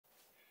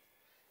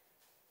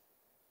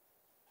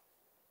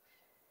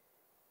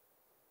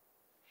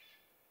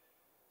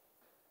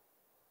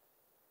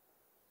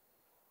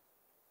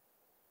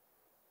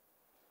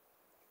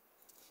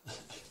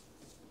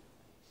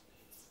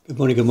Good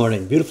morning, good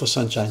morning. Beautiful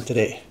sunshine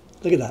today.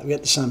 Look at that. We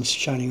got the sun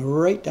shining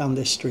right down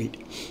this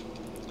street.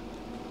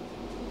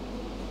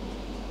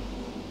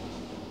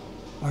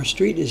 Our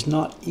street is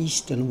not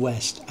east and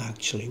west,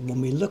 actually. When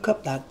we look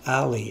up that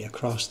alley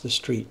across the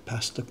street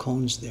past the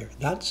cones there,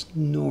 that's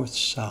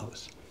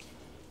north-south.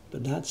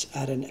 But that's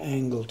at an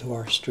angle to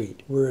our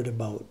street. We're at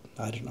about,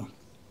 I don't know,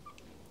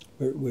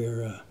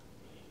 we're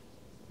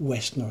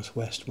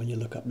west-northwest when you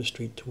look up the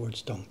street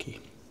towards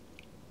Donkey.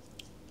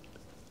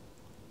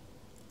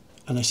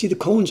 And I see the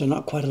cones are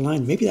not quite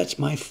aligned. Maybe that's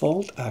my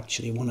fault,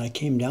 actually. When I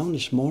came down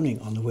this morning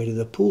on the way to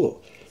the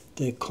pool,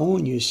 the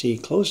cone you see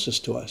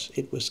closest to us,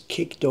 it was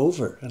kicked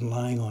over and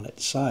lying on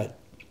its side.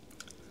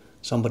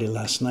 Somebody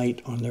last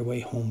night on their way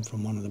home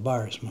from one of the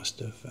bars must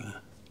have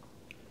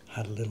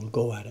had a little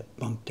go at it,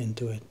 bumped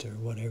into it or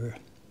whatever.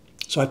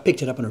 So I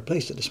picked it up and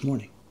replaced it this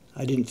morning.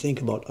 I didn't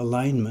think about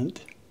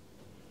alignment.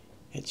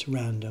 It's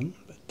random,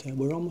 but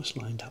we're almost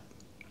lined up.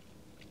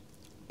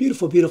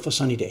 Beautiful, beautiful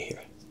sunny day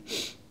here.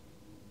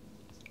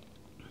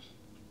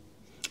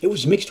 It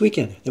was a mixed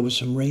weekend. There was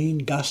some rain,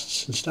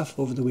 gusts and stuff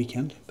over the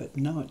weekend, but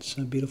now it's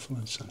beautiful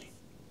and sunny.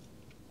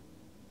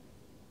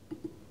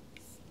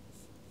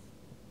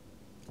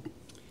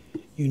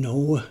 You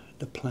know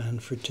the plan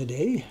for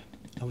today.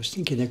 I was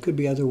thinking there could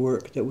be other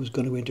work that was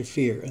going to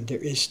interfere, and there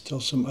is still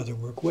some other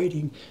work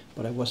waiting,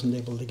 but I wasn't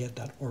able to get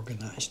that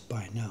organized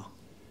by now.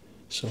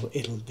 So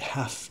it'll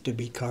have to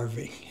be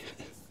carving.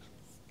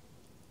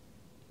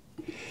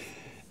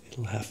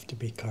 It'll have to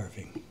be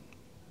carving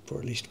for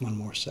at least one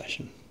more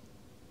session.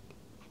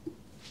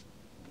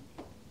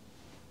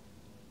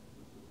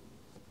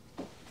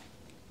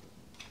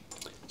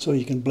 So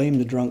you can blame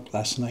the drunk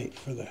last night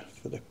for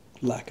the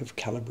lack of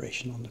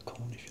calibration on the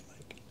cone, if you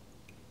like.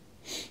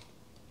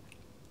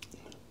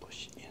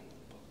 Push in,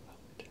 pull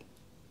out.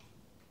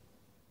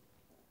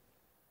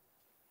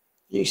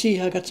 You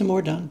see, I got some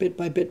more done, bit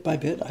by bit by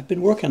bit. I've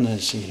been working on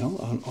this,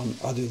 on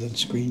other than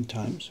screen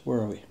times. Where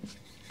are we?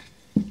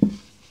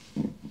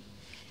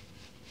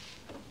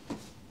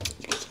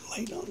 Get some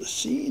light on the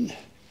scene.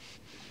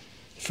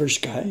 The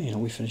first guy,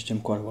 we finished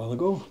him quite a while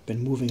ago.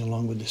 Been moving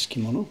along with this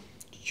kimono,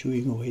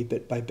 chewing away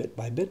bit by bit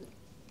by bit.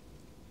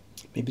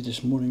 Maybe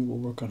this morning we'll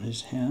work on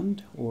his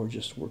hand or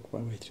just work my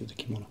way through the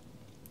kimono.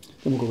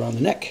 Then we'll go around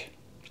the neck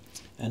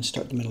and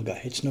start the middle guy.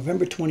 It's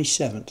November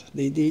 27th.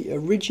 The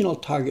original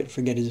target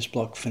for getting this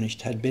block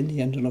finished had been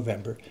the end of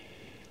November,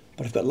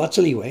 but I've got lots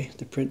of leeway.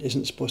 The print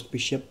isn't supposed to be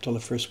shipped till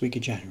the first week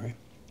of January.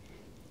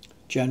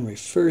 January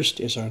 1st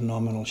is our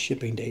nominal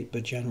shipping date,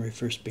 but January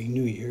 1st being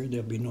New Year,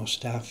 there'll be no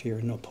staff here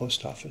and no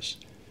post office.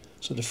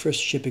 So the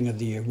first shipping of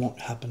the year won't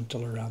happen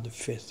till around the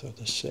 5th or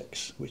the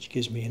 6th, which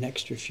gives me an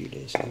extra few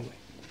days anyway.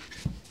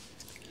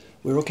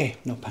 We're okay,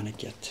 no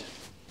panic yet.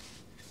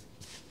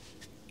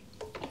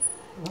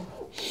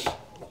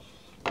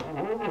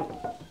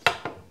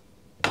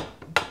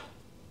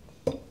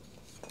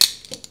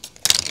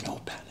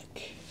 No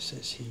panic,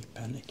 says he,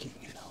 panicking.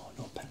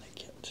 No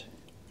panic yet.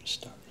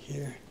 Start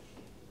here.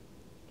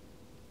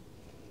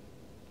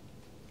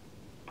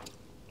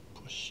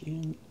 Push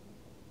in.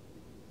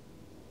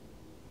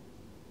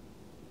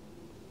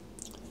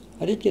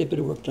 I did get a bit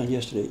of work done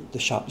yesterday. The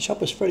shop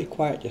was fairly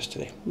quiet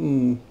yesterday.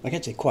 I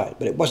can't say quiet,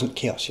 but it wasn't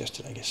chaos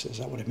yesterday, I guess. Is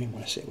that what I mean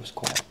when I say it was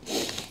quiet?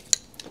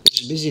 It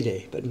was a busy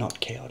day, but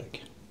not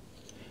chaotic.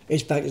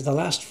 It's the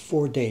last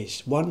 4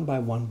 days, one by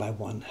one by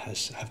one,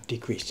 have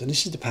decreased. And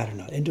this is the pattern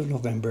now. End of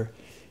November,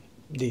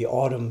 the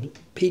autumn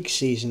peak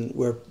season,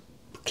 we're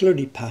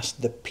clearly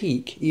past the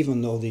peak,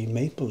 even though the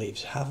maple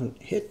leaves haven't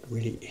hit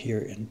really here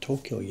in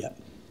Tokyo yet.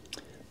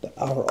 But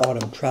our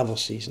autumn travel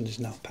season is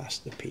now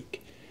past the peak.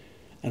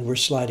 And we're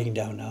sliding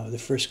down now. The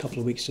first couple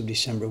of weeks of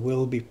December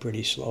will be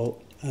pretty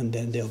slow, and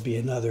then there'll be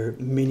another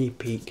mini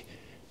peak,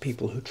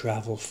 people who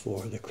travel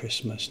for the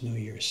Christmas, New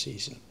Year's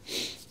season.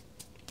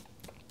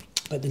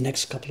 But the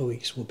next couple of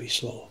weeks will be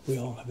slow. We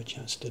all have a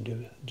chance to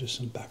do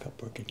some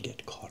backup work and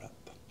get caught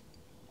up.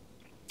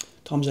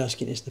 Tom's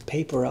asking, is the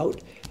paper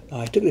out?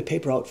 I took the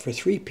paper out for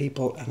 3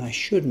 people, and I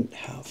shouldn't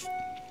have.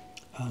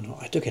 No,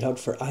 I took it out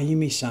for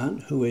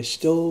Ayumi-san, who is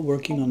still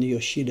working on the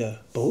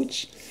Yoshida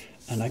boats,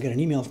 and I got an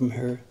email from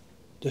her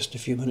just a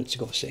few minutes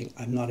ago saying,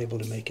 I'm not able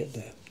to make it.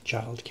 The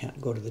child can't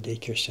go to the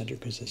daycare center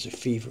because there's a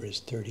fever, is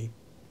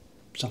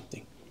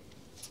 30-something.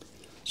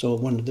 So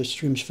when the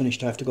stream's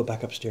finished, I have to go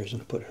back upstairs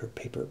and put her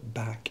paper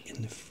back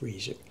in the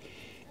freezer.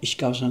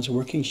 Ishikawa-san's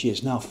working. She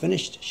is now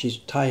finished. She's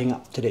tying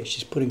up today.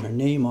 She's putting her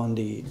name on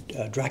the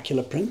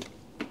Dracula print.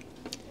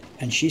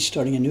 And she's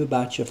starting a new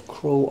batch of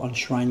Crow on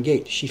Shrine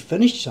Gate. She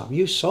finished some.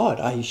 You saw it.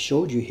 I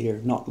showed you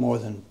here not more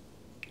than,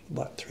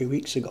 3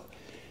 weeks ago.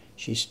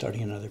 She's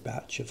starting another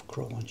batch of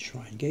Crow on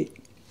Shrine Gate.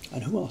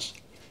 And who else?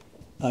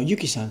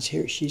 Yuki-san's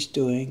here. She's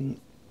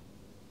doing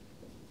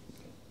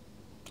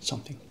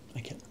something.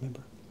 I can't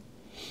remember.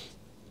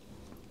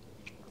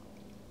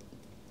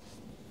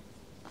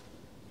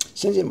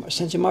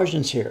 Sensei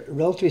Margin's here. A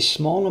relatively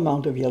small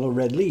amount of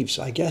yellow-red leaves.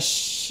 I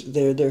guess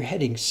they're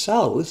heading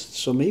south,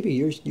 so maybe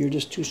you're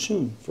just too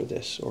soon for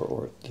this,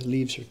 or the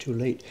leaves are too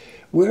late.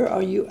 Where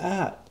are you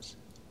at?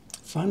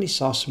 Finally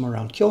saw some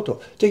around Kyoto.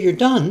 So you're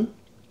done?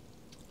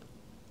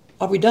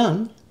 Are we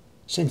done?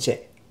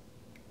 Sensei.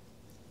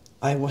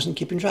 I wasn't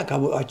keeping track.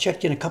 I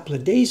checked in a couple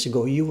of days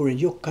ago. You were in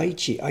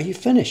Yokkaichi. Are you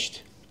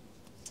finished?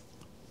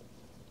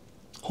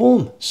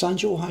 Home.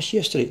 Sanjo Ohashi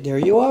yesterday. There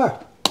you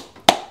are.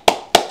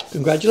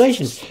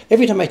 Congratulations.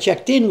 Every time I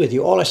checked in with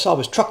you, all I saw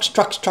was trucks,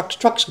 trucks, trucks,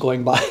 trucks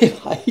going by.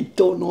 I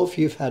don't know if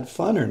you've had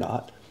fun or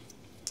not.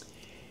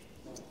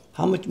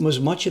 How much was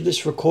much of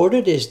this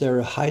recorded? Is there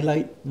a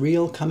highlight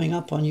reel coming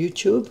up on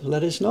YouTube?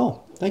 Let us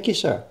know. Thank you,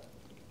 sir.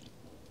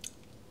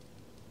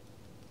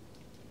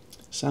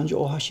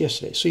 Sanjo Ohashi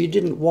yesterday. So you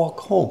didn't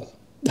walk home?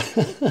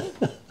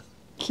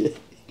 Okay.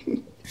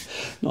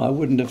 No, I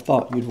wouldn't have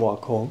thought you'd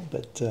walk home,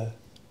 but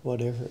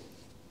whatever.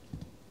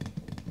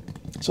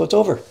 So it's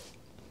over.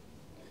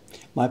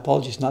 My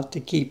apologies not to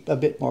keep a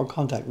bit more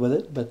contact with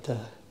it, but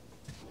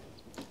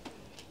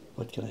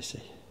what can I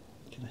say?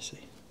 What can I say?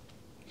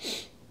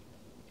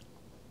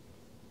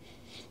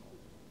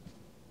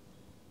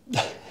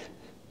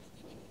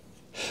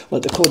 Well,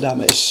 the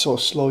kodama is so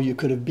slow you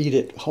could have beat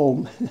it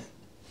home.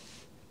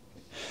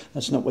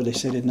 That's not what they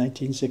said in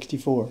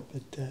 1964,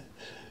 but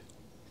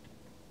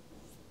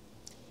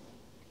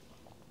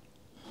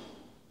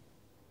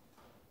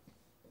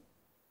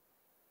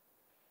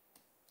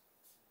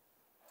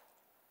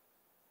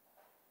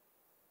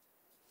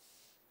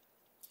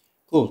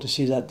cool to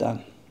see that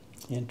done.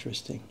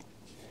 Interesting.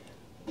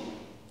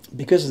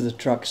 Because of the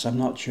trucks, I'm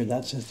not sure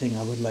that's a thing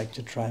I would like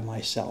to try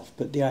myself.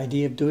 But the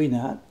idea of doing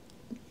that,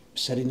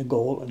 setting the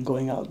goal and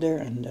going out there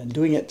and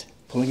doing it,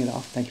 pulling it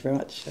off, thank you very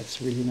much.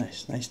 That's really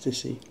nice. Nice to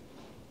see.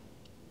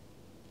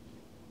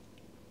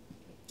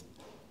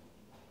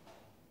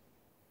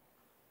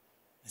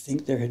 I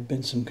think there had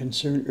been some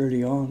concern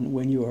early on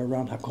when you were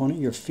around Hakone.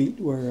 Your feet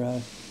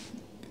were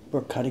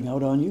cutting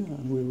out on you,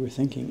 and we were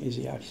thinking, is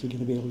he actually going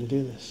to be able to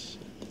do this?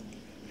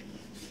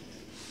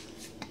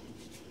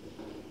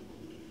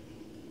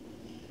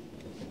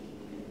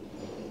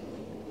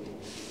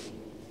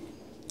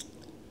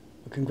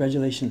 Well,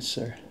 congratulations,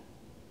 sir.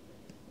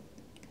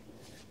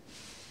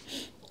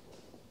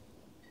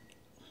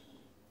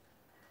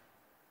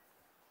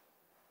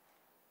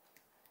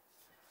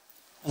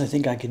 And I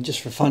think I could, just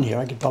for fun here,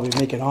 I could probably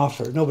make an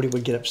offer. Nobody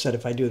would get upset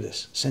if I do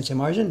this. Sensei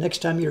Margin, next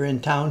time you're in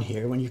town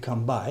here, when you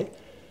come by,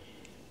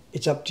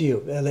 it's up to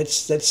you. Let's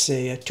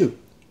say 2.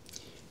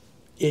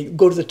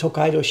 Go to the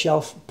Tokaido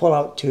shelf, pull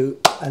out 2,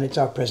 and it's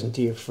our present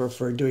to you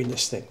for doing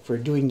this thing, for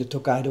doing the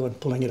Tokaido and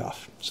pulling it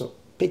off. So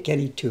pick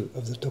any 2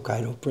 of the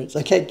Tokaido prints.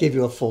 I can't give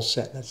you a full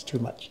set, that's too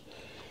much.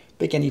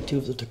 Pick any 2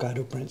 of the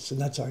Tokaido prints, and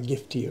that's our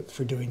gift to you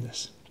for doing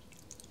this.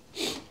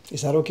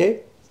 Is that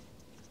okay?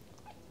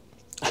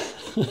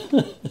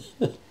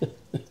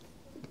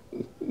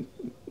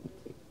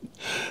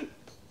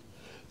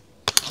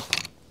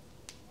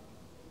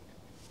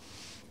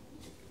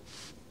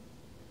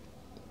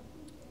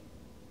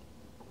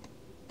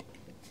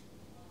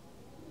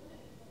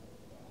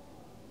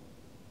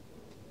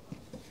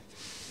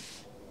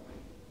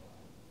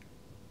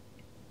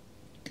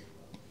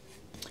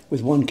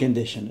 With one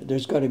condition,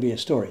 there's got to be a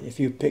story. If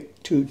you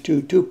pick two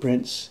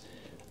prints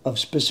of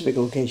specific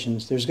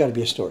locations, there's got to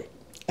be a story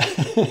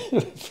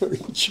for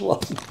each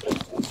one.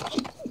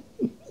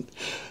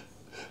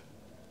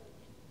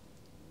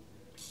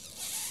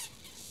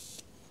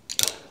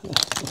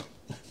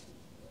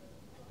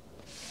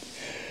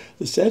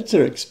 The sets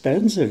are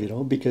expensive, you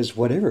know, because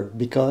whatever,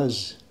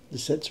 because the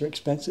sets are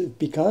expensive,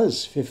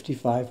 because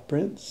 55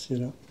 prints, you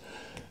know.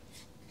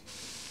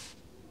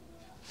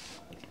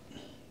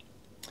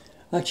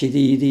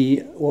 Actually,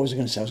 what was I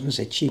going to say? I was going to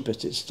say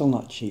cheapest. It's still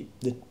not cheap.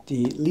 The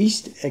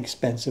least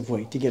expensive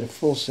way to get a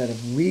full set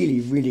of really,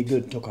 really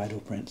good Tokaido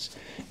prints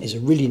is a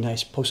really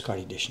nice postcard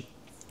edition.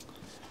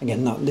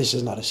 Again, this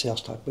is not a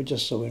sales talk, but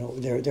just so we know,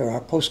 there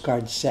are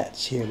postcard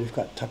sets here. We've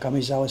got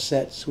Takamizawa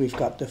sets. We've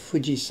got the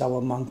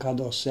Fujisawa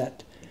Mankado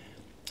set.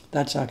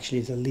 That's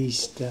actually the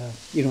least.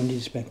 You don't need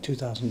to spend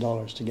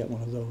 $2,000 to get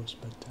one of those.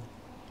 But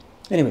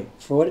anyway,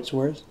 for what it's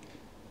worth,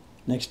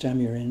 next time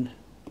you're in,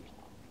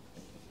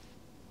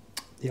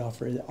 the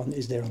offer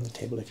is there on the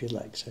table if you'd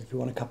like. So if you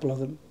want a couple of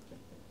them,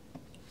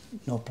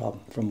 no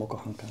problem, from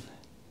Mokuhankan.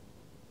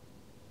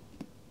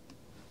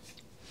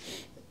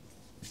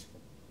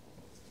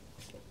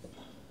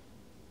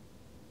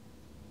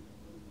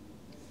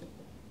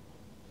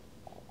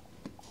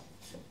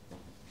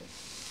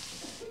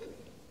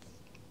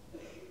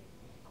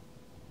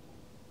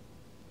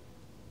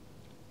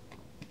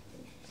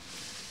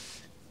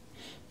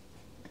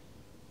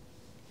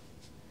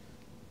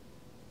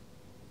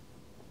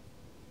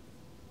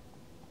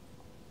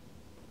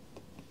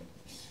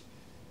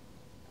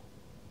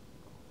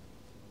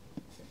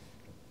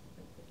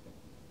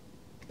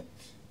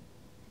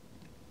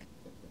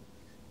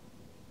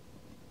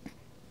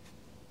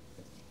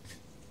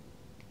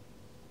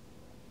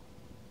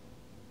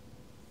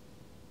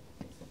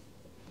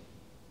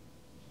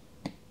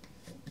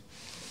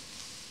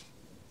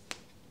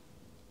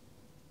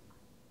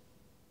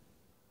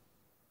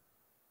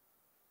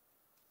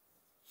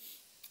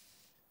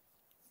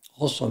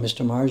 Also,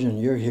 Mr. Marjan,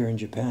 you're here in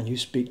Japan. You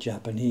speak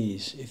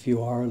Japanese. If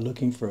you are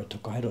looking for a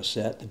Tokaido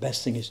set, the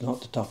best thing is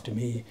not to talk to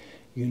me.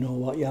 You know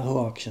what Yahoo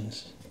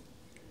Auctions.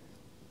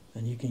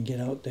 And you can get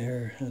out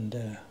there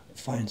and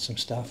find some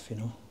stuff, you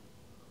know.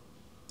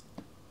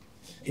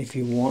 If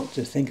you want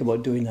to think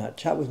about doing that,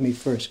 chat with me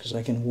first, because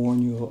I can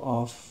warn you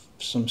off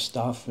some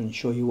stuff and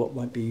show you what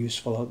might be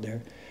useful out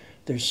there.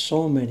 There's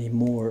so many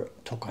more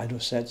Tokaido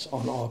sets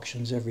on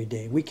auctions every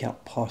day. We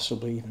can't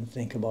possibly even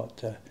think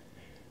about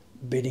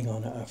bidding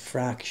on a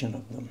fraction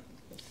of them.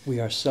 We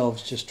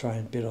ourselves just try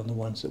and bid on the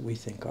ones that we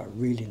think are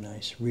really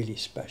nice, really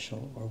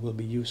special, or will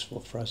be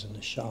useful for us in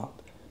the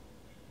shop.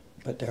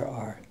 But there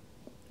are,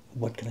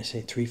 what can I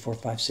say, 3, 4,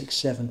 5, 6,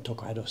 7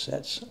 Tokaido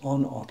sets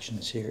on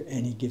auctions here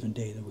any given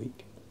day of the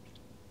week.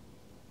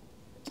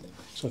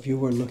 So if you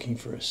were looking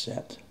for a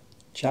set,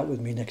 chat with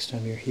me next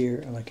time you're here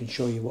and I can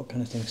show you what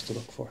kind of things to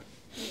look for.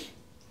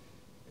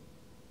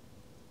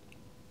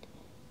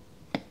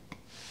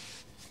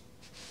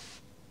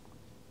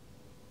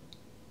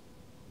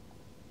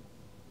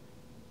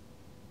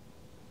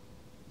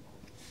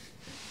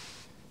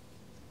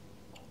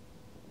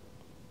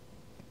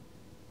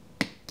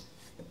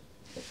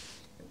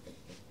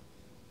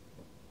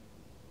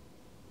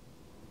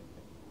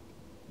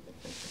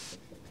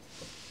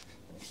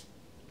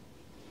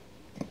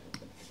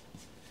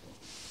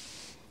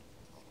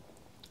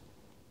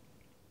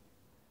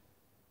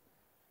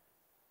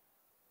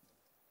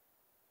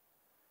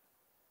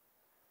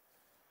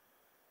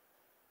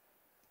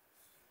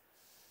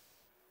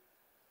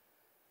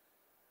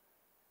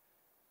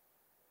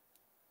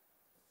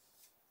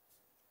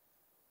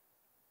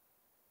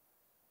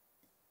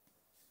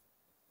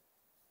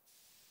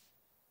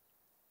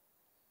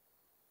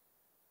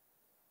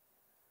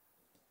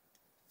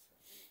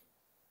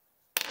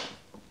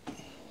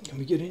 Can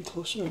we get in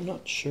closer? I'm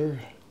not sure.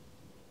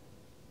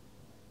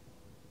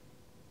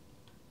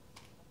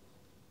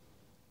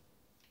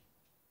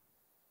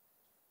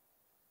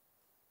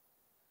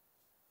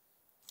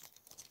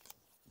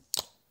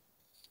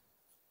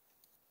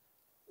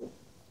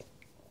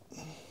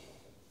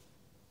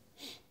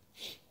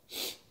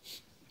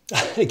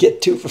 I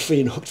get 2 for free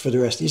and hooked for the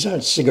rest. These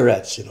aren't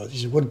cigarettes, you know,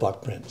 these are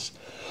woodblock prints.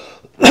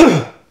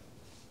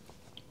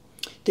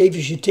 Dave,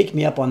 you should take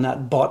me up on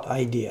that bot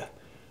idea.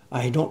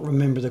 I don't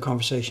remember the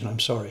conversation, I'm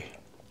sorry.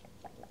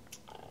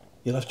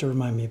 You'll have to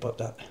remind me about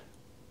that.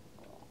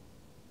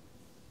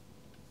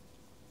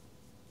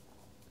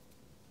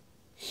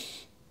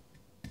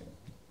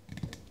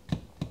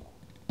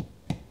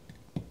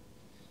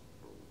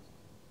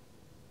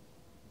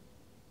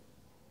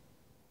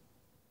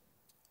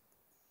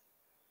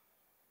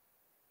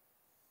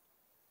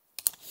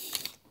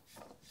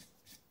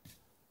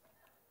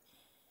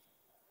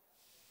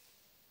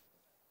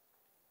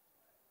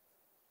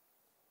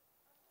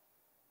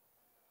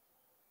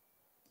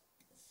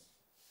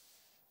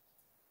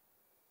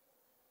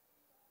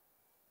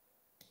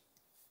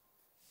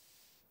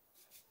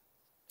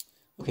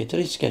 Okay,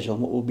 today's schedule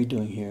and what we'll be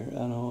doing here.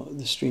 I know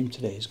the stream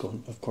today is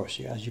going, of course,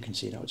 as you can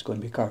see now, it's going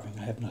to be carving.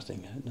 I have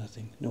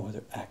no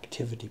other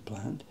activity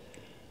planned.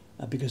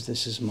 Because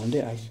this is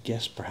Monday, I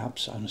guess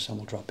perhaps Anna-san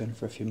will drop in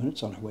for a few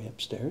minutes on her way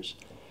upstairs.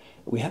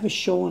 We have a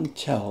show and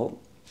tell,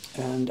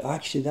 and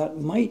actually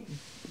that might,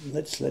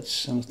 let's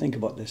think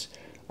about this.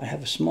 I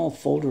have a small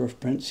folder of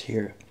prints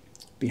here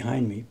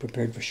behind me,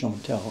 prepared for show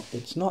and tell.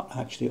 It's not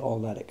actually all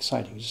that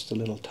exciting, just a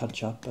little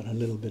touch up and a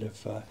little bit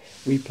of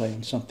replay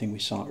on something we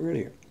saw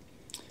earlier.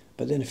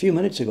 But then a few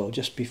minutes ago,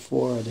 just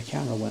before the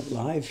camera went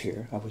live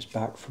here, I was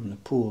back from the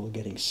pool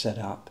getting set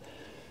up.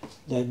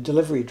 The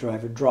delivery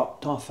driver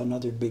dropped off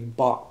another big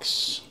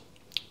box.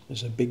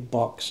 There's a big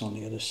box on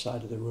the other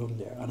side of the room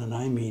there, and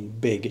I mean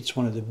big. It's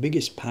one of the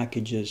biggest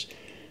packages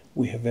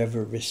we have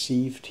ever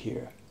received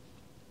here.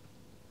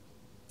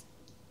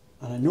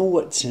 And I know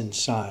what's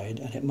inside,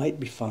 and it might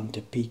be fun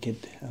to peek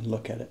it and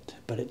look at it,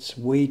 but it's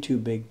way too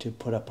big to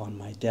put up on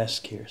my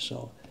desk here,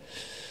 so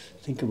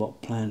think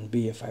about plan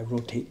B if I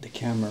rotate the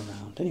camera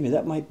around. Anyway,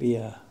 that might be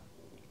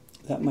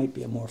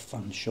a more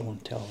fun show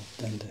and tell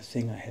than the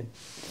thing I had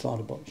thought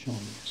about showing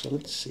you. So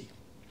let's see.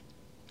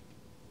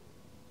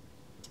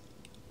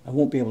 I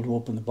won't be able to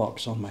open the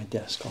box on my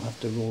desk. I'll have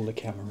to roll the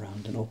camera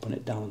around and open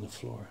it down on the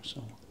floor.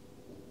 So.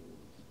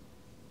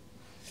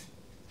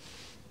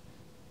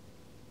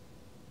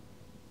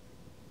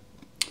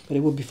 But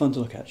it will be fun to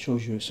look at. It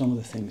shows you some of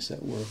the things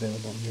that were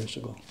available years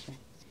ago.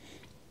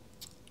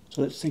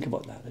 So let's think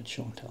about that at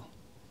show and tell.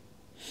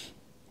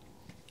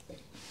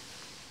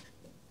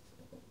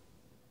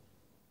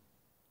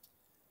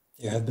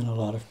 There have been a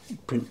lot of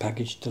print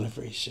package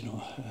deliveries, you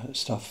know,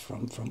 stuff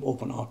from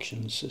open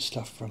auctions,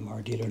 stuff from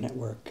our dealer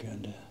network,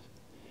 and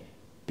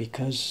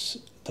because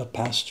the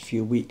past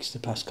few weeks, the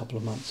past couple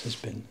of months has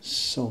been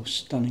so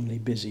stunningly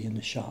busy in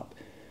the shop,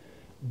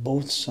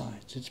 both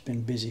sides, it's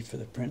been busy for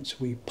the prints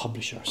we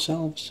publish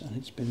ourselves, and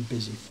it's been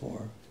busy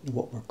for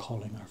what we're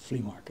calling our flea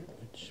market,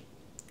 which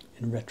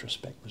in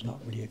retrospect was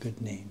not really a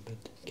good name,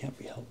 but can't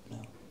be helped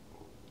now.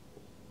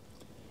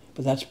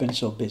 But that's been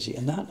so busy,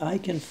 and that I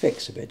can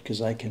fix a bit because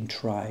I can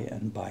try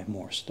and buy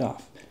more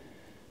stuff.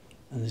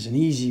 And there's an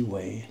easy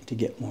way to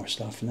get more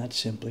stuff, and that's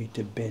simply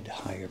to bid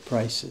higher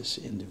prices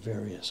in the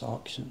various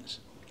auctions.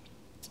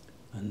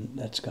 And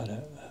that's got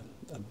a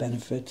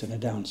benefit and a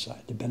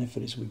downside. The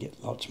benefit is we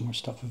get lots more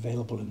stuff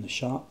available in the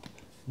shop,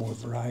 more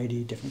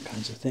variety, different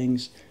kinds of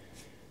things.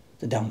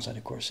 The downside,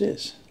 of course,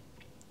 is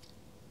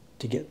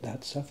to get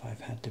that stuff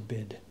I've had to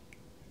bid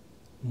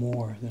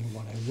more than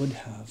what I would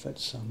have at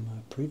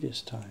some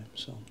previous time.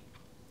 So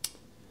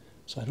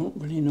I don't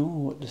really know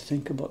what to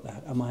think about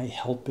that. Am I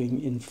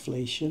helping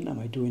inflation? Am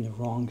I doing the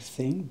wrong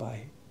thing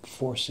by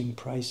forcing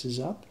prices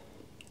up?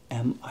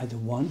 Am I the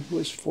one who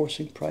is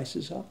forcing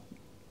prices up?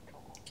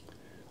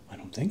 I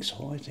don't think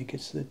so. I think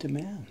it's the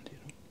demand. You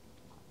know?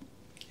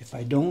 If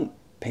I don't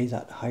pay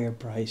that higher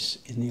price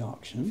in the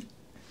auction,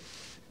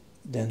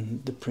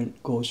 then the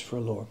print goes for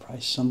a lower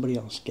price. Somebody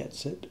else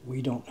gets it.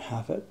 We don't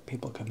have it.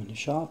 People come in the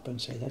shop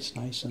and say, that's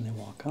nice, and they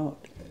walk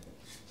out.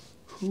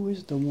 Who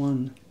is the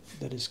one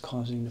that is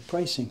causing the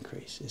price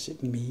increase? Is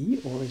it me,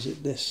 or is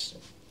it this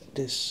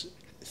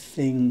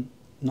thing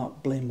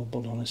not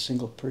blamable on a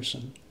single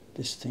person,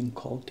 this thing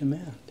called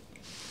demand?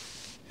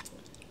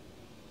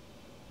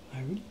 I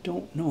really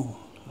don't know.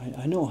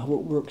 I know how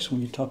it works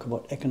when you talk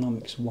about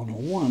economics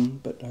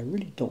 101, but I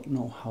really don't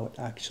know how it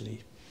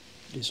actually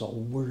is all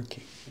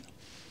working. You know?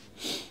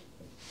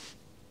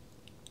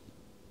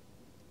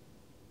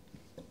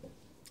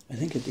 I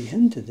think at the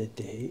end of the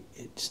day,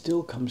 it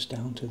still comes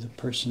down to the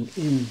person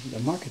in the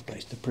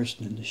marketplace, the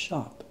person in the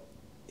shop.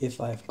 If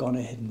I've gone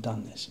ahead and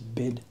done this,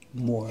 bid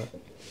more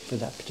for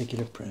that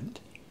particular print,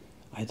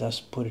 I thus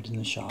put it in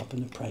the shop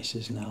and the price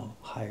is now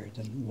higher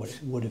than what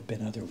it would have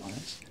been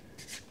otherwise.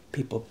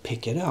 People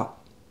pick it up.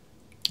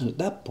 And at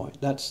that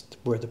point, that's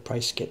where the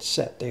price gets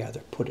set. They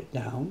either put it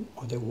down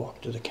or they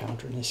walk to the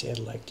counter and they say, I'd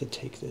like to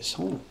take this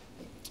home.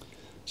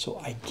 So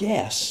I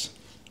guess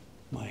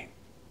my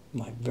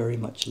very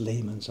much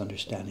layman's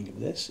understanding of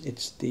this,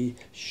 it's the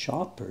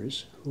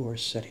shoppers who are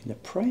setting the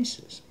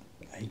prices,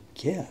 I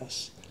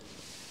guess.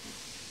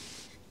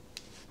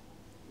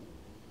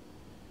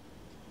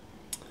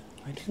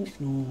 I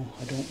don't know.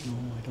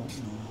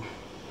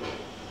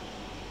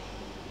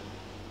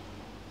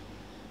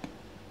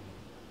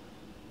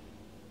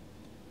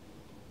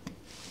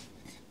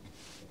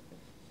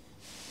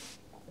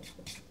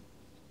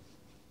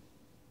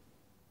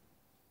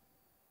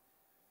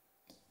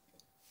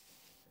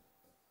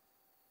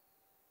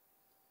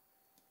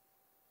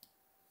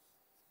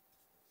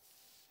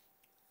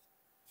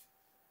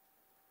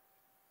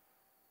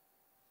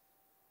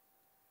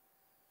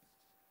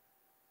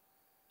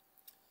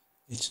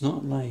 It's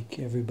not like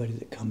everybody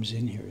that comes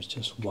in here is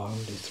just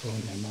wildly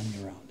throwing their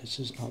money around. This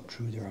is not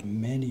true. There are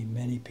many,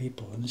 many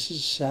people, and this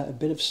is a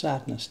bit of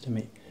sadness to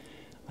me.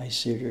 I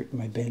sit here at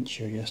my bench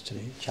here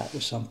yesterday, chat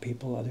with some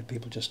people, other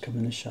people just come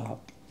in the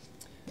shop,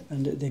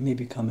 and they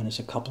maybe come in as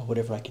a couple,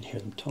 whatever, I can hear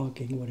them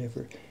talking,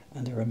 whatever,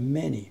 and there are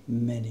many,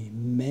 many,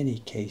 many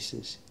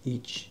cases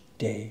each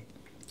day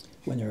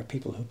when there are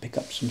people who pick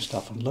up some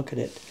stuff and look at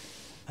it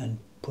and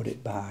put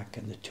it back,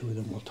 and the two of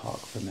them will talk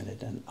for a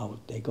minute and out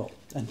they go.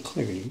 And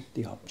clearly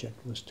the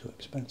object was too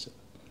expensive.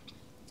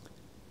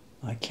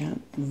 I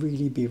can't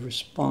really be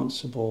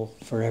responsible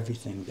for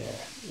everything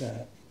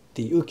there.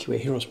 The Ukiyo-e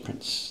Heroes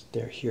prints,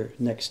 they're here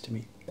next to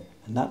me,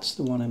 and that's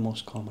the one I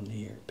most commonly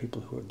hear.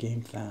 People who are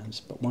game fans,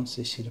 but once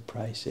they see the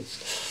price,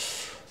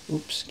 it's,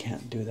 oops,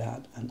 can't do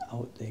that, and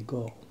out they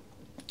go.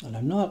 And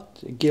I'm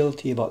not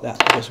guilty about that,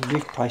 because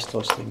we've priced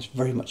those things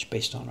very much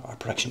based on our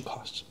production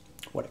costs,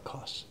 what it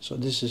costs. So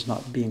this is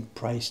not being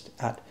priced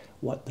at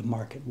what the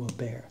market will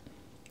bear.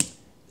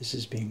 This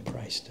is being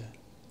priced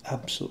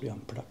absolutely on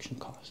production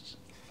costs.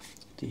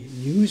 The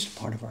used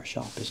part of our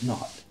shop is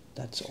not.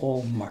 That's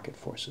all market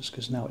forces,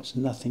 because now it's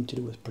nothing to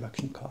do with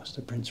production costs.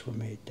 The prints were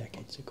made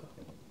decades ago.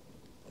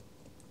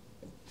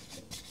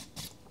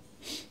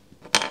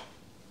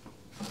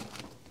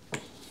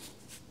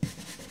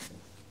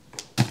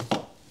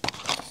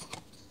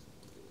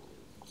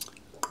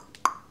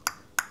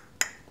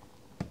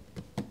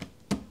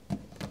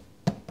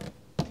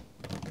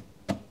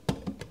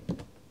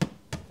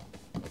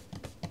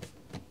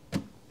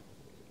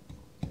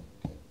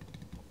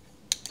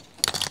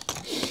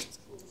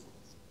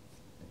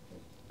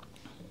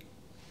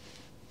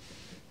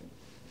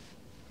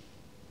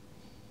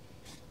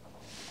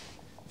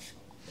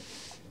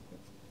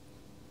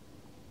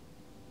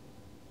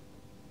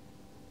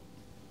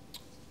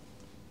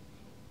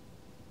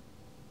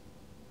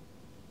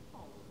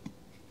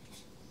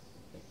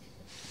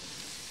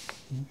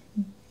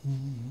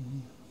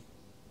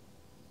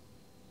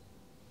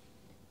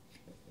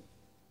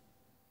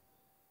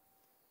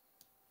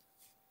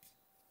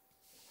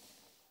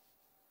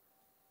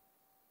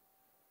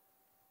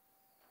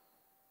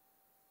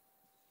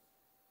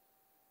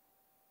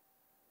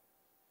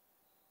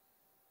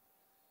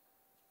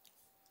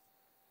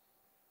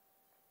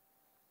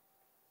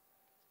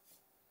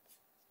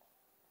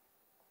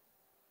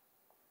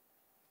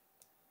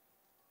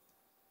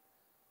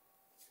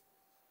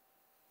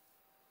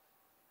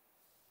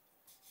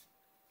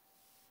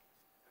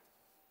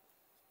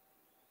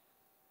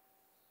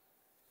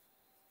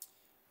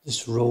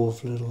 this row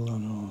of little, I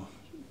don't know,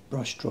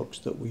 brush strokes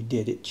that we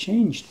did, it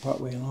changed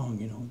partway along,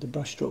 you know, the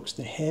brush strokes,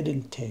 the head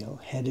and tail,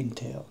 head and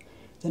tail.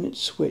 Then it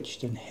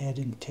switched and head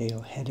and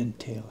tail, head and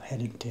tail,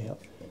 head and tail.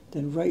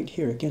 Then right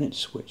here again it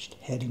switched,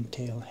 head and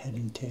tail, head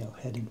and tail,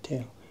 head and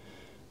tail.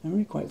 And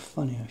really quite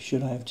funny,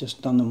 should I have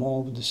just done them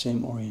all with the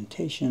same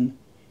orientation?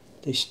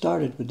 They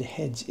started with the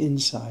heads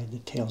inside, the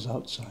tails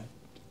outside.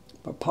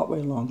 But partway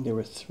along there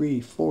were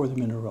 3, 4 of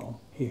them in a row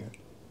here,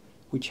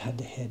 which had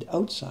the head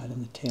outside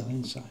and the tail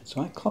inside.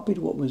 So I copied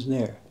what was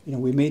there. You know,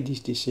 we made these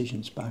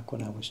decisions back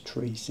when I was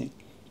tracing.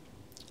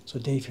 So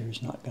Dave here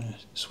is not going to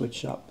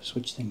switch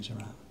things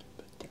around.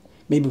 But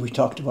maybe we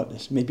talked about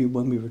this. Maybe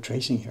when we were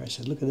tracing here, I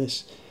said, look at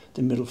this,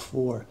 the middle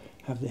 4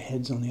 have the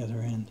heads on the other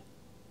end.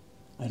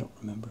 I don't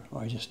remember,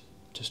 or I just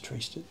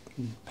traced it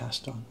and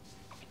passed on.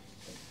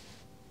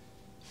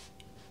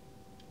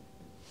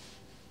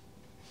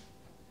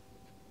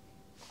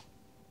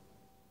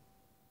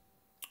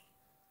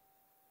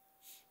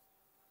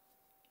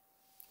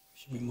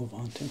 Should we move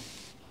on to?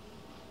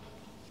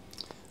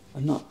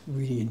 I'm not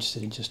really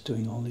interested in just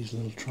doing all these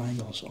little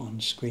triangles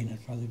on screen.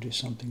 I'd rather do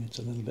something that's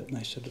a little bit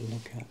nicer to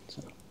look at.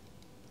 So.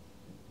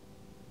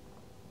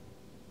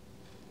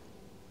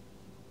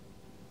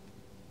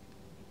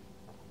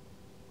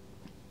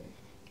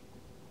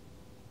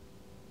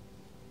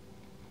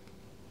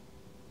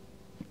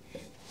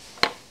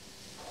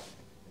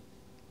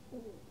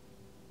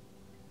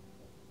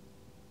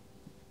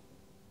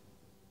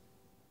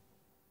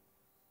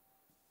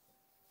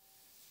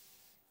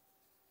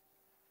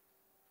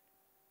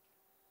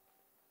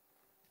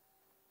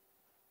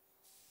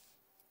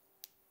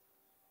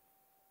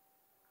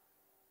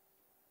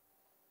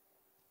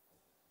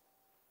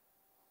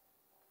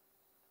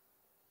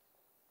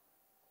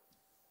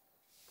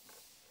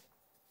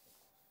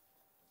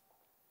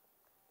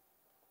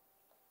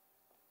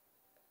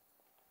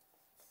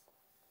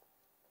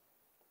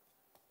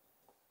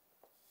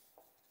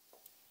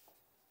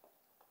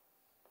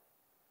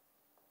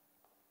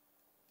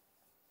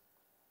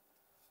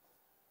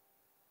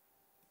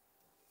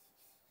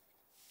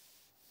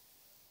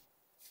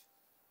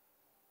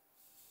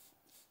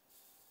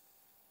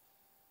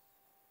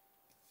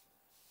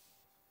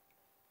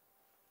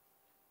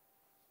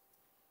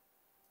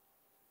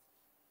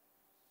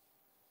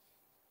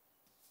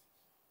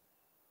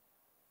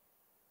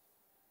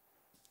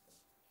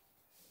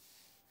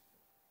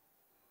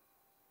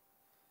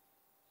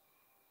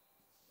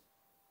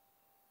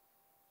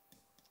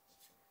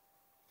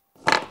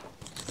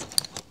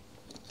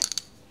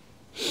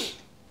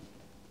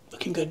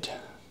 Looking good.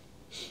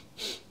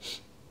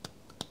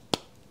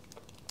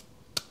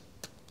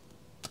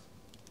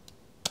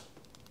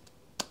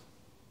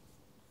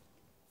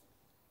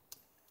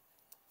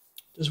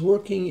 Does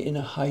working in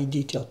a high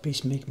detail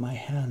piece make my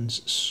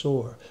hands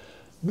sore?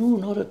 No,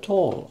 not at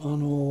all. Oh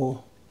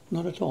no,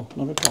 not at all,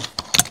 not at all.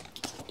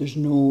 There's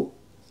no,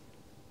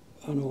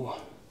 I know,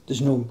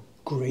 there's no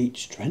great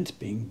strength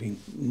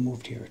being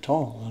moved here at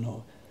all. I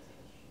know.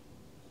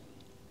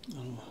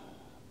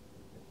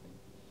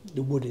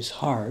 The wood is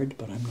hard,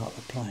 but I'm not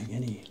applying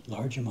any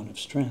large amount of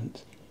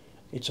strength.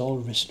 It's all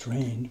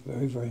restrained,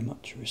 very, very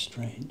much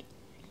restrained.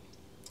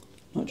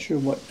 Not sure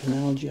what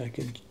analogy I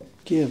could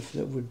give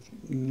that would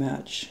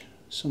match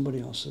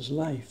somebody else's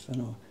life. I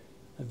know,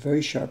 a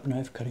very sharp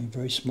knife cutting a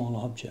very small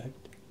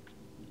object.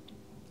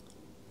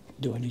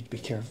 Do I need to be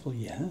careful?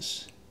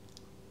 Yes.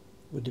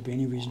 Would there be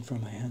any reason for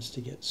my hands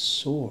to get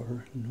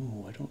sore?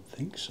 No, I don't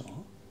think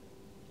so.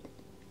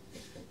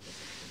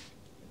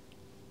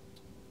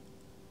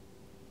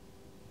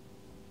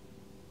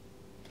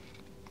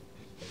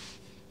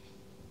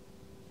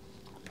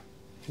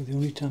 The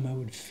only time I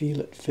would feel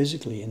it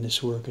physically in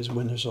this work is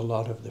when there's a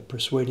lot of the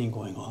persuading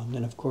going on.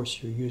 Then of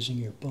course you're using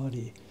your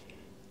body.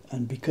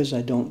 And because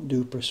I don't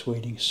do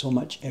persuading so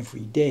much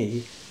every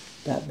day,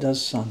 that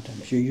does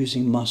sometimes. You're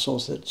using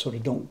muscles that sort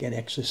of don't get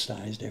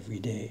exercised every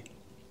day.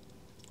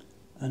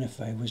 And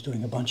if I was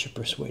doing a bunch of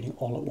persuading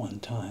all at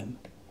one time,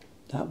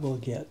 that will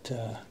get,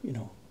 you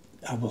know,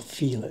 I will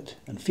feel it.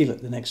 And feel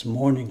it the next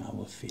morning, I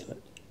will feel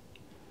it.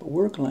 But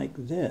work like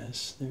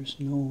this, there's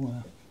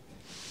no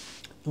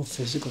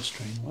physical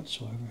strain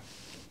whatsoever.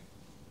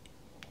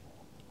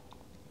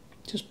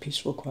 Just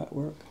peaceful, quiet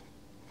work.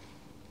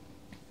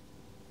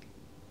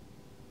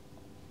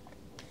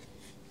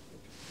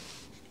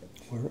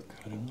 Work,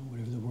 I don't know,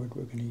 whatever the word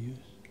we're going to use.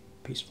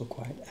 Peaceful,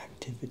 quiet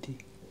activity.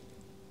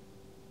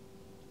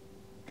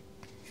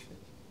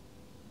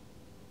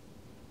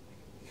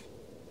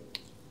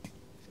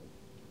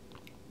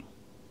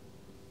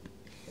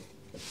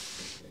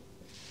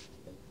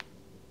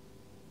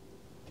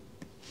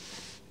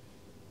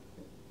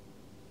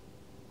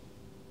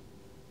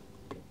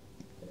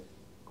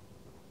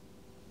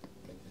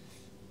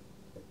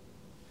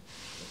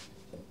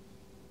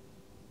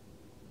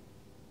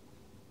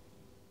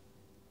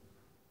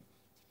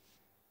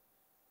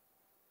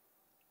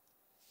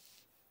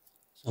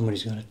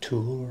 Somebody's got a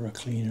tool or a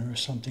cleaner or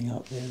something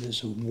out there.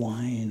 There's a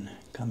whine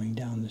coming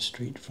down the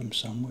street from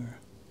somewhere.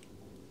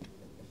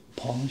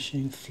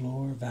 polishing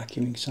floor,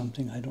 vacuuming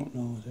something, I don't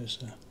know. There's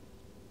a...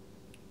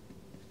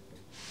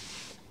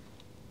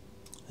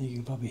 I think you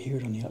can probably hear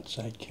it on the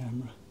outside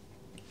camera.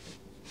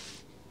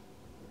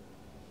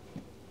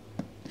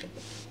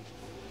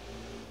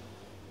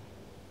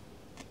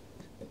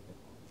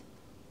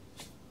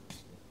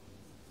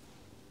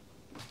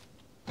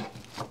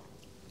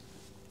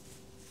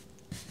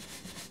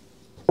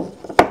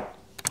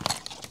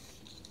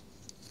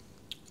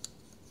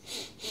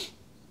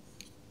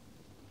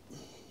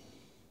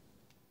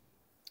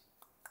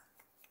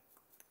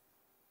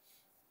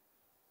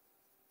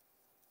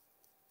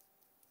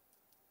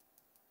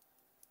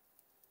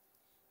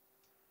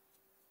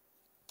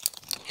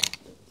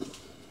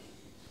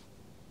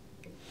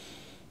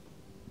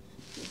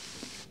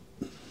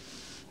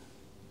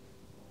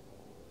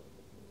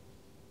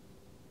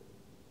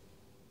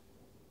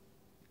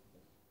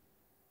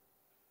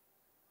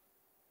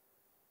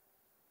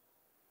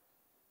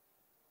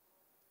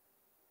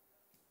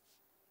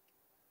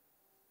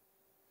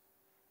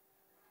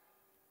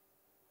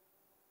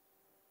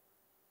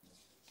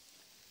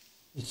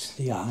 It's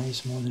the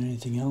eyes more than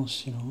anything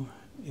else, you know.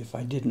 If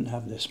I didn't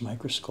have this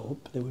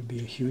microscope, there would be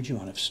a huge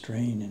amount of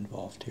strain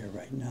involved here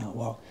right now.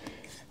 Well,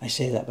 I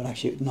say that, but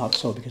actually not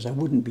so, because I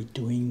wouldn't be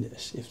doing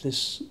this if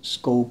this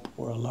scope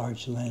or a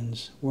large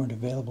lens weren't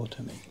available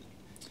to me.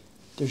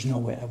 There's no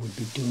way I would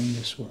be doing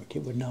this work.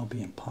 It would now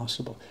be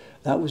impossible.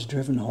 That was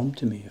driven home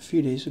to me a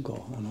few days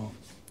ago. I know.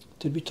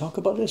 Did we talk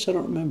about this? I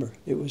don't remember.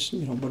 It was,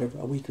 you know, whatever,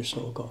 a week or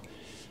so ago.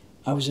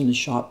 I was in the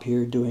shop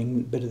here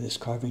doing a bit of this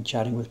carving,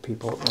 chatting with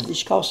people, and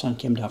Ishikawa-san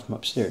came down from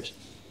upstairs,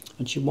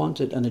 and she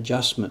wanted an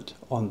adjustment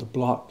on the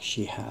block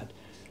she had,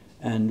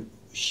 and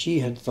she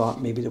had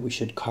thought maybe that we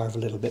should carve a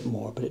little bit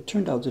more, but it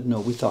turned out that no,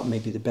 we thought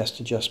maybe the best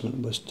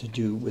adjustment was to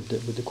do with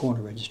the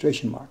corner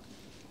registration mark,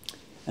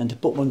 and to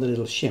put one of the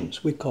little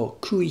shims we call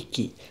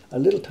kuiki, a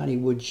little tiny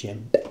wood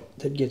shim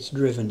that gets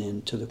driven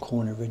into the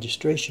corner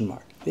registration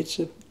mark. It's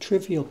a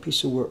trivial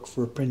piece of work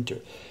for a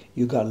printer.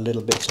 You got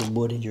little bits of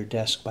wood in your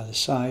desk by the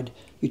side.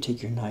 You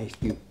take your knife,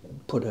 you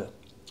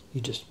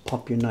just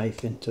pop your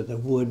knife into the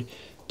wood,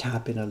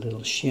 tap in a little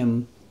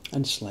shim,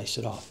 and slice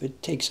it off.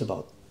 It takes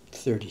about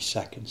 30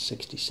 seconds,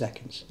 60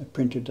 seconds. A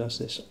printer does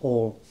this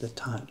all the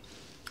time,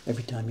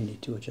 every time you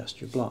need to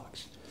adjust your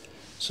blocks.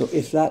 So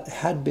if that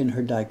had been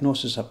her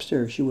diagnosis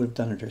upstairs, she would have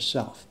done it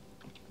herself.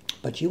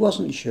 But she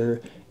wasn't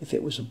sure if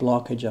it was a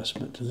block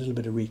adjustment, a little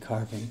bit of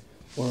recarving,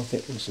 or if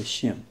it was a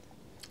shim.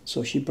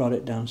 So she brought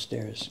it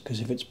downstairs, because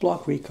if it's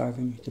block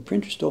recarving, the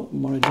printers don't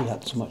want to do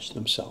that so much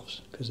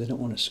themselves, because they don't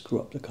want to screw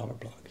up the color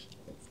blocks.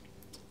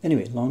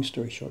 Anyway, long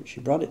story short, she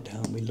brought it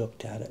down, we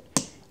looked at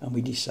it, and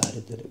we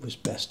decided that it was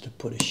best to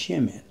put a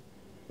shim in.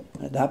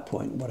 And at that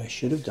point, what I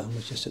should have done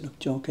was just said,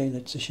 okay,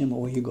 that's the shim,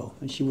 away you go.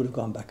 And she would have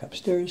gone back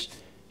upstairs,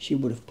 she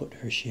would have put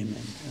her shim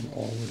in, and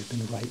all would have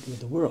been right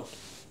with the world.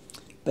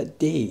 But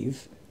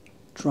Dave,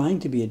 trying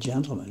to be a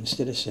gentleman,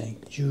 instead of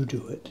saying, you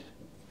do it,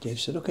 Dave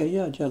said, okay,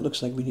 yeah, it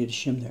looks like we need a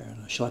shim there.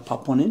 Shall I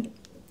pop one in?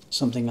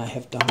 Something I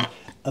have done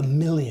a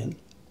million,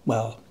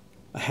 well,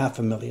 a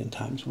 500,000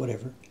 times,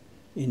 whatever,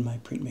 in my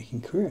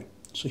printmaking career.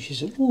 So she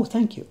said, oh,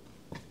 thank you.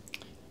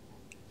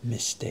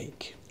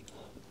 Mistake.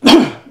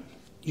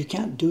 You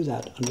can't do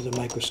that under the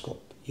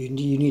microscope. You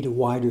need a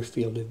wider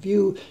field of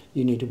view.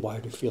 You need a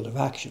wider field of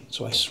action.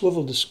 So I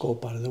swiveled the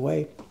scope out of the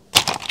way,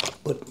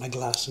 put my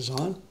glasses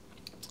on,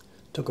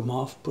 took them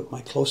off, put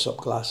my close-up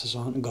glasses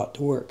on, and got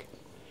to work.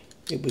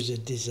 It was a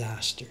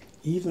disaster.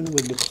 Even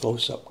with the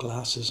close-up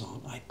glasses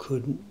on, I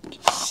couldn't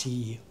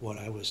see what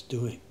I was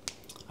doing.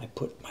 I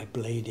put my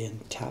blade in,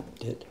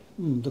 tapped it,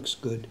 looks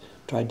good.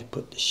 Tried to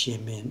put the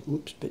shim in,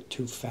 oops, bit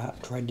too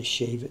fat. Tried to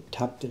shave it,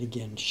 tapped it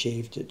again,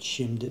 shaved it,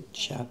 shimmed it,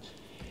 chapped.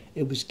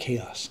 It was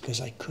chaos, because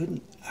I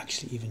couldn't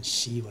actually even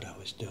see what I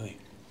was doing.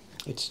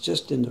 It's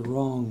just in the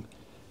wrong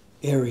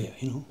area,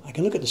 you know. I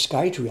can look at the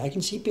sky tree. I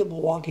can see people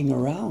walking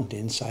around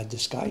inside the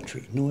sky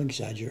tree, no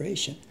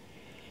exaggeration.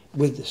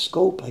 With the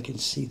scope, I can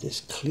see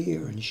this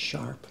clear and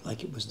sharp,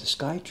 like it was the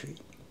sky tree.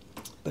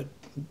 But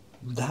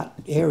that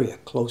area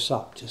close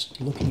up,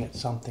 just looking at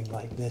something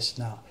like this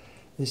now,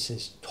 this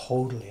is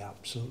totally,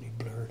 absolutely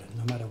blurred. And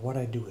no matter what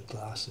I do with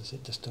glasses,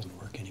 it just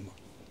doesn't work anymore.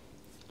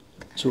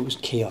 So it was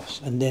chaos.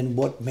 And then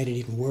what made it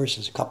even worse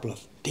is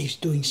Dave's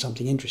doing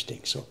something interesting.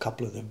 So a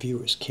couple of the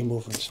viewers came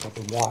over and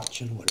started to watch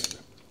and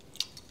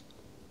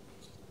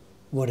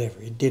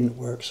whatever. It didn't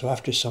work. So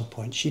after some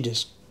point, she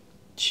just,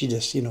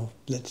 you know,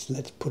 let's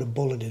put a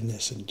bullet in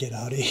this and get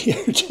out of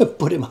here to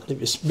put him out of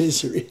his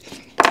misery.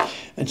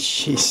 And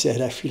she said,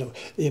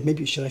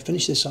 maybe should I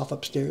finish this off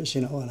upstairs,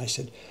 you know? And I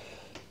said,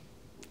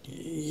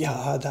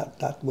 yeah,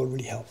 that will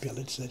really help. Yeah,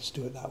 let's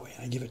do it that way.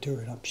 I give it to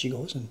her, and up she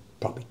goes, and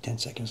probably 10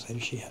 seconds later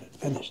she had it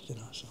finished, you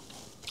know. So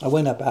I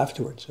went up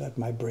afterwards at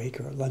my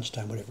break or at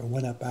lunchtime, whatever. I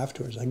went up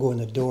afterwards. I go in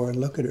the door and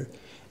look at her,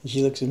 and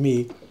she looks at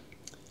me.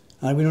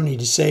 And we don't need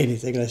to say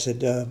anything. And I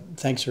said,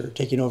 thanks for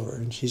taking over.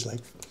 And she's like,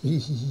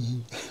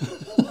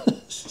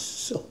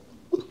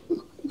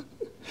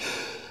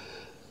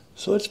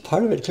 so it's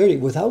part of it. Clearly,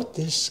 without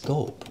this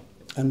scope,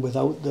 And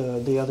without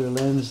the other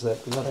lens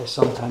that I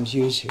sometimes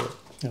use here,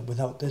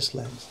 without this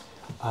lens,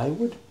 I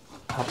would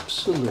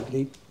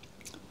absolutely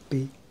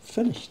be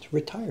finished,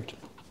 retired.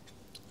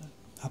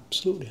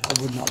 Absolutely,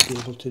 I would not be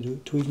able to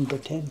even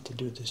pretend to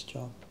do this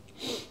job.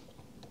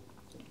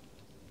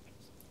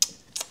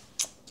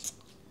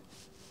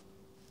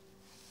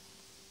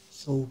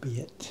 So be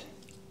it.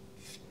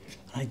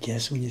 I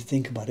guess when you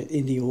think about it,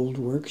 in the old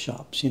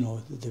workshops,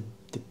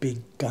 the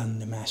big gun,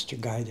 the master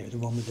guy there, the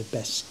one with the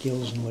best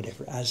skills and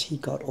whatever, as he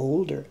got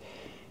older,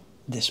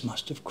 this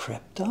must have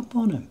crept up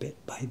on him bit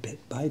by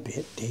bit by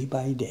bit, day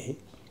by day.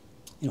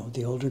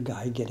 The older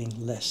guy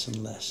getting less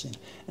and less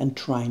and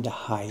trying to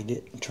hide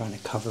it and trying to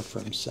cover for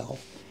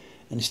himself.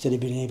 And instead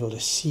of being able to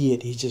see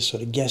it, he's just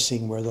sort of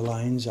guessing where the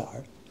lines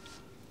are.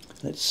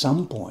 And at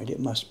some point, it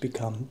must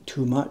become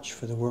too much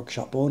for the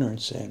workshop owner and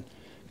saying,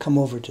 come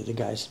over to the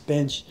guy's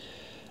bench.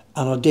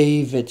 "Oh,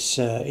 Dave, it's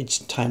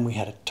time we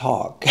had a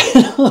talk,"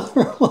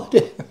 or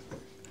whatever.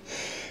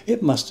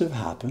 It must have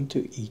happened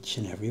to each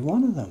and every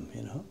one of them,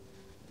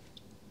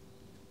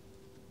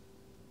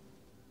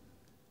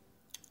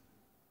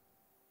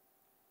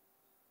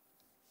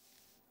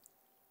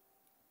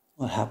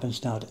 What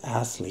happens now to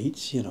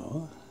athletes,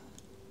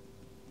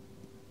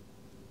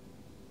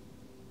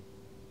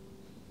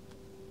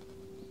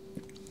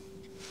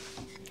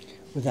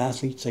 With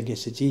athletes, I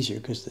guess it's easier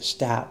because the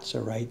stats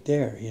are right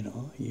there,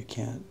 You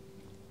can't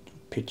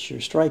pitch your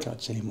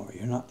strikeouts anymore.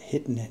 You're not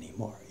hitting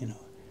anymore,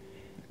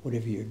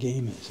 Whatever your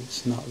game is,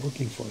 it's not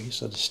looking for you,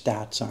 so the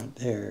stats aren't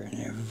there, and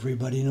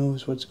everybody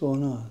knows what's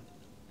going on.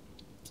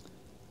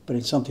 But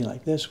in something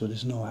like this, where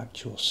there's no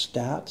actual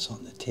stats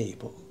on the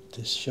table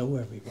to show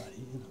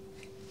everybody,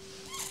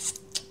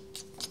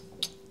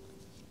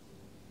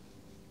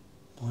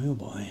 Boy, oh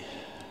boy.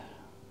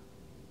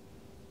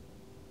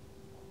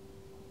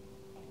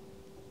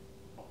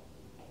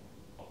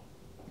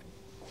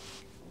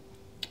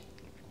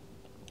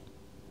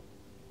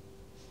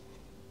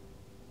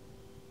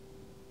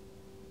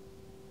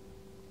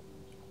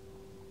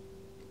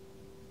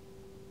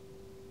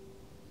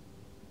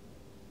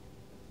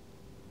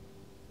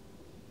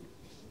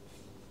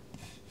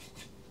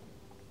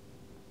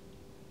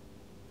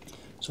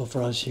 So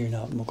for us here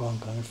now at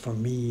Mokuhankan, for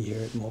me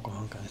here at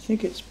Mokuhankan, I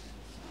think it's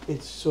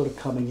sort of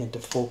coming into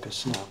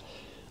focus now.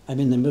 I'm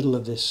in the middle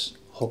of this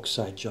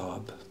hookside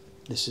job.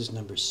 This is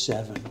number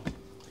 7.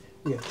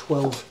 We have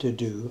 12 to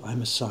do.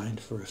 I'm assigned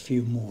for a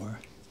few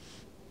more.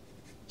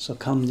 So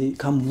come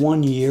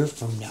 1 year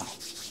from now,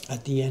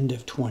 at the end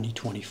of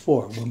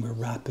 2024, when we're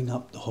wrapping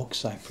up the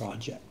hookside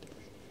project,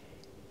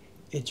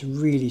 it's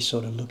really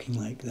sort of looking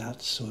like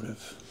that sort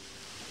of,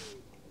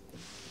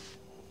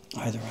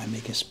 either I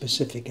make a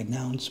specific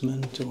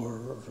announcement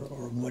or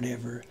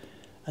whatever,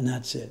 and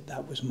that's it.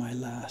 That was my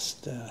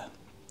last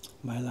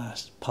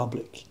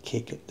public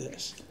kick at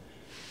this.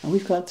 And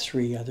we've got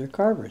 3 other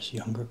carvers,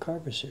 younger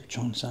carvers here.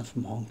 Chon-san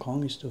from Hong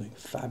Kong is doing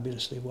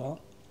fabulously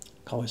well.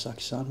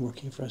 Kawasaki-san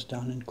working for us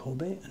down in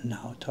Kobe, and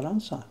now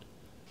Taran-san,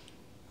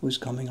 who's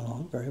coming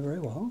along very, very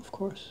well, of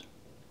course.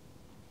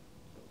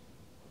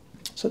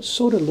 So it's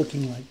sort of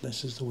looking like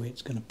this is the way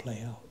it's going to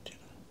play out.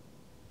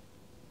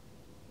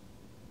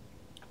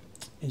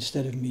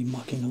 Instead of me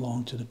mucking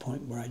along to the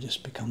point where I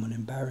just become an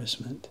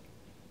embarrassment,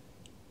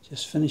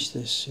 just finish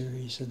this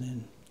series and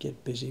then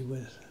get busy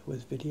with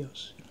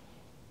videos.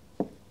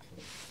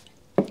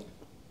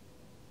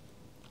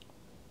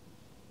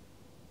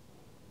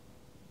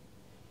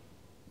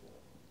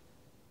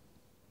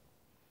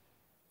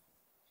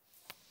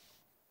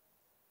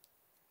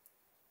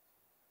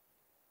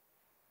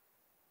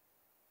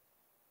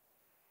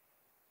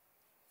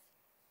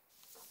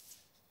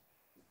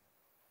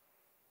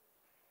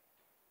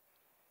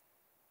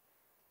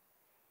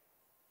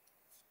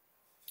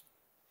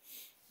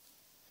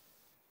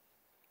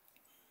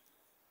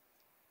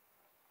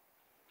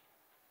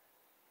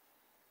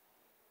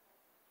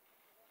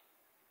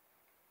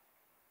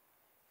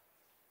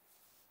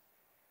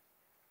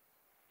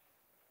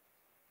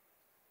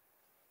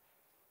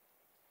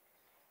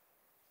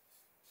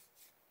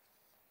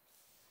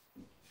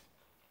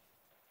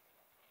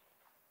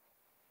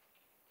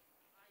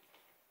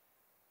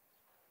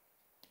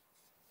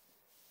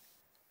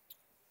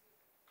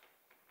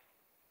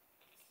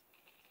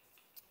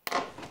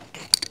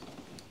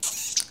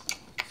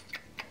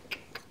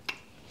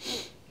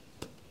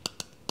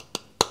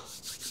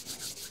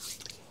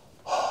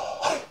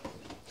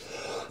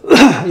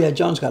 Yeah,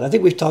 John Scott. I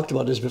think we've talked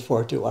about this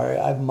before too.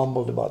 I've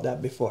mumbled about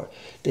that before.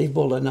 Dave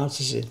Bold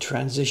announces a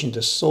transition to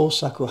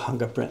Sosaku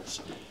Hanga prints.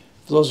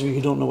 For those of you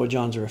who don't know what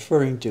John's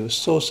referring to,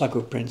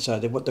 Sosaku prints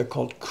are what they're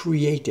called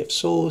creative.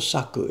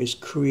 Sosaku is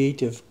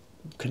creative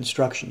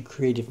construction,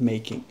 creative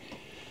making.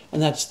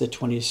 And that's the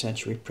 20th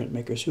century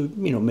printmakers who,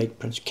 make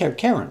prints.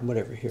 Karen,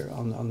 whatever, here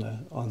on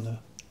the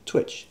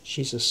Twitch,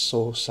 she's a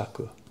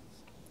Sosaku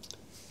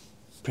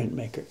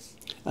printmaker.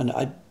 And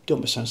I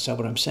don't misunderstand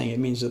what I'm saying. It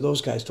means that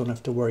those guys don't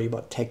have to worry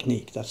about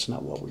technique. That's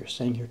not what we're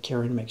saying here.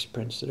 Karen makes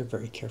prints that are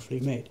very carefully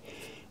made.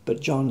 But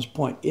John's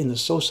point, in the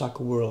Sosaku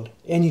world,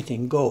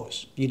 anything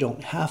goes. You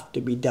don't have to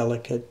be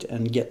delicate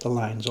and get the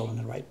lines all in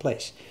the right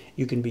place.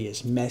 You can be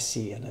as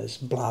messy and as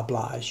blah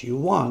blah as you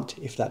want,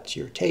 if that's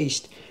your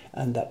taste,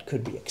 and that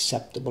could be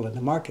acceptable in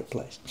the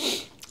marketplace.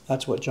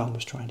 That's what John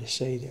was trying to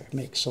say there.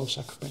 Make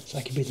Sosaku prints.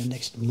 I could be the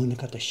next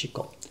Munakata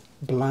Shiko,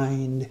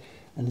 blind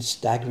and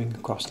staggering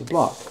across the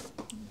block.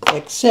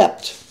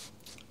 Except,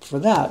 for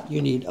that,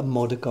 you need a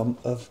modicum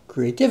of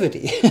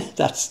creativity.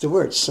 That's the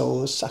word,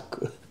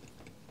 Sosaku.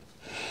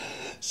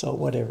 So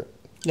whatever.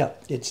 Yeah,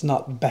 it's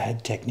not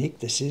bad technique.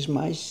 This is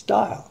my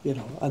style, you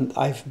know. And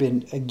I've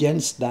been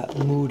against that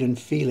mood and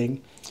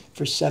feeling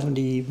for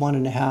 71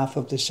 and a half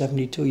of the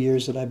 72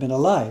 years that I've been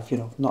alive, you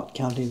know, not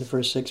counting the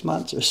first 6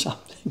 months or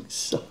something.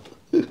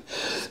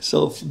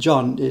 So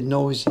John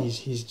knows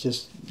he's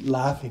just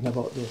laughing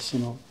about this, you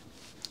know.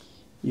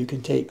 You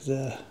can take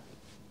the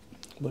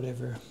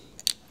whatever.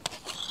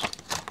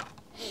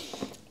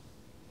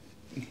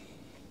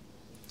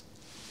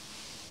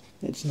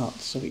 It's not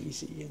so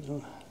easy, you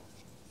know.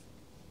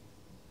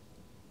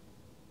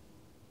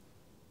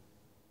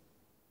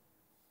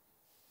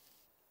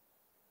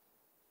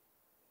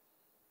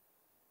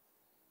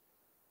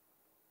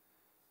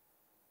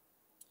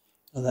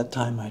 Well, that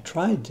time I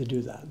tried to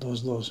do that,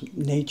 those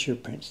nature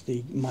prints,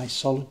 the My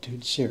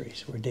Solitude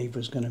series, where Dave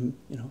was going to,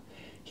 you know,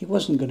 he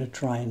wasn't going to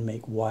try and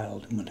make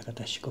wild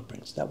Munakatashiko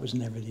prints. That was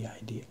never the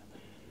idea.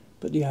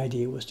 But the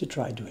idea was to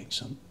try doing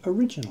some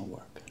original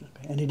work.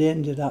 Okay? And it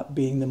ended up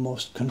being the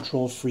most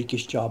control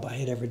freakish job I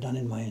had ever done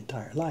in my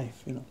entire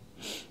life, you know.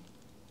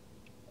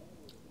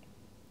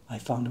 I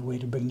found a way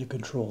to bring the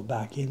control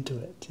back into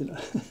it, you know.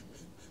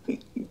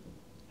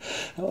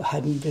 It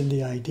hadn't been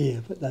the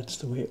idea, but that's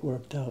the way it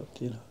worked out,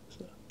 you know.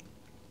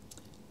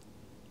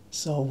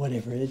 So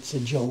whatever, it's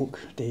a joke.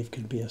 Dave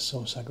could be a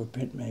Sosaku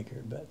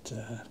printmaker, but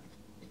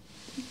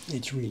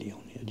it's really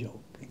only a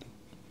joke. You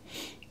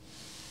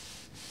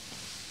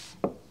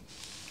know.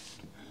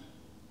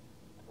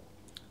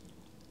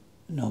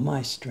 No,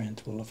 my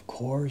strength will of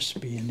course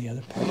be in the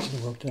other parts of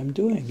the work that I'm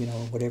doing, you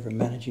know, whatever,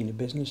 managing the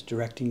business,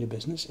 directing the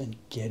business, and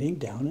getting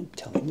down and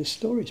telling the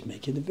stories,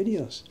 making the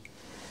videos,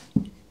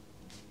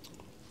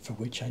 for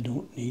which I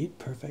don't need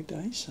perfect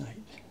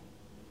eyesight.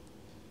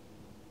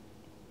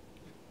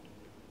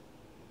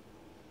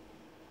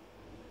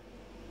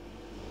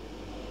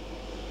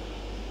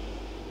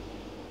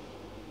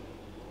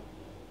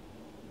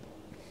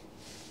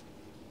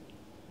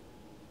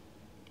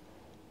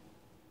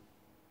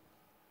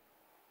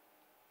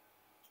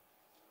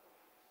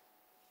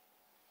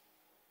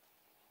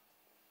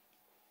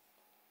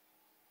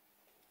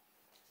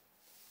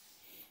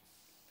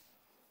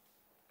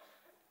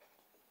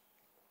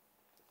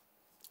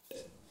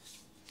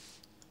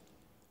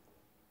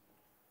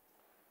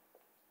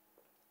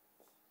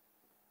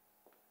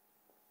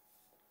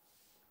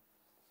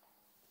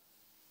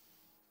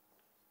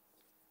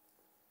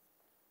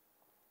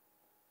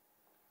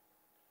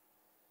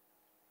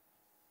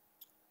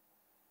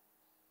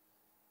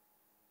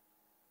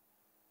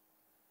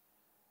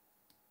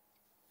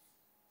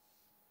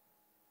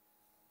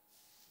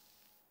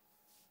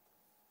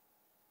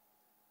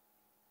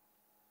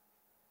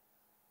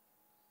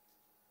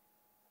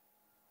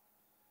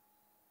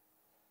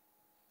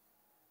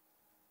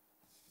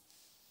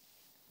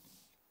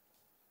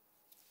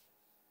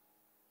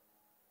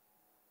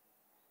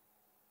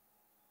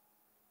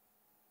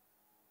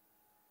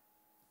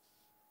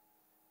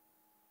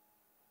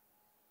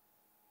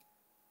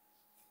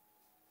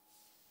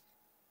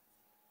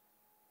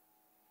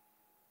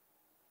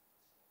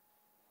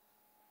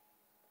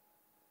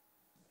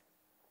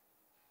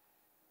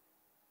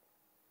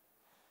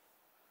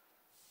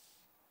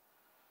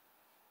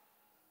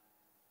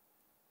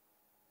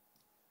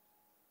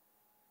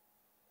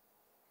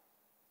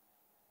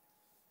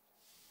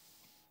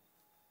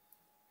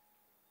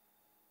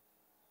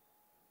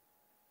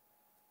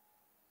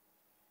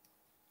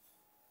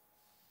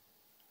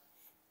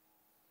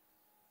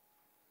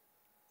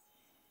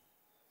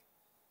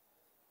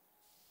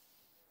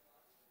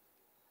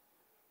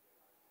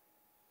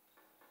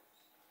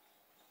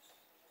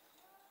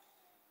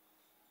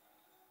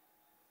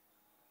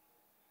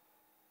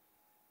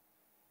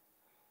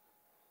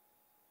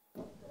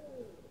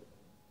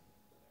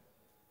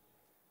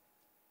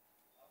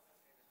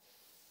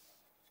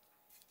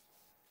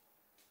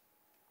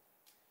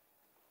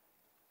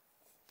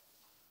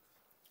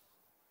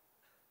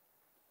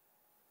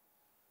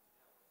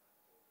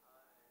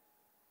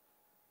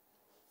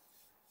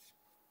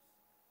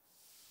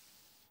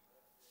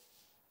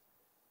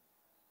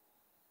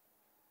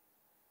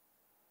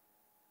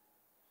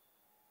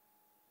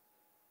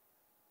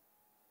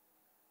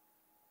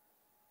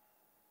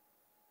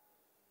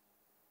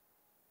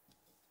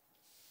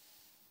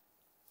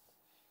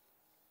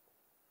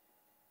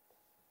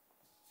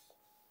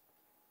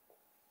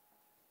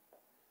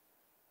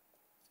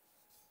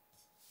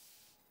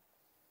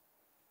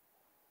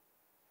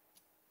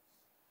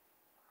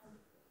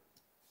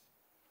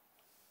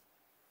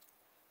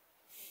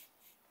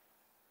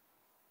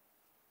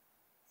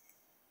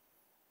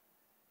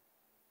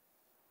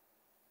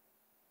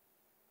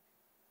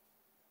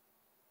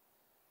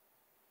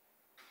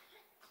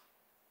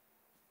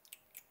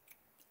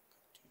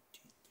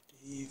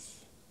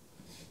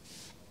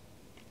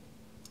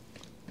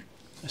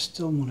 is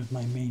still one of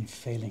my main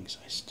failings.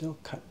 I still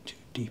cut too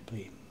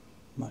deeply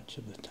much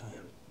of the time.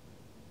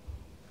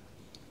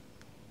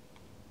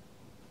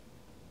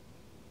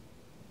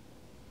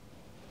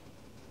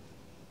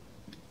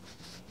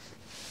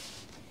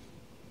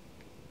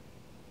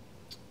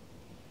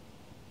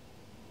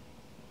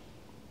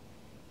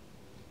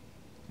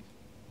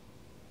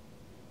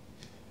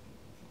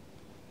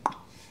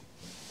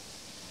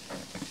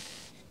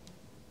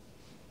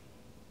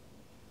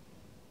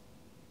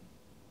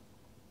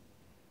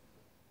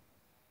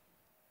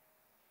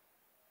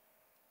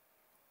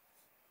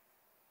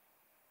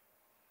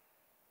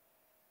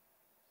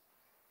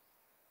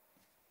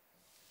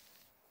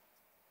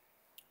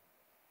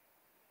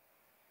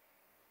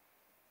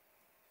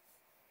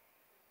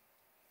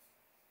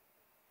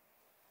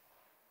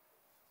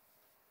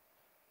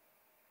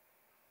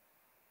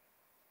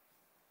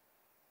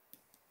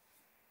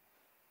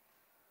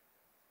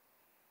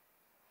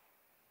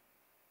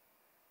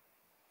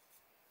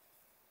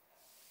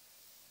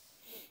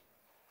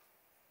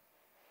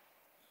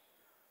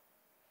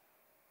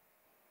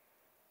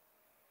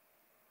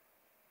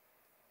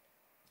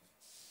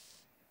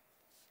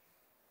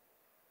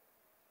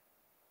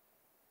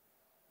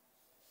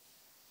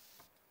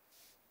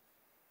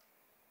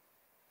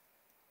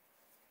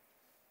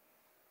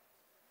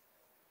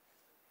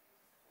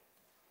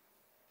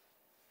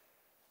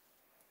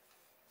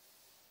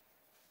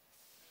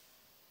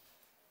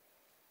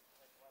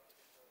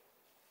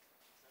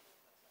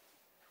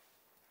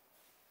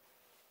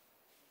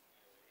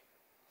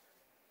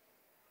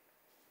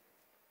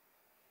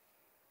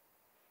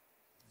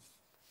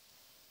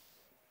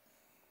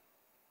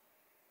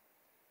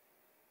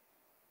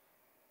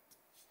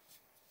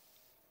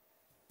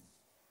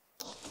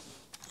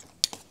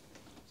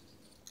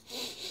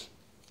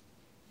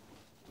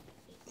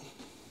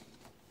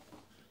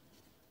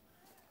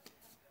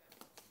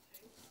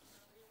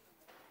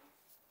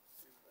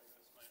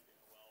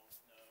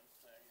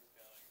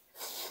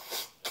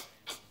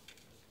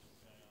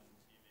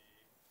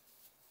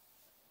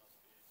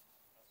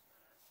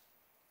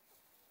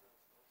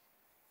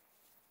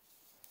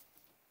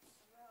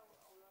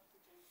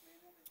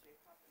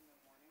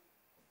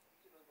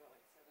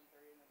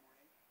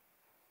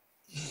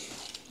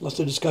 Lots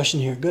of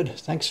discussion here. Good.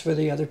 Thanks for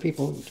the other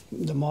people,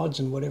 the mods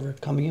and whatever,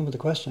 coming in with the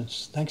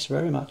questions. Thanks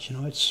very much. You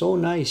know, it's so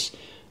nice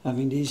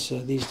having these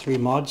three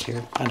mods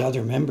here and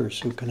other members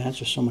who can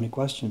answer so many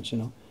questions. You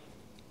know,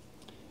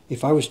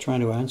 if I was trying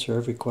to answer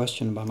every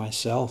question by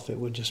myself, it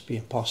would just be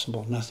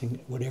impossible.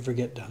 Nothing would ever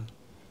get done.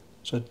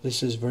 So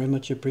this is very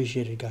much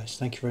appreciated, guys.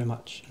 Thank you very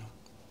much. You know,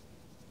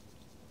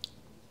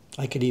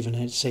 I could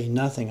even say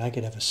nothing. I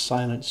could have a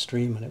silent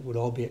stream and it would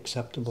all be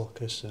acceptable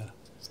because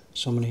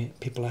so many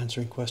people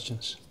answering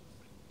questions.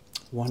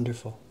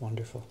 Wonderful,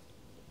 wonderful.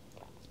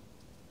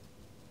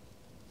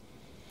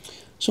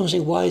 So I say,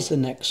 why is the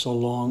neck so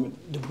long?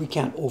 We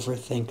can't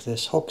overthink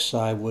this.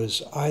 Hokusai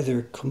was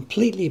either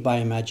completely by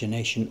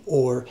imagination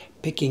or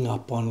picking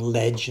up on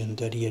legend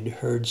that he had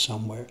heard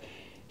somewhere.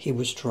 He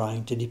was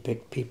trying to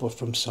depict people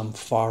from some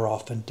far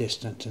off and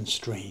distant and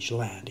strange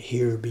land.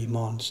 Here be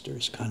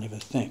monsters, kind of a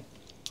thing.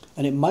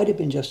 And it might have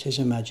been just his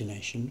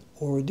imagination,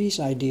 or these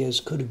ideas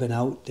could have been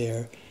out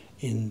there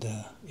in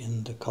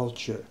the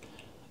culture.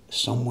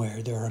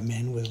 Somewhere there are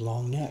men with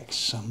long necks,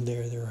 some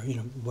there are, you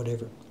know,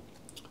 whatever.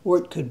 Or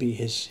it could be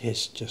his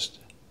just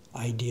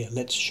idea.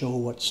 Let's show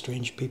what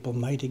strange people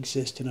might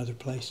exist in other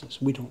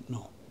places. We don't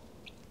know.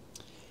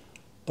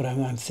 But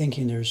I'm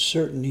thinking there's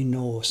certainly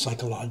no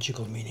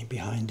psychological meaning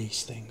behind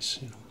these things,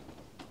 you know.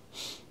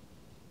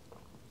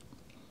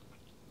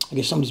 I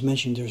guess somebody's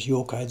mentioned there's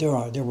yokai.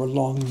 There were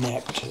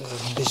long-necked,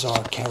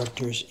 bizarre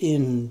characters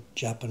in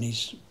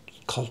Japanese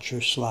culture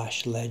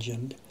 /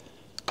 legend.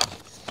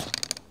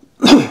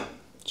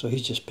 So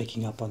he's just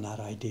picking up on that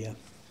idea.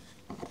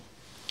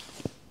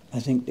 I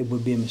think it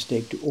would be a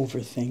mistake to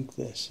overthink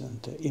this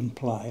and to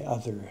imply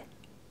other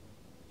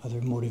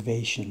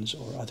motivations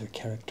or other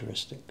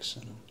characteristics.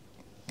 You know.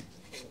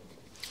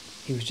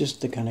 He was just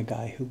the kind of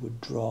guy who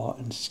would draw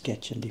and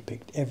sketch and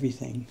depict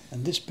everything.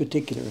 And this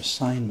particular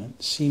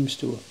assignment seems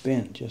to have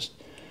been just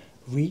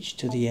reach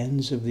to the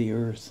ends of the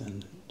earth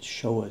and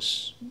show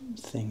us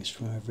things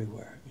from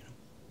everywhere. You know.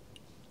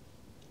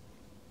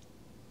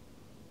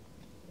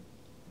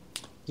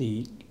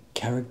 The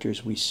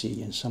characters we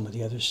see in some of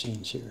the other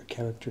scenes here,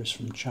 characters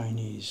from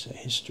Chinese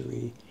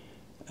history,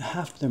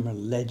 half of them are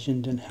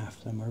legend and half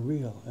of them are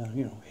real,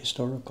 you know,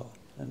 historical.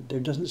 And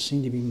there doesn't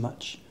seem to be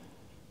much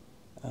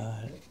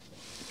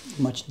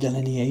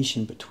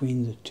delineation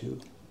between the two.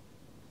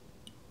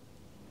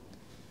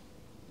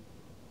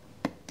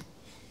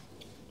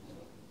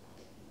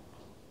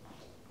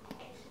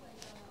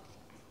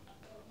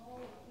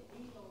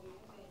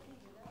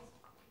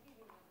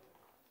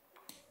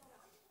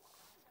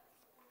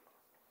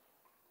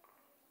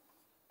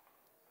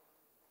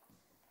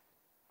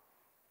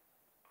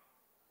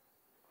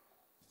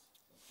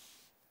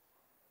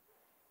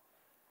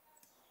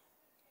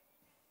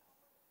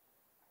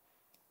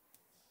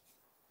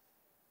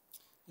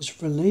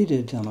 It's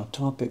related on a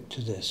topic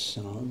to this.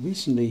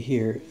 Recently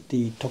here,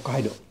 the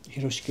Tokaido,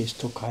 Hiroshike's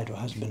Tokaido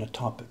has been a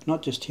topic,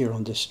 not just here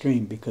on this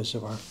stream because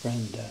of our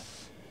friend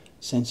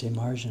Sensei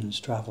Marjan's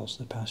travels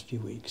the past few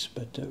weeks,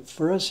 but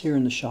for us here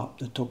in the shop,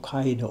 the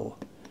Tokaido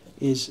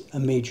is a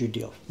major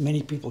deal.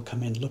 Many people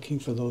come in looking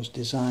for those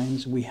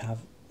designs. We have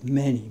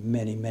many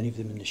of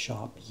them in the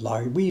shop.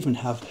 We even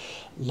have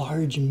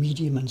large,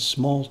 medium, and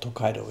small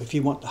Tokaido. If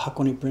you want the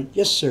Hakone print,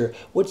 yes sir,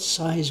 what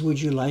size would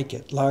you like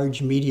it?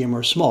 Large, medium,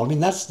 or small? I mean,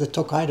 that's the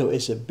Tokaido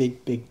is a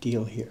big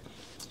deal here.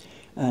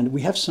 And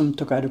we have some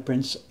Tokaido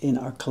prints in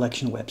our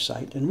collection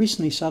website. And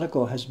recently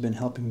Sadako has been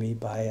helping me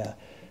by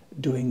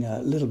doing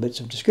little bits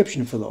of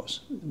description for those.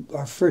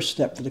 Our first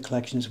step for the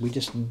collection is we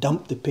just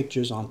dump the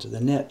pictures onto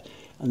the net,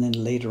 and then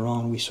later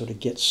on we sort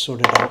of get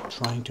sorted out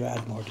trying to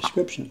add more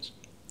descriptions.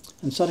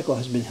 And Sadako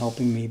has been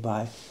helping me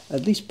by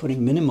at least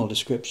putting minimal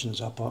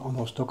descriptions up on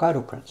those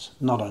Tokaido prints.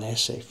 Not an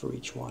essay for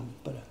each one,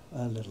 but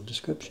a little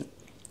description.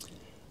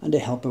 And to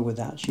help her with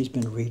that, she's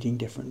been reading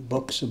different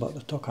books about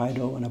the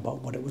Tokaido and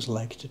about what it was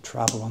like to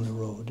travel on the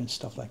road and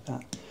stuff like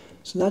that.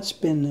 So that's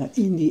been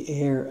in the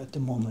air at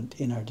the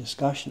moment in our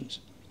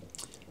discussions.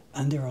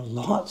 And there are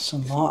lots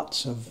and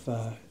lots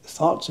of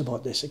thoughts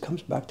about this. It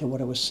comes back to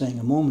what I was saying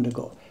a moment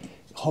ago.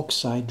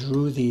 Hokusai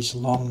drew these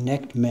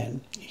long-necked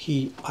men.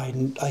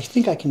 I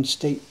think I can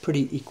state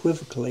pretty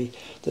equivocally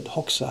that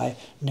Hokusai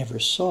never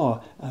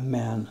saw a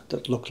man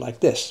that looked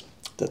like this,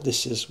 that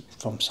this is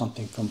from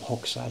something from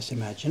Hokusai's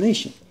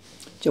imagination.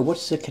 So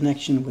what's the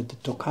connection with the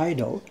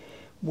Tokaido?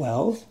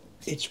 Well,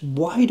 it's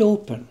wide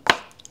open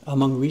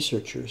among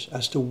researchers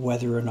as to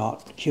whether or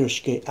not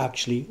Hiroshige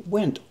actually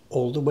went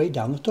all the way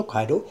down the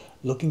Tokaido,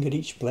 looking at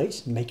each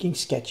place, making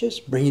sketches,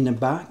 bringing them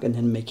back, and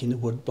then making the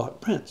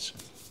woodblock prints.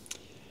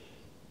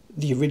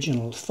 The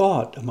original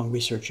thought among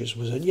researchers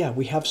was that, yeah,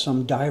 we have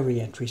some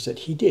diary entries that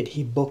he did.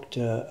 He booked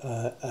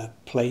a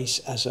place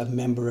as a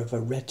member of a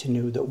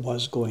retinue that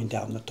was going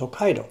down the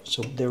Tokaido.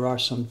 So there are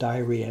some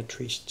diary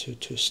entries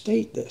to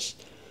state this.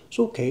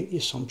 So, okay, the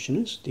assumption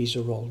is these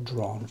are all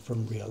drawn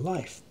from real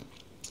life.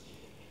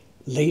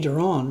 Later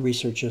on,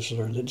 researchers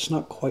learned that it's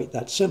not quite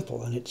that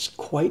simple, and it's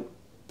quite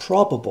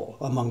probable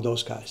among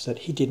those guys that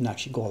he didn't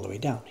actually go all the way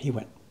down. He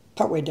went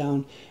partway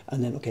down,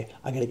 and then, okay,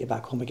 I got to get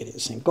back home and get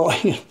this thing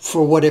going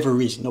for whatever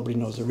reason. Nobody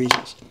knows the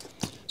reasons.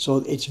 So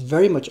it's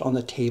very much on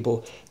the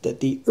table that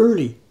the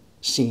early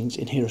scenes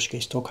in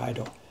Hiroshike's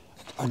Tokaido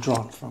are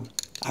drawn from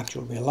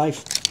actual real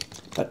life,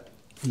 but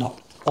not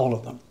all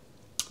of them.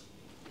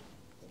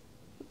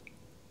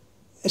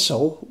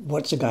 So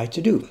what's a guy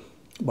to do?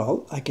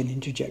 Well, I can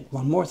interject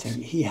one more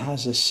thing. He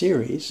has a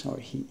series, or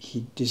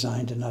he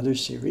designed another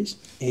series,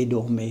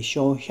 Edo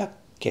Meisho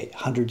Hyakke,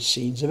 100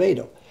 Scenes of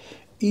Edo.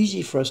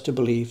 Easy for us to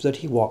believe that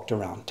he walked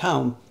around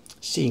town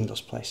seeing those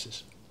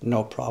places.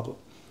 No problem.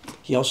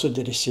 He also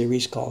did a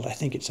series called, I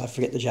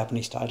forget the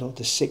Japanese title,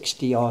 the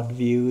 60-odd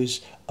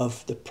views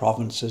of the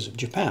provinces of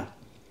Japan.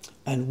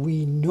 And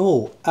we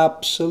know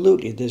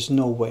absolutely there's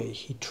no way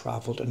he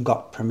traveled and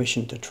got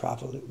permission to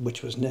travel,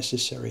 which was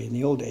necessary in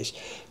the old days,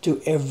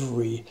 to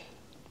every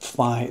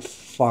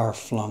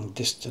far-flung,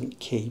 distant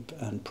cape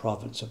and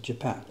province of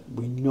Japan.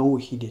 We know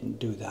he didn't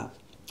do that.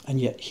 And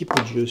yet he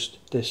produced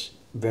this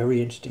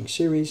very interesting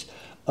series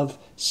of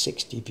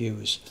 60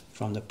 views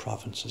from the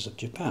provinces of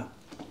Japan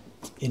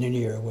in an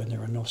era when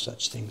there are no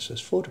such things as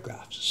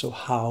photographs. So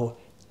how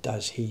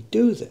does he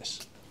do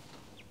this?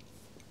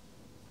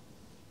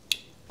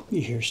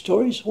 You hear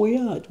stories? Oh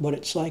yeah, what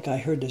it's like. I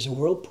heard there's a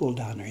whirlpool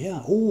down there.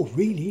 Yeah. Oh,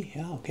 really?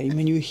 Yeah, okay.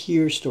 When you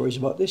hear stories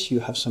about this,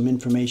 you have some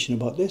information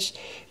about this.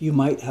 You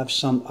might have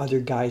some other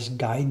guy's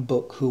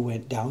guidebook who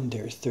went down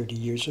there 30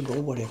 years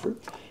ago, whatever.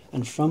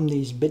 And from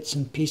these bits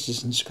and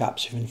pieces and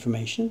scraps of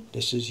information,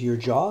 this is your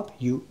job.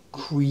 You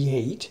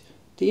create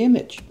the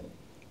image.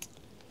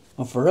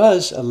 Well, for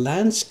us, a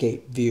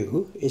landscape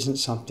view isn't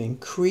something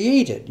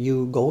created.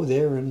 You go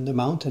there and the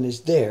mountain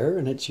is there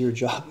and it's your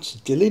job to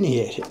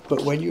delineate it.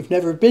 But when you've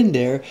never been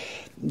there,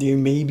 there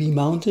may be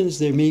mountains,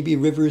 there may be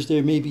rivers,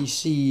 there may be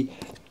sea.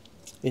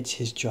 It's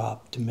his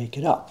job to make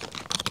it up.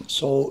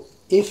 So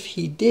if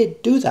he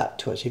did do that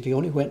to us, if he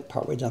only went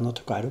partway down the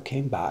Tokaido,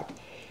 came back,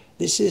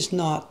 this is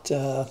not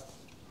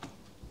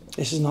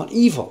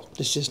evil.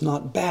 This is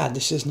not bad.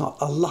 This is not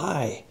a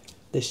lie.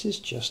 This is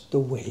just the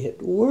way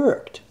it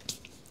worked.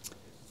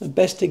 The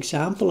best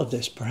example of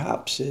this,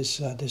 perhaps, is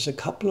there's a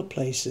couple of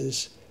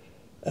places.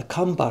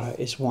 Kambara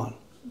is one.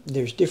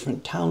 There's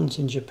different towns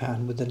in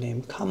Japan with the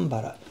name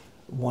Kambara,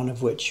 one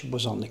of which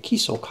was on the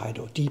Kiso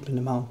Kaido, deep in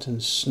the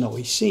mountains,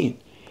 snowy scene.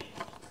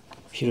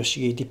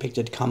 Hiroshige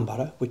depicted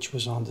Kambara, which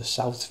was on the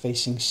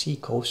south-facing sea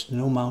coast,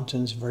 no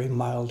mountains, very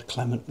mild,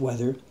 clement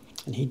weather,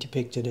 and he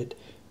depicted it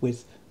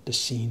with the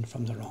scene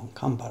from the wrong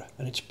Kambara.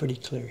 And it's pretty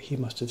clear he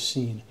must have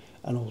seen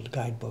an old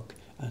guidebook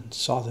and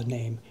saw the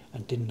name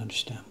and didn't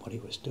understand what he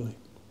was doing.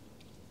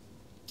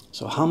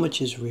 So how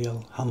much is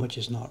real, how much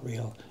is not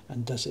real,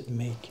 and does it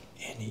make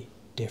any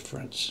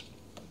difference?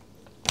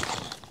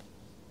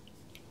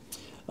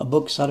 A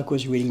book Sadako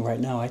is reading right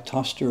now. I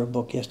tossed her a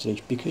book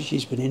yesterday because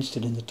she's been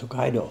interested in the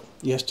Tokaido.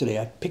 Yesterday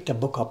I picked a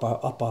book up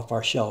off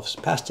our shelves,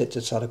 passed it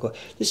to Sadako.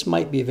 This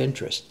might be of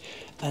interest.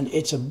 And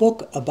it's a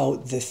book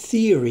about the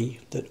theory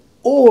that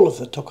all of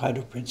the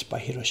Tokaido prints by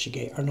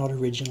Hiroshige are not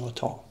original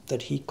at all,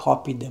 that he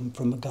copied them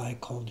from a guy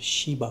called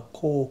Shiba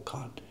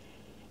Kokan,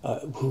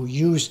 who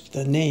used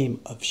the name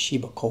of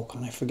Shiba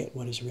Kokan. I forget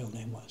what his real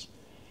name was.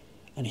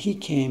 And he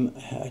came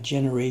a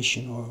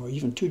generation or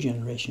even 2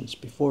 generations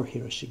before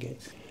Hiroshige.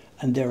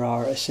 And there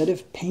are a set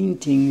of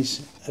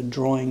paintings,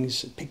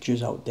 drawings,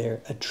 pictures out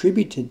there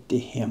attributed to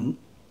him,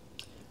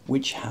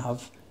 which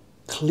have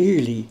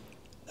clearly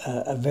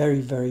a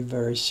very, very,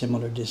 very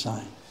similar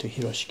design to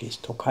Hiroshige's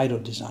Tokaido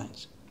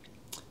designs.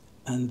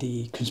 And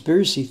the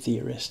conspiracy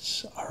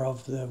theorists are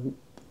of the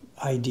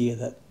idea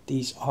that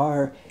these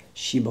are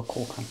Shiba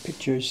Kokan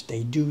pictures.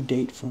 They do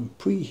date from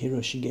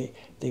pre-Hiroshige.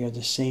 They are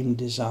the same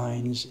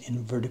designs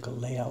in vertical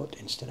layout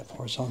instead of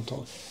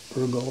horizontal.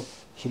 Ergo,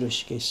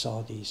 Hiroshige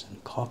saw these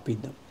and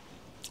copied them.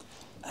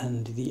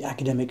 And the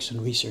academics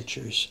and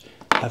researchers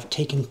have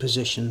taken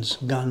positions,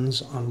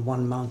 guns on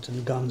one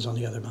mountain, guns on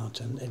the other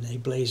mountain, and they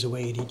blaze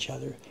away at each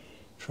other,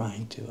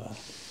 trying to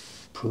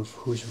prove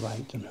who's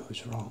right and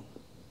who's wrong.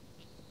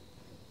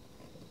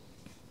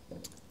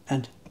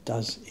 And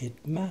does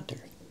it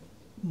matter?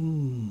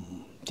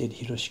 Did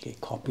Hiroshige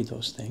copy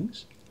those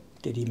things?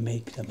 Did he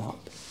make them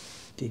up?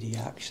 Did he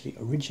actually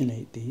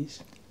originate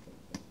these?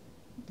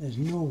 There's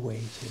no way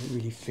to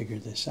really figure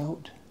this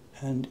out.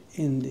 And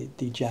in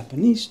the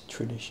Japanese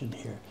tradition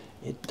here,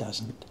 it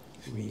doesn't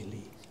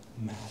really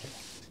matter.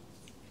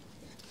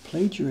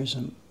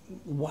 Plagiarism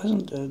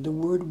wasn't, the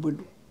word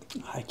would,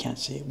 I can't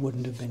say it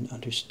wouldn't have been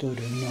understood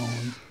or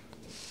known,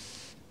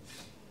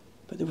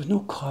 but there was no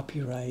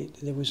copyright.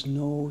 There was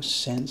no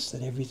sense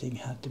that everything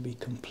had to be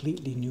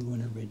completely new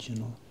and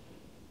original.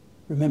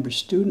 Remember,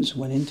 students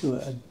went into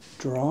a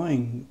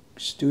drawing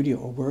studio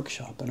or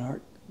workshop, an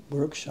art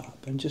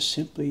workshop, and just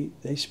simply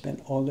they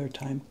spent all their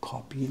time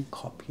copying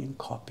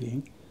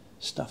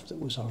stuff that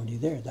was already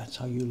there. That's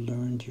how you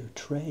learned your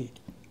trade.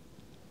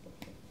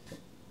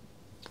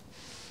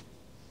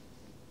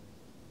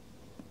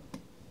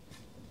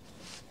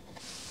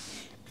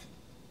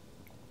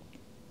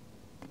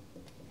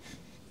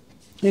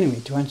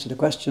 Anyway, to answer the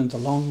question, the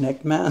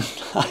long-necked man,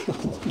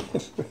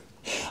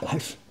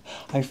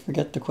 I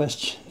forget the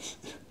question.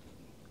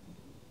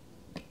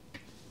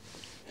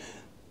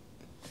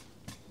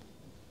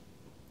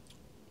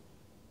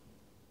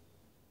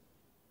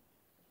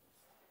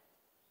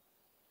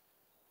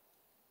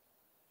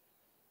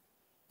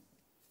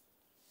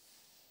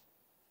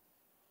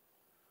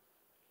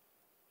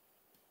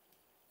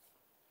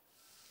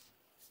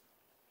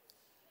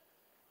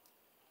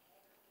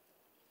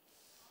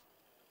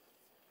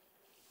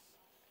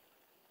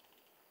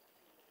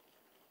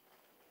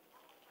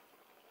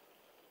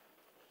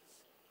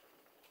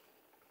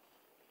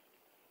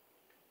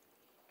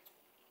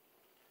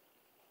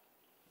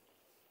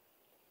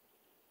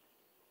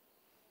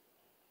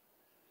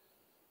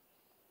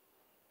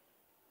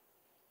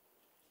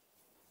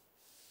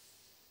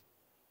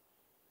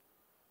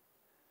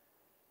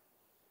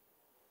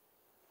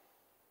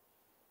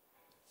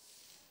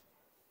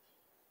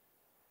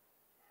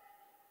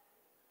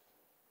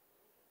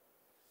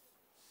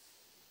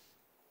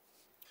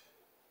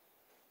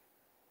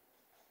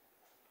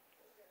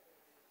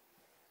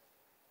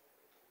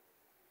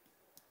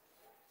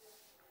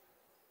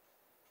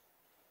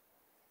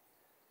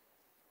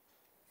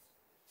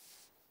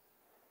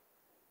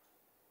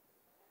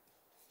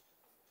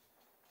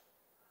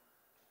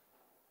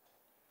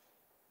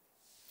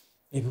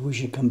 Maybe we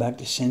should come back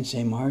to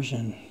Sensei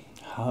Marjan.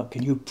 How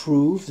can you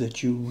prove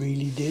that you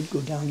really did go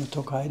down the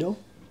Tokaido?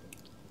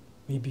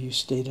 Maybe you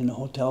stayed in a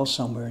hotel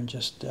somewhere and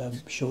just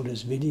showed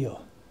us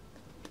video.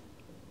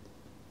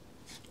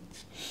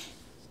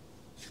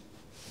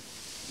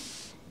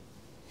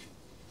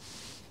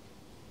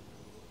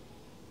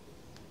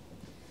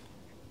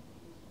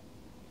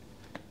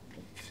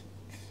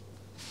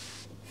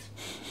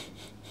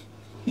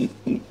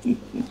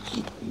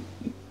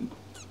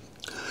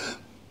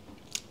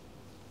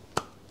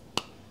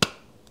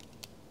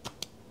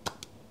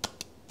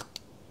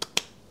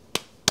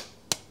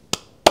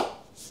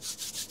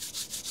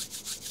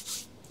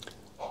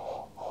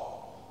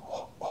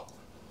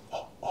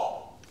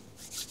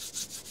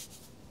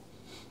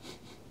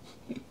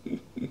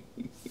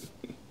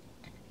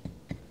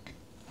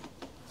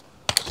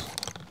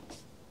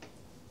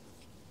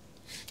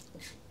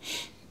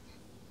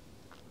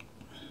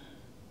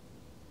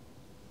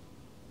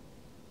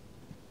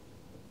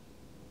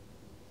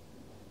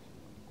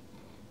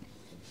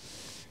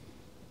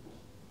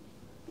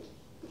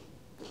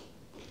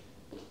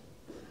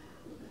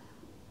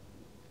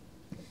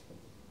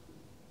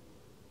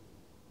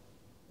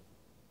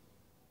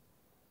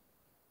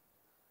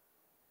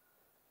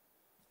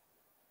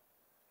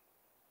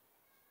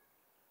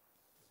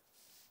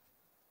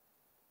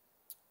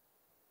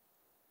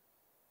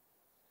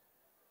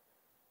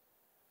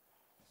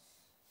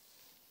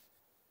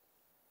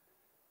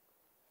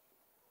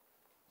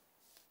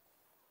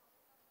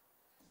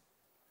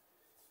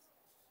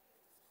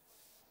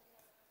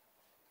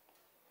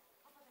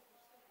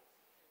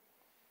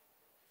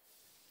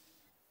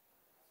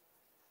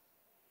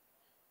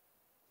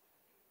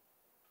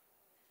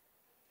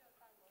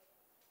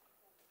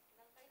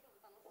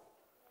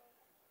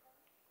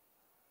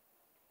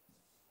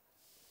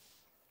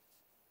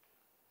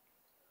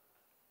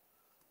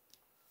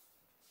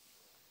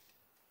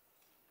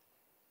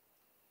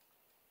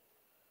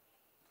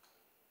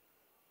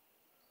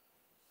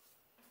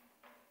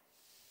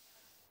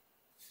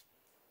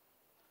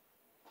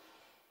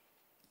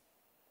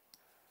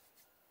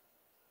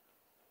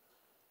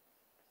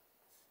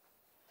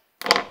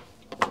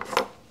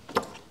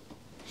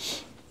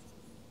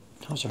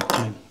 How's our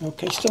time?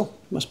 Okay, still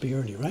must be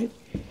early, right?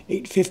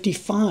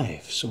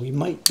 8:55. So we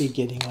might be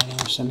getting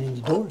Alison in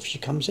the door if she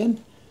comes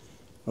in,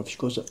 or if she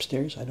goes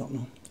upstairs. I don't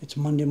know. It's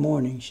Monday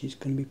morning. She's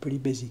going to be pretty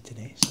busy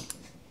today. So.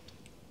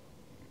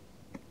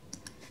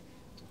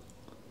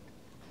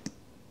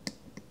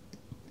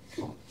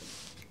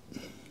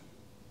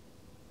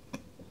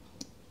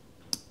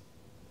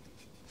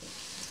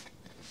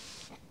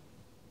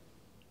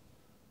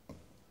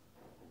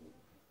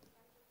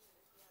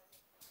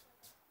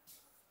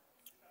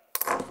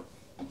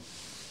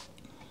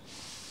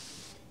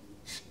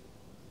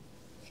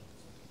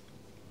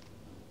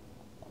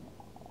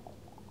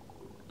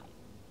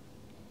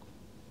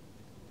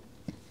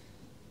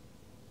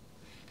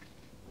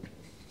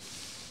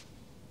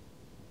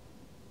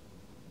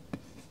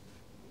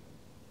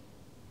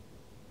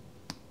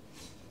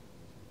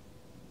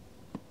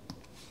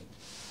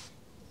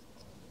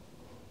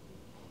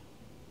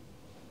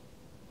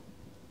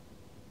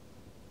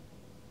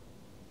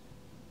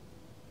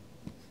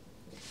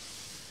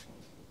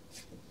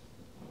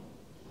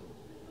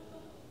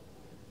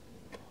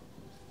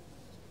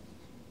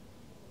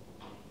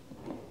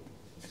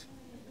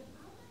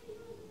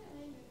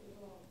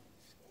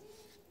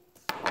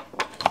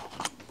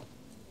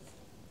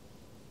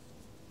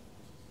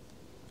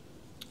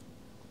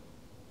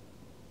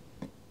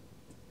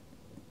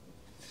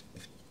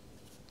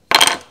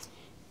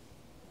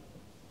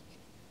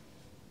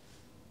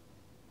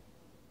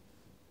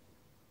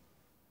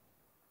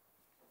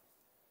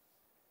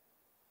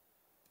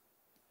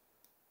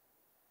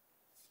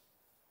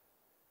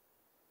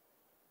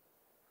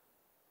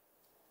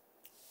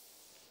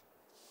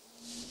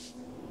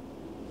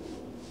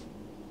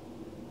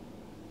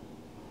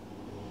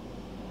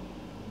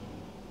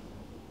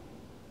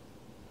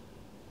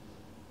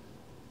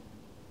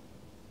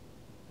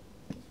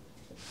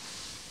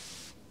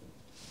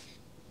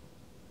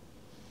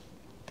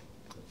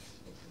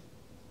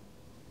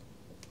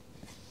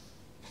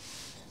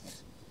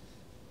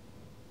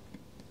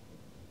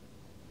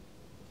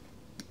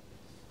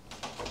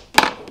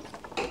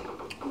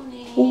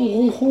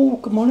 Oh,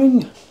 good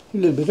morning. A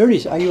little bit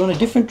early. Are you on a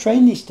different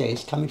train these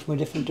days, coming from a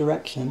different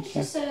direction?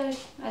 Just,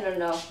 I don't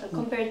know.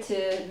 Compared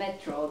to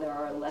metro, there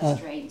are less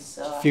trains.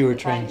 So fewer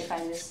trains. If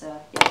I miss,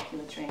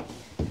 fewer trains.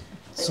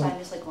 So if I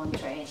miss like one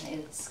train,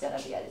 it's gonna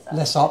be a disaster.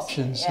 Less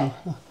options. Yeah.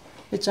 So.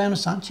 It's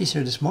Anna-san. She's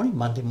here this morning,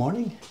 Monday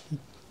morning.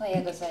 おは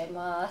ようござい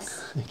ま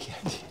す。 Okay.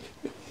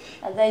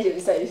 大丈夫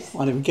です。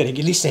 Well, we gotta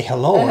at least say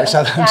hello or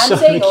something. I'm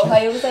saying おは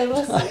ようござい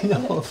ます。 I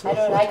know.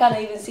 I can't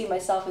even see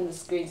myself in the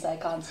screen, so I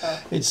can't tell.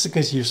 It's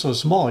because you're so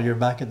small. You're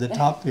back at the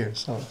top here.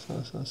 So.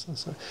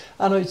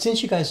 I know.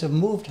 Since you guys have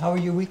moved, how are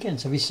your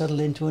weekends? Have you settled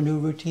into a new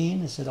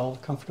routine? Is it all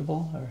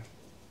comfortable? Or?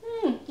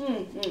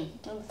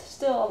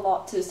 Still a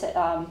lot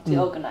to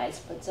organize,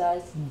 but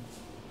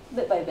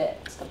bit by bit,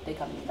 it's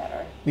becoming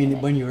better. I mean,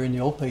 when you were in the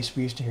old place,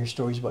 we used to hear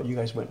stories about you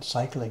guys went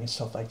cycling and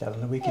stuff like that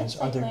on the weekends.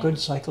 Yeah, are there good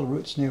cycle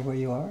routes near where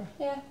you are?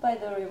 Yeah, by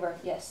the river,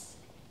 yes.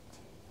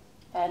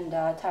 And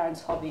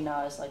Taryn's hobby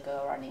now is like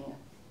running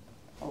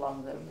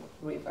along the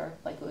river.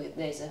 Like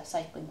there's a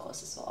cycling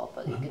course as well,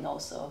 but you can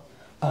also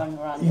run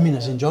around. You mean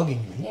as in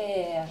jogging? You mean?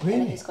 Yeah.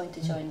 Really? And he's going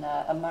to join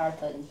a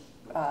marathon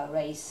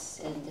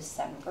race in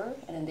December,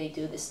 and then they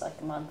do this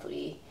like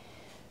monthly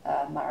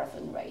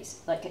marathon race,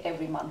 like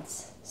every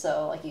month.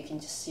 So like you can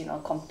just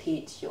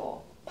compete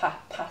your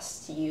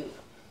past you,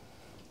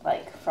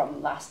 like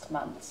from last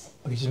month.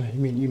 Okay, so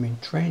you mean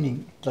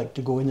training, like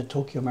to go in the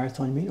Tokyo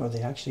Marathon? You mean, or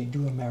they actually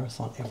do a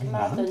marathon every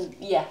month?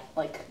 Yeah,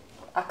 like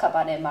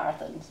Akabane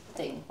marathon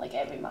thing, like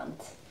every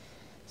month.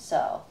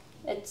 So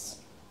it's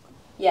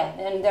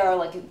and there are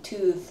like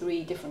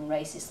 2-3 different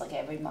races like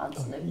every month.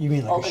 Oh, you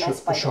mean like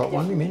a short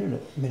one? You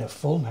mean a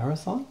full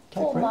marathon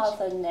type full race?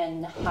 marathon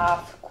and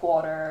half,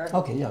 quarter.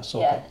 Okay, yeah. So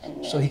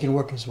so he can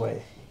work his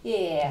way.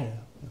 Yeah.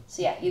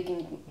 So you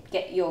can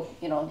get your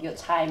your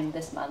time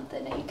this month,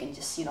 and then you can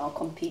just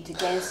compete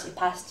against your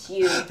past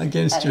you.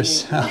 Against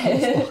yourself.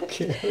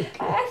 Okay.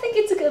 I think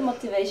it's a good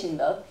motivation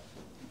though.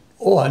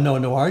 Oh,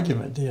 no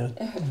argument. Yeah.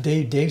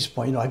 Dave's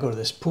point, I go to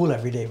this pool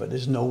every day, but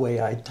there's no way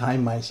I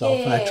time myself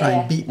and I try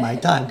and beat my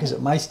time, because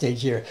at my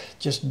stage here,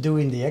 just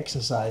doing the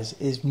exercise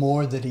is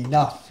more than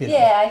enough.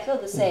 Yeah, I feel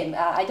the same.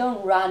 I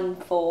don't run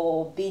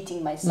for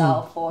beating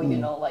myself or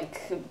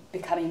like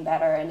becoming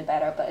better and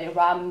better, but I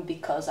run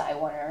because I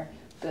want to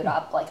build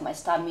up like my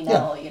stamina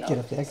or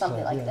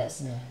something like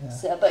this. Yeah.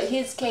 So, but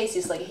his case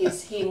is like he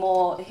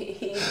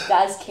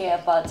does care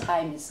about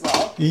time as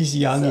well. He's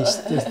young.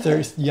 So. He's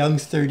the young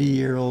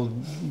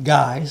 30-year-old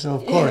guy. So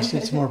of course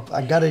it's more.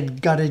 I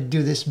gotta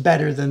do this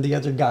better than the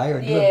other guy, or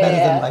do it better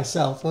than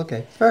myself.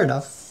 Okay, fair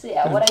enough. So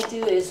what I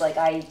do is like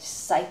I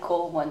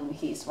cycle when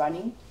he's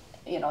running.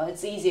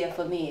 It's easier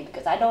for me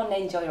because I don't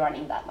enjoy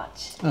running that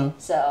much. Oh.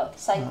 So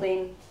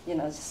cycling,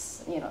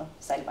 just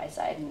side by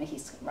side, and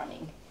he's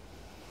running.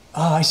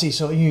 Ah, I see.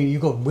 So you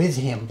go with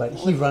him, but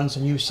he runs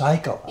and you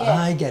cycle.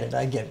 Yeah. I get it.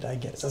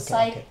 Okay.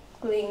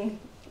 Cycling,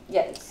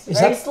 Yeah, it's Is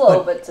very that-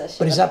 slow,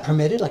 But is that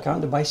permitted? Like,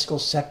 aren't the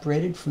bicycles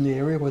separated from the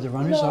area where the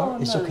runners are?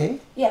 It's okay?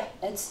 Yeah,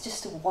 it's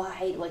just a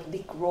wide, like,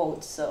 big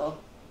road, so,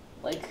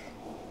 like...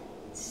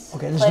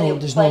 Okay,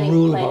 there's no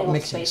rule about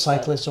mixing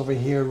cyclists over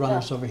here,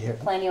 runners over here.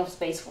 Plenty of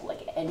space for,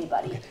 like,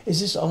 anybody. Okay. Is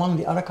this along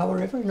the Arakawa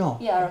River? No.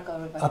 Yeah,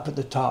 Arakawa River. Up at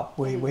the top,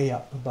 way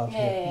up above here.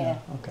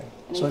 Yeah. Okay.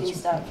 And So you can it's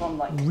start from,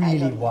 like...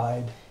 really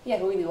wide. Yeah,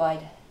 really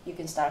wide. You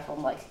can start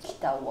from, like,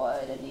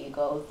 Kitawood, and you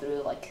go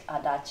through, like,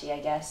 Adachi, I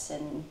guess,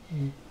 and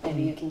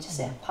maybe you can just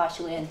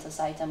partially enter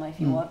Saitama if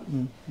you want.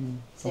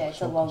 So yeah,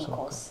 it's a long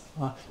course.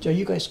 So are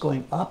you guys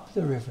going up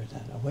the river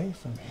then, away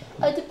from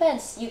here? It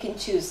depends. You can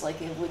choose, like,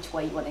 which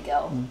way you want to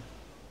go.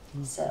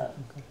 So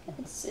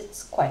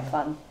it's quite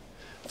fun.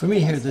 For me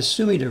here, the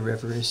Sumida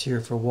River is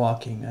here for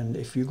walking, and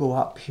if you go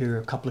up here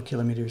a couple of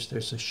kilometers,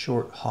 there's a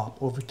short hop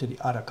over to the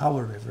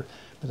Arakawa River,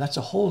 but that's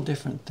a whole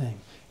different thing.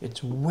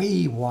 It's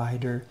way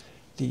wider.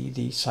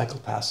 The cycle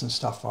paths and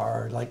stuff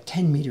are like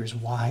 10 meters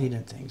wide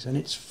and things, and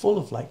it's full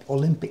of like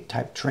Olympic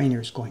type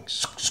trainers going,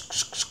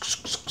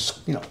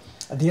 you know,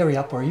 the area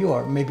up where you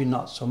are, maybe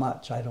not so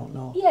much, I don't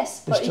know.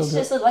 Yes, but it's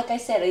just like I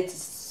said, it's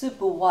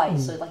super wide,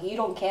 so like you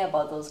don't care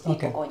about those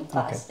people going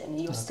fast, and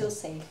you're still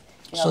safe.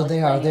 You know, so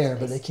they are there, space.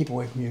 but they keep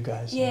away from you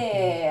guys.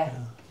 Yeah.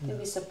 You'll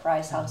be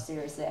surprised how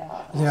serious they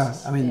are. They are.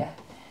 I mean,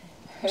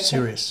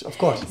 serious, of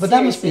course. But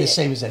that must be the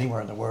same as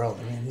anywhere in the world.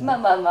 I mean,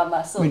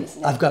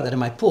 I've got that in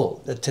my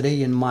pool.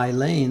 Today in my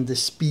lane, the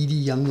speedy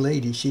young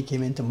lady, she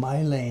came into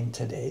my lane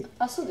today.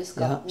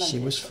 Yeah, she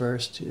was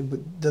first.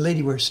 The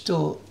lady we're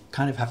still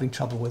kind of having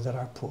trouble with at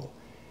our pool.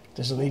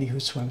 There's a lady who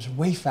swims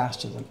way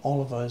faster than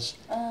all of us,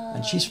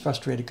 and she's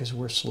frustrated because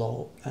we're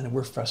slow, and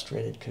we're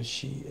frustrated because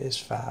she is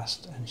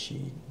fast, and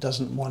she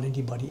doesn't want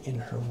anybody in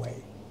her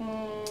way.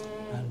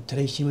 And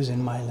today she was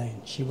in my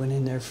lane. She went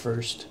in there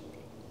first,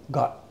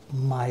 got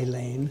my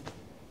lane.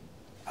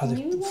 Other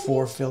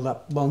four filled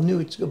up. Well, new,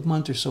 it's a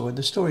month or so.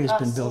 The story has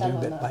been building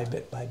bit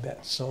by bit.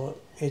 So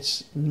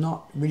it's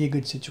not really a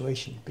good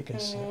situation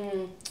because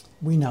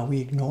we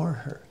ignore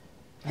her.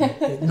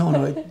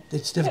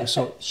 It's difficult.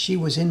 So she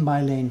was in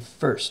my lane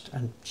first,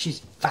 and she's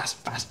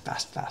fast,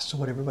 so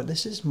whatever. But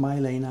this is my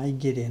lane. I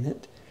get in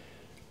it,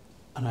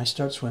 and I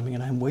start swimming,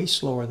 and I'm way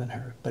slower than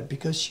her. But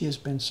because she has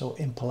been so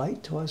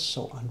impolite to us,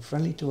 so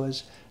unfriendly to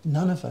us,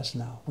 none of us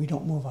now, we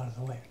don't move out of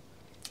the way.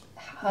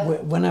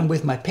 When I'm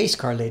with my pace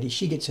car lady,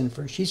 she gets in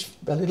first. She's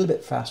a little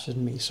bit faster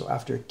than me, so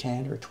after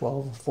 10 or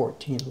 12 or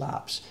 14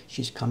 laps,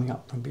 she's coming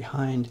up from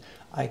behind.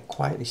 I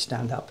quietly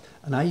stand up,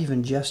 and I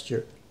even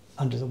gesture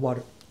under the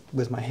water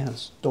with my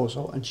hands,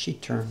 dozo, and she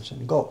turns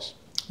and goes.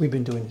 We've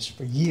been doing this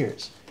for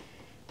years.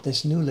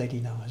 This new lady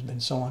now has been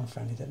so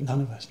unfriendly that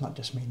none of us, not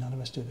just me, none of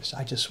us do this.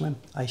 I just swim.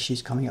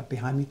 She's coming up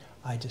behind me.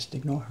 I just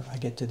ignore her. I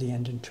get to the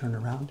end and turn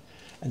around,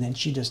 and then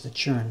she does the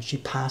churn. She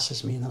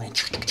passes me in the lane.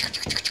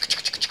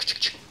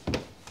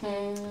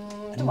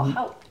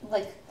 How,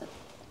 like,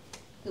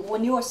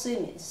 when you are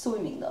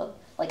swimming though,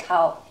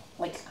 how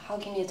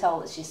can you tell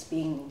that she's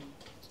being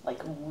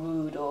like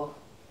rude or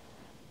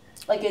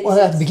like? Well,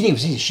 at the beginning it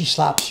was easy. She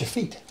slaps your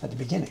feet at the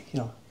beginning, you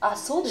know.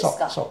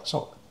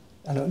 So,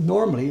 and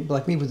normally,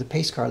 like me with the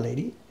pace car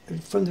lady,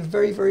 from the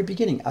very, very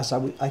beginning, as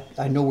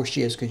I know where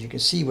she is because you can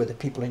see where the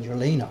people in your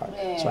lane are.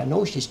 Yeah. So I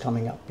know she's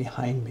coming up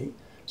behind me.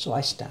 So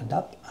I stand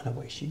up and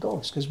away she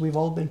goes, because we've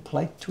all been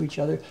polite to each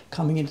other.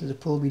 Coming into the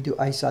pool, we do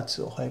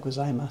aisatsu, ohayo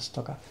gozaimasu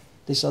toka.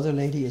 This other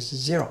lady is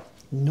zero.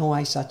 No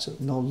aisatsu,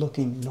 no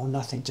looking, no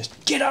nothing.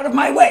 Just get out of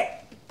my way!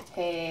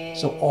 Hey.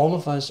 So all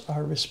of us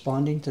are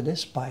responding to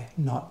this by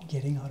not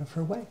getting out of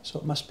her way. So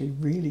it must be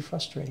really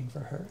frustrating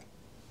for her.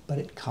 But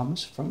it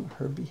comes from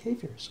her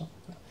behavior. So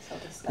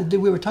we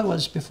were talking about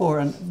this before,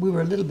 and we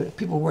were a little bit,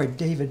 people were worried,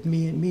 David,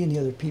 me and the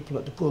other people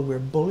at the pool, we're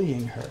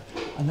bullying her.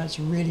 And that's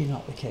really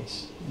not the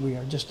case. We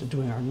are just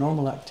doing our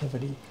normal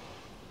activity.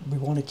 We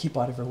want to keep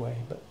out of her way,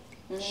 but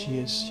she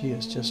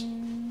has just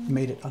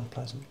made it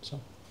unpleasant. So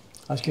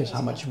I was curious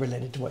how much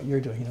related to what you're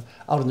doing. You know,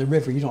 out on the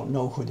river, you don't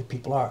know who the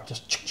people are.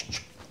 Just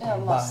you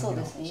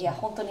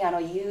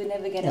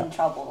never get in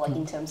trouble, like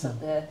in terms of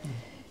the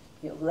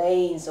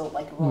lanes or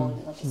like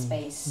road, like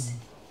space.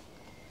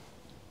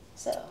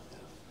 So,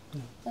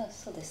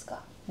 そうです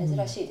か。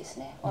珍しいです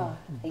ね。I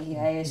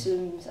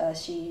assume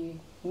she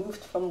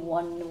moved from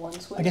one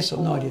swim. I guess so.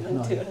 No idea.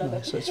 No,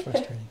 so it's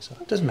frustrating. So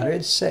it doesn't matter.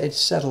 It's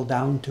settled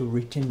down to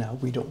routine now.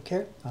 We don't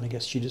care, and I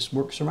guess she just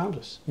works around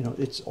us. You know,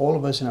 it's all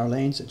of us in our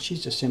lanes, and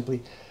she's just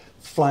simply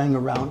flying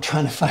around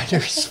trying to find her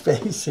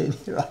space in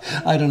here.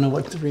 I don't know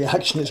what the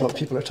reaction is, what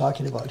people are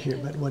talking about here,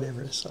 but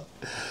whatever. So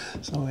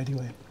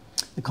anyway.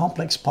 The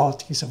complex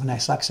politics of an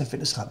Asakusa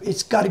Fitness Club.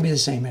 It's got to be the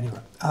same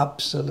anywhere.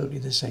 Absolutely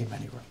the same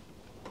anywhere.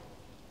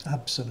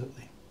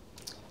 Absolutely.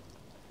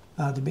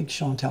 The big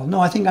show and tell. No,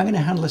 I think I'm going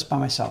to handle this by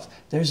myself.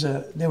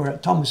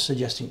 Tom was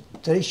suggesting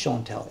today's show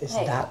and tell is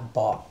that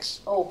box.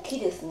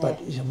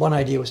 But one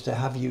idea was to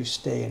have you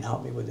stay and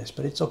help me with this,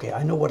 but it's okay.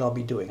 I know what I'll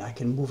be doing. I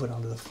can move it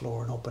onto the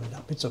floor and open it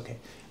up. It's okay.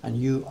 And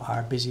you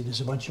are busy.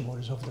 There's a bunch of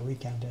orders over the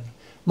weekend. And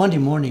Monday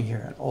morning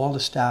here, and all the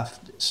staff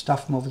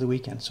stuff from over the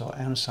weekend. So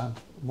Anna-san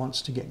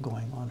wants to get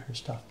going on her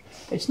stuff.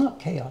 It's not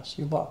chaos.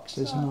 Your box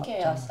is not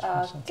chaos.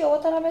 chaos. 今日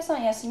渡辺さ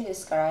ん休みで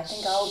すから I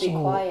think I'll be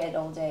So- quiet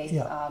all day.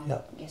 Yeah,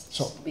 yeah. Just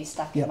So- be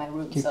stuck yeah, in my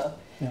room. keep- So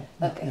Yeah,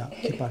 Okay. yeah,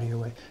 keep out of your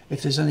way.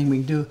 If there's anything we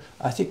can do,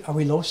 I think, are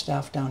we low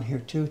staff down here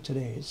too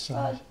today? It's,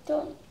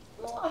 don't.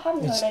 No, I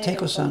haven't it's heard anything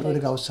Teiko-san, from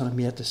Urugawa san, and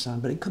Miyata-san,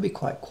 but it could be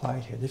quite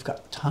quiet here. They've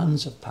got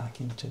tons of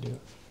packing to do.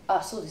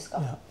 あ、そうですか。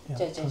 Yeah, yeah,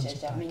 じゃあじゃあ tons じゃあ of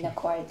じゃあみん packing. な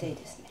quiet day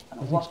ですね。I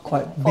think it's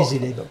quite busy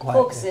day, but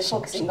quiet day.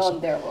 Focusing on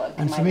their work.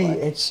 And my for me, work.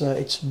 it's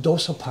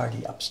dosa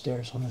party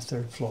upstairs on the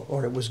 3rd floor,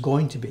 or it was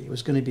going to be. It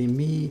was going to be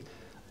me,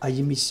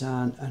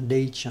 Ayumi-san, and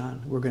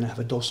Dei-chan. We're going to have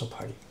a dosa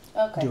party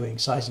Okay. doing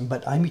sizing.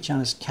 But Ayumi-chan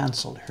has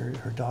cancelled.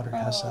 Her daughter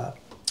has a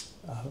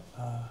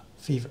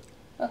fever.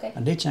 Okay.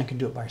 And Dei-chan can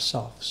do it by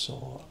herself.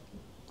 So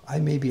I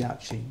may be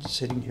actually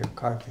sitting here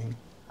carving.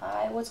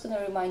 I was going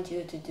to remind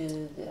you to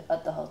do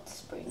at the hot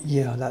spring.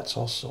 Yeah, that's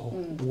also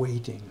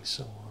waiting.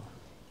 So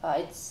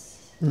It's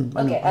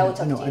I okay. I will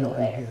talk to you I know,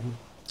 later.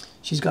 yeah.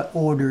 She's got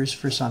orders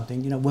for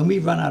something. You know, when we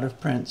run out of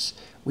prints,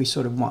 we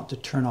sort of want to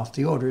turn off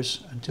the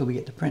orders until we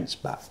get the prints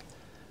back.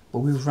 But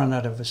we've run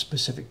out of a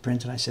specific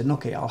print, and I said,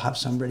 okay, I'll have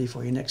some ready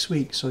for you next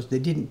week. So they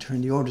didn't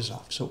turn the orders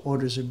off. So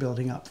orders are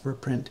building up for a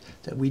print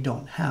that we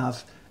don't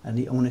have, and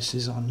the onus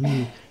is on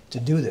me to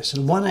do this.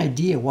 And one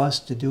idea was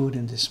to do it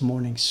in this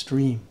morning's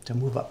stream, to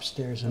move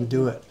upstairs and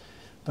do it.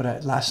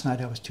 But last night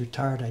I was too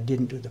tired. I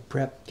didn't do the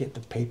prep, get the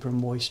paper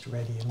moist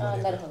ready and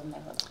whatever. なるほどな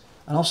るほど。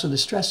 And also the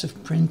stress of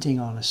printing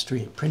on a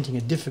stream, printing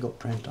a difficult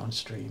print on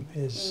stream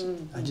is,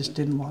 I just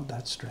didn't want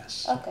that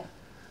stress. Okay.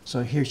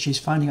 So here she's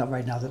finding out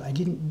right now that I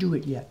didn't do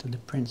it yet and the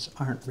prints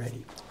aren't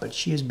ready, but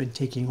she has been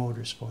taking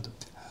orders for them.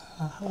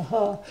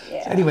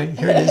 Yeah. Anyway,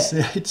 here it is.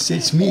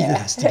 It's me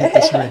that has to get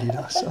this ready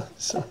now.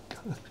 So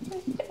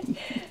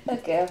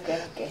Okay.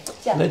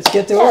 じゃあ let's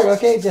get to work,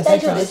 okay? Just 大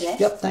thanks 丈夫 very で much. すね。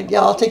 Yep,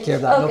 yeah, I'll take care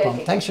of that. No Okay, problem.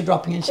 okay. Thanks for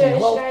dropping in, Should I-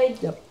 saying hello. should I-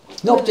 Yep.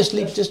 No, just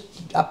leave. Just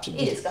いい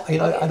absolutely. ですか？ I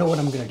know what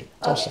I'm going to do.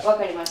 It's all set. わ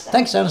かりました。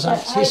 Thanks, Anna-san.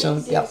 See you はい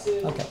soon. see you Yep.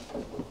 soon. Okay.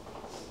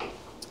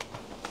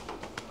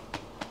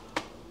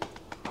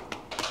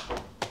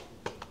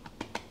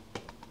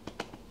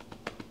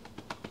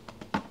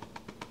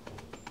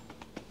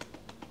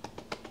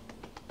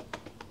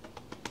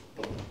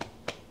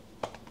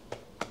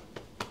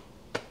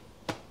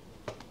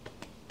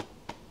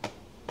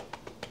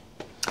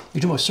 You're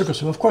talking about circle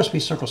swim. Of course we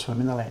circle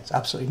swim in the lanes.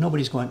 Absolutely.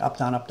 Nobody's going up,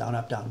 down, up, down,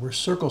 up, down. We're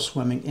circle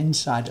swimming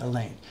inside a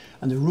lane.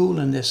 And the rule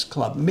in this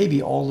club,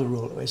 maybe all the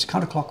rule, is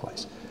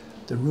counterclockwise.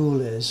 The rule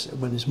is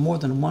when there's more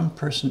than one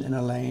person in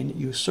a lane,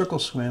 you circle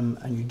swim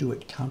and you do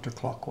it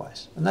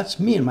counterclockwise. And that's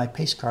me and my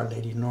pace car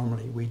lady.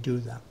 Normally we do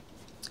that.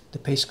 The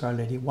pace car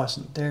lady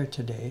wasn't there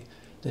today.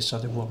 This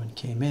other woman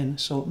came in.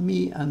 So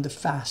me and the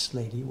fast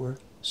lady were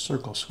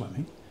circle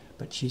swimming.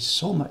 But she's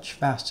so much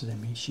faster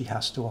than me, she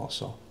has to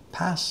also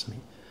pass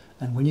me.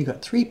 And when you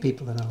got 3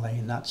 people in a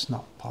lane, that's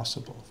not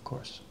possible, of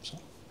course. So.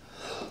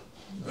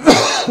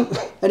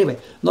 Anyway,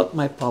 not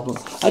my problem.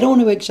 I don't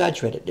want to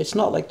exaggerate it. It's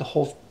not like the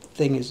whole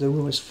thing is the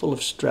room is full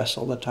of stress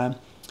all the time.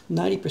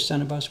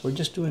 90% of us, we're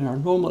just doing our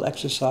normal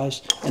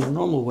exercise in a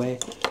normal way.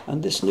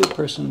 And this new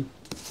person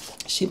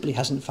simply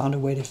hasn't found a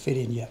way to fit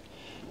in yet.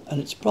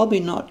 And it's probably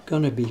not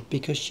going to be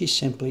because she's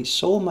simply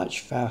so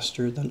much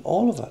faster than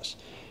all of us.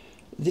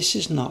 This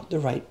is not the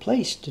right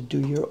place to do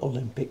your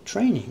Olympic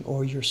training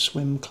or your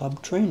swim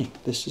club training.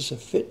 This is a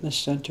fitness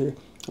center,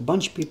 a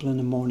bunch of people in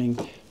the morning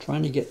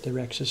trying to get their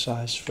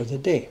exercise for the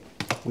day.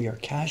 We are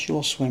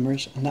casual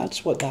swimmers, and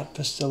that's what that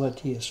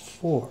facility is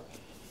for.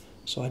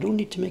 So I don't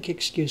need to make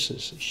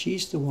excuses.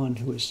 She's the one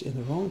who is in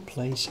the wrong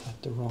place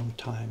at the wrong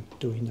time,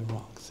 doing the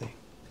wrong thing.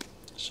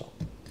 So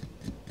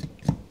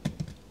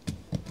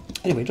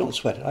anyway, don't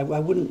sweat it. I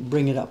wouldn't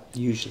bring it up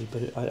usually,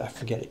 but I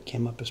forget it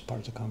came up as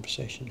part of the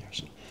conversation here.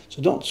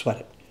 So don't sweat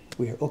it.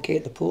 We are okay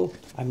at the pool.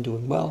 I'm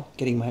doing well,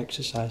 getting my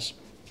exercise,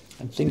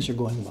 and things are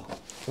going well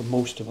for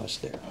most of us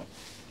there.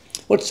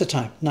 What's the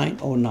time?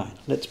 9:09.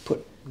 Let's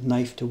put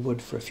knife to wood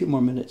for a few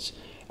more minutes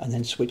and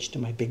then switch to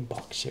my big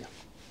box here.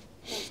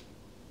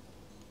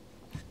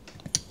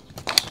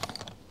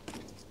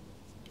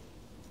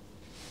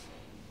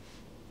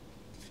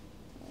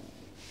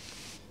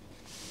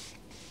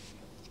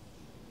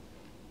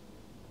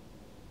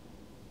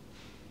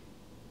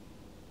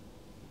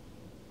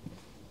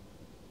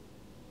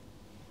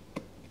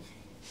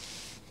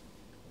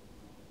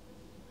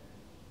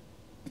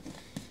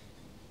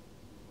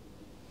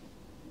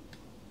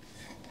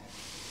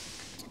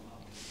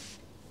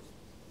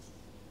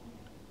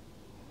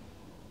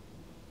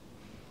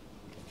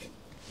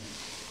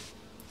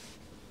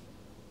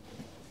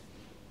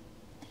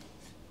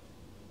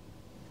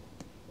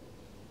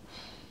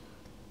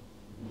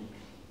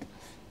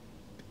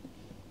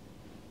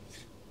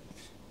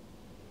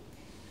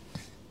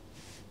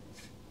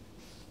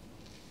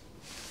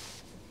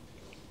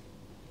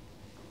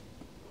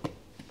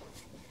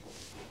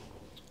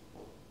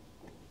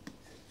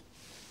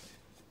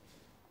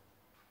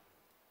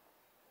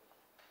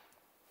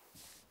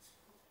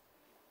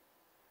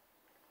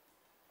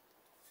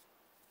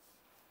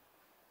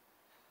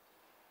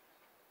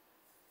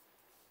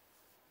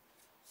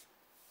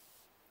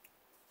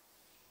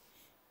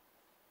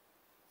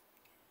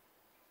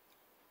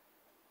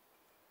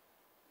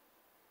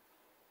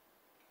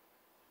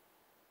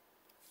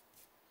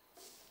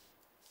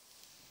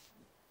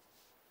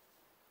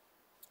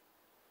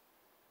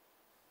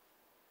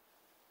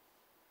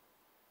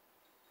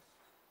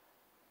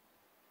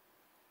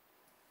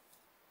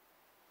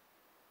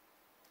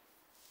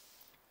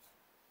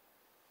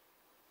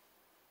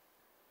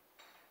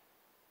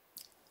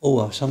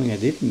 Oh, something I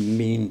didn't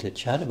mean to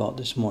chat about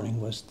this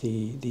morning was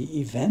the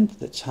event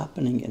that's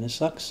happening in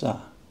Asakusa.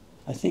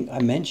 I think I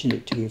mentioned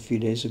it to you a few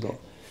days ago.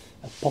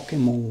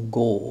 Pokemon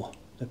Go,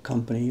 the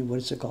company, what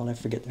is it called? I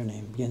forget their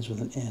name. Begins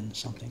with an N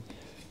something.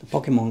 The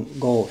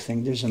Pokemon Go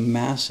thing. There's a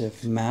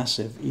massive,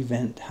 massive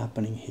event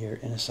happening here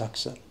in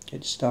Asakusa.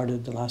 It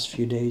started the last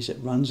few days. It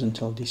runs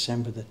until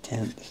December the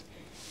 10th.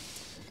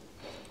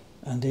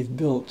 And they've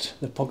built,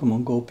 the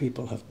Pokemon Go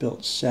people have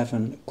built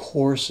 7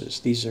 courses.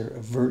 These are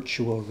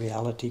virtual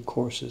reality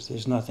courses.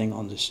 There's nothing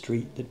on the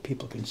street that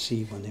people can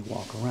see when they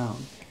walk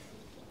around.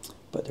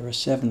 But there are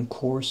 7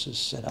 courses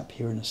set up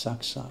here in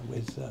Asakusa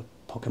with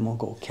Pokemon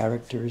Go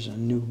characters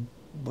and new,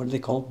 what are they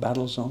called?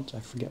 Battle zones?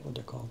 I forget what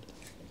they're called.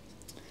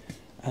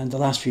 And the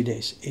last few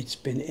days, it's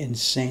been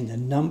insane. The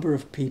number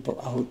of people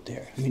out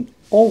there. I mean,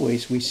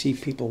 always we see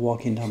people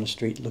walking down the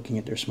street looking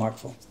at their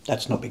smartphone.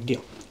 That's no big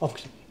deal.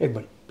 Obviously,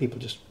 everybody, people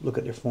just look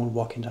at their phone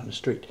walking down the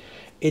street.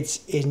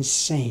 It's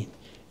insane.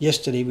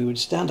 Yesterday, we would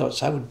stand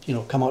outside, I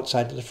would, come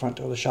outside to the front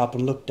door of the shop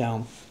and look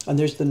down. And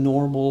there's the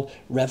normal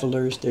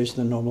revelers, there's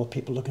the normal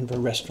people looking for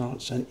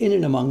restaurants. And in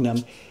and among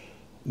them,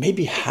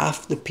 maybe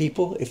half the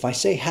people, if I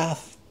say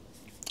half,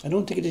 I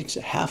don't think it's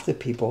half the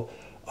people,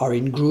 are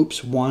in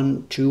groups,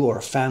 1, 2, or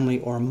a family,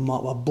 or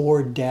a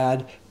bored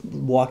dad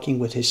walking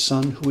with his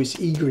son who is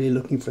eagerly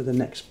looking for the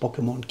next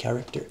Pokemon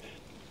character.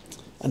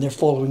 And they're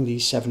following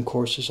these 7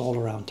 courses all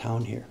around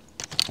town here.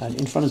 And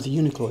in front of the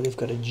Uniqlo, they've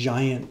got a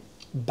giant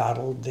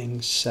battle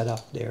thing set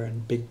up there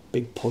and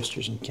big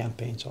posters and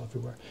campaigns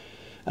everywhere.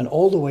 And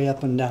all the way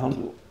up and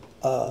down,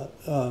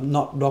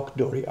 not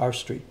Rockdori, our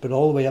street, but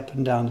all the way up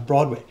and down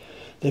Broadway,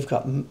 they've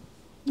got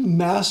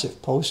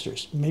massive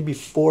posters, maybe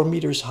 4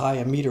 meters high,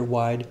 1 meter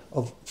wide,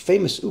 of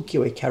famous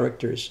ukiyo-e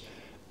characters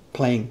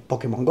playing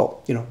Pokemon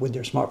Go, with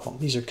their smartphone.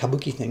 These are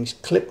kabuki things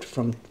clipped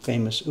from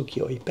famous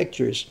ukiyo-e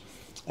pictures,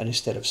 and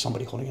instead of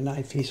somebody holding a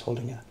knife, he's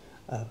holding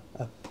a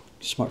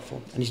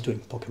smartphone, and he's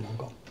doing Pokemon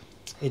Go.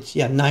 It's,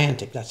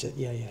 Niantic, that's it,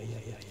 yeah.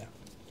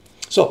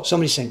 So,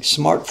 somebody's saying,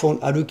 smartphone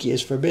aruki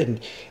is forbidden.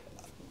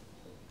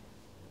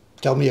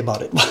 Tell me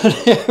about it,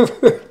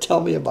 whatever,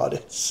 tell me about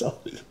it, so.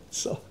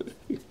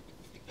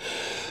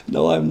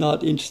 No, I'm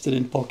not interested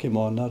in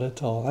Pokemon, not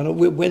at all. I know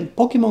when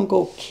Pokemon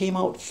Go came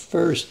out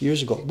first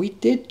years ago, we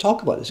did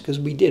talk about this because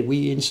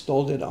we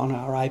installed it on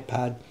our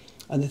iPad.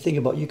 And the thing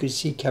about you could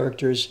see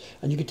characters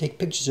and you could take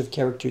pictures of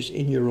characters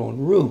in your own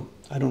room.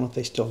 I don't know if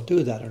they still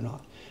do that or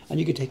not. And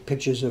you could take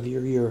pictures of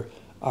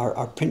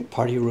our print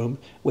party room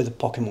with a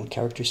Pokemon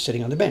character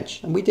sitting on the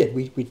bench. And we did.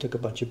 We took a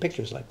bunch of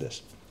pictures like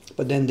this.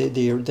 But then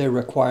their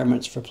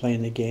requirements for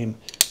playing the game,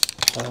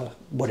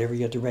 whatever,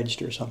 you had to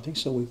register or something.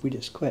 So we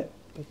just quit.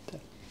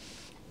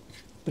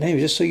 But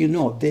anyway, just so you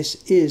know,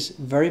 this is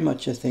very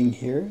much a thing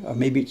here, or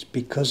maybe it's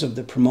because of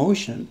the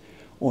promotion,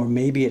 or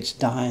maybe it's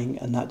dying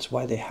and that's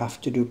why they have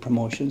to do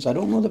promotions. I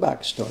don't know the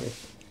backstory.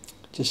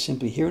 Just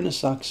simply here in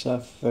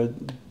Asakusa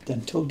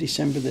until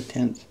December the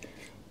 10th,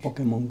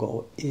 Pokemon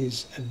Go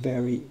is a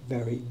very,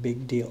 very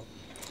big deal.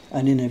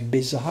 And in a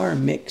bizarre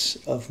mix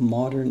of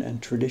modern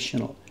and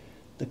traditional,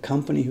 the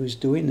company who's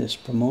doing this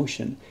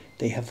promotion,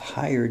 they have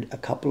hired a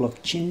couple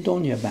of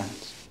Chindonya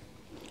bands.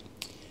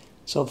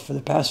 So for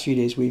the past few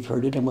days we've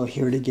heard it, and we'll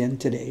hear it again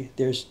today.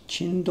 There's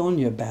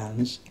Chindonya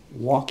bands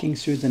walking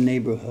through the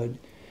neighborhood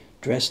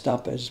dressed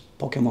up as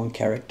Pokemon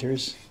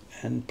characters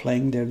and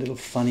playing their little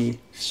funny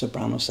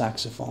soprano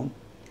saxophone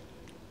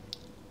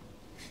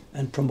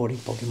and promoting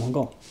Pokemon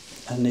Go.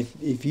 And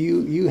if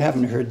you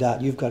haven't heard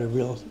that, you've got a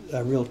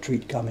real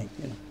treat coming.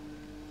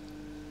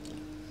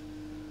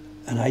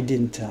 And I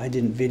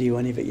didn't video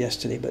any of it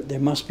yesterday, but there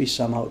must be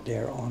some out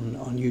there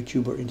on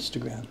YouTube or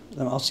Instagram.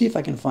 I'll see if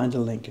I can find a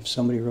link if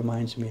somebody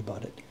reminds me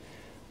about it.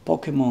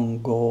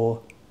 Pokemon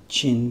Go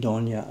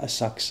Chindonya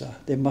Asakusa.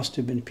 There must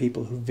have been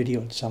people who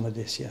videoed some of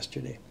this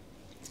yesterday.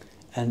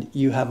 And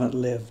you haven't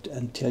lived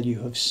until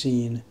you have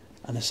seen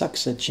an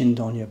Asakusa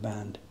Chindonya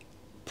band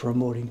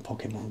promoting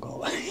Pokemon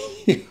Go.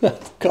 You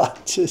have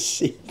got to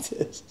see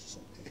this.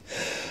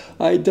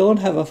 I don't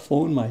have a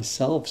phone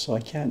myself, so I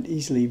can't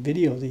easily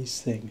video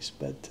these things,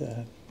 but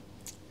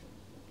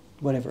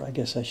whatever, I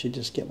guess I should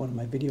just get one of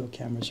my video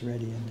cameras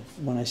ready,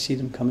 and when I see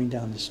them coming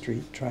down the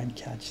street, try and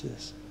catch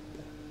this.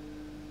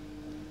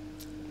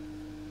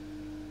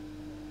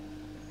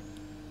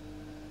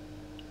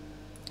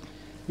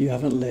 You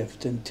haven't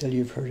lived until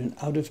you've heard an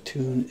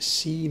out-of-tune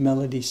C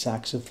melody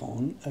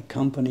saxophone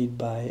accompanied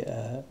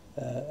by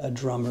a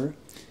drummer,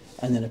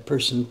 and then a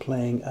person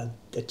playing a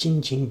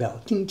ching-ching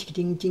bell. Ting, ting,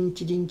 ting, ting,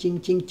 ting, ting,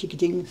 ting, ting,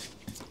 ting.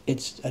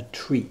 It's a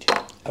treat,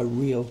 a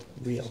real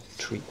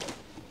treat.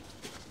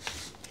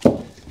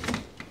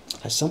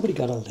 Has somebody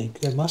got a link?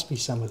 There must be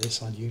some of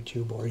this on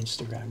YouTube or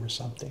Instagram or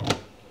something.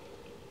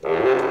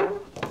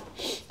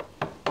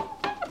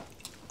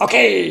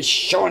 Okay,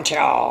 show and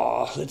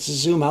tell. Let's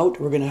zoom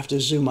out. We're going to have to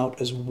zoom out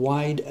as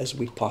wide as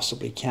we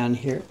possibly can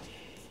here.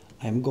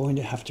 I'm going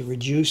to have to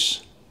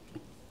reduce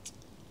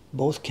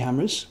both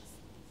cameras.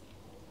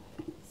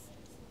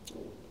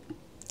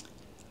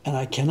 And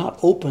I cannot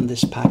open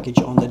this package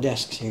on the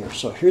desks here.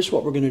 So here's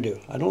what we're going to do.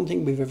 I don't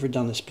think we've ever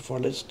done this before.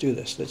 Let's do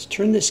this. Let's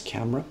turn this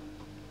camera.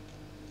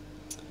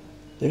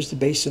 There's the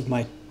base of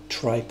my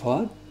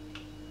tripod.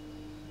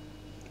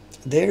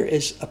 There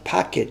is a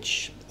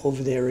package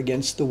over there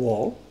against the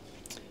wall.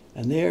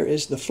 And there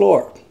is the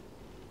floor.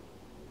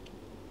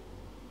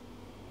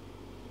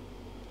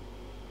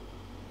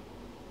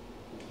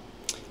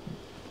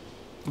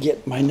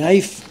 Get my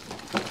knife.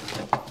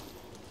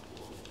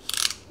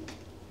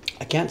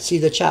 I can't see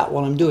the chat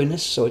while I'm doing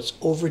this, so it's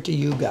over to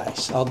you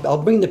guys. I'll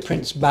bring the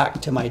prints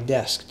back to my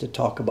desk to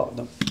talk about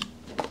them.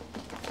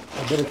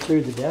 I better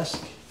clear the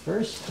desk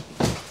first.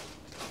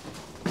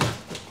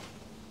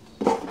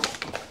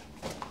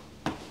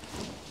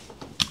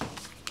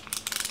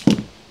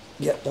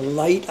 Get the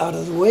light out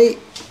of the way.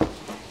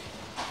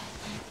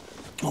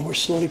 Oh, we're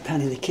slowly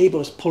panning. The cable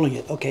is pulling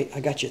it. Okay, I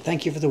got you.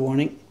 Thank you for the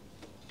warning.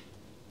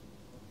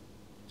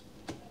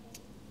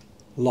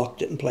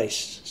 Locked it in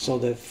place. So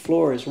the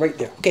floor is right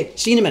there. Okay,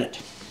 see you in a minute.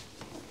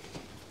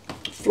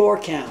 Floor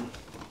cam.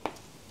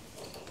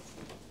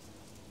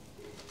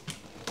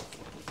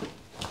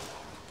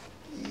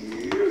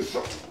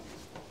 Yes.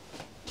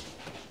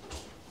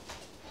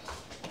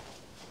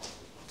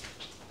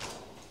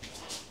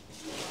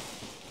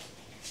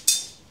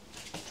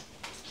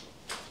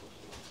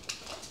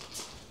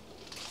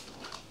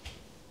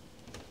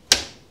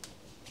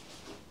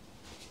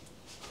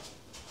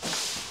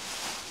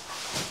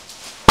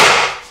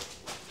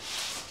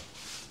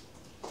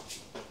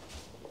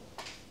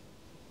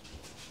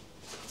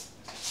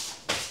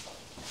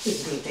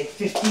 This is going to take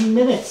 15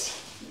 minutes.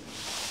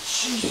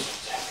 Jeez.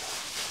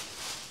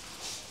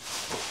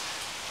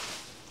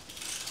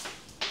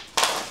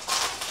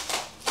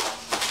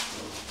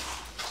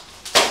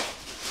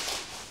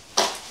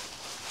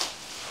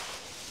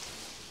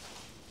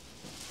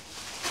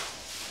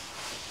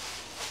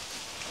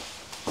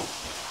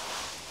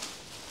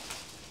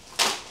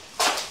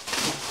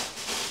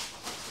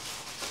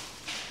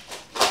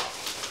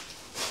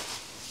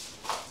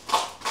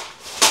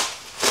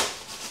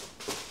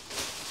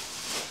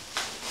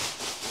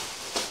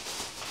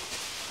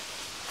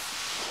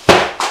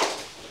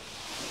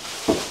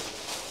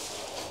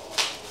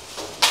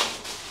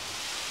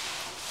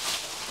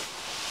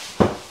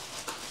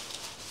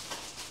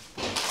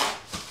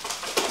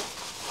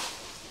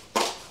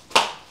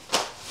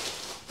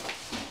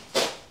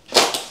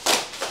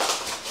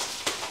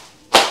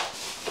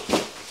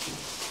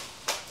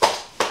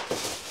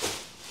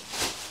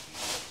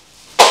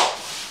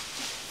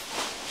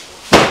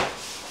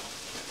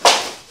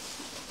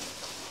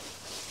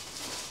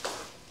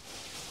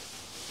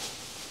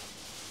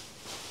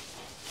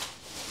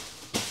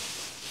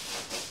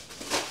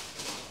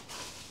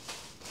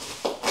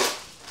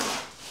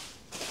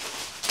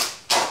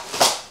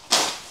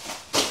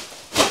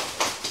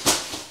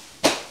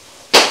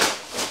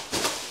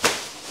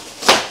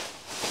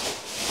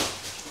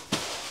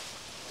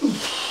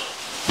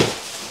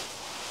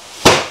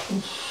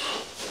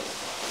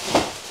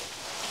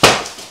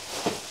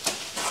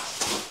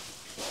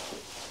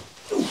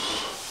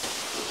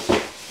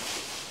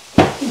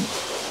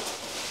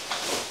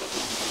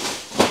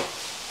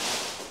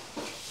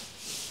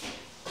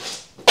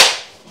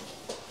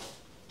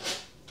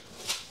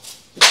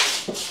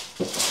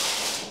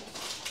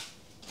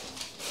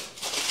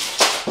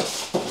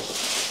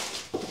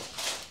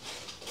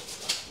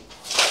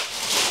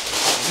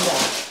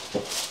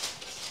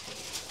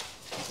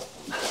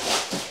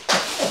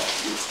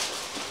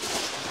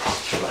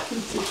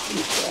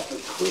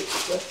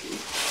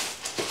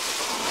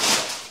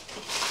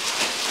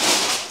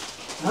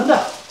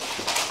 Anda.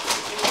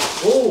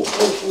 Oh.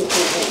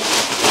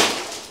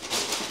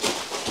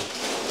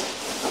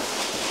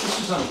 This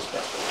was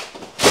unexpected.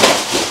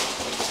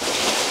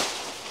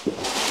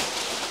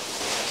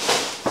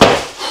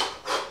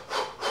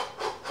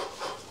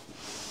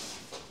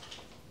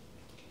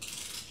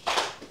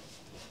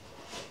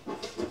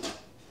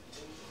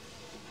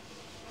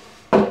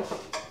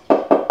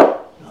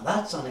 Now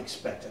that's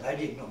unexpected. I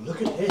didn't know.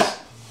 Look at this.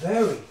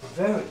 Very,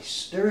 very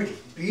sturdy.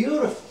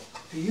 Beautiful.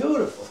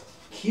 Beautiful.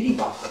 Kitty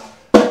bopper.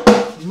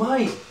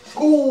 My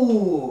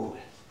God.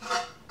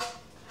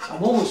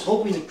 I'm almost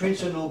hoping the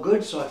prints are no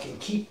good so I can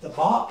keep the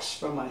box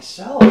for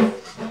myself.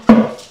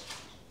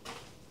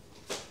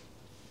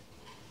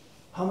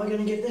 How am I going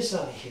to get this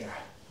out of here?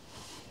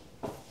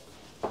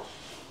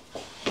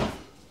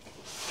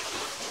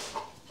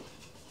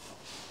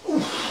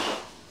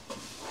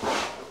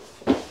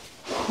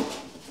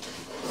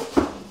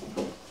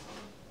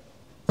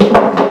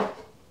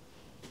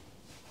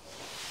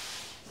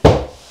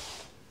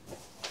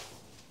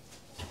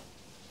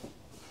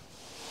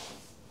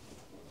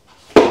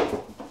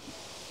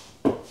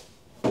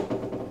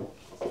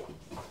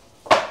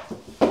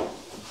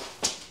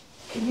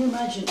 Can you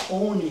imagine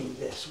owning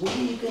this? What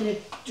are you going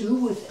to do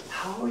with it?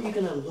 How are you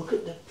going to look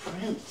at the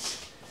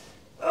prints?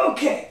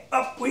 Okay,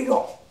 up we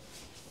go.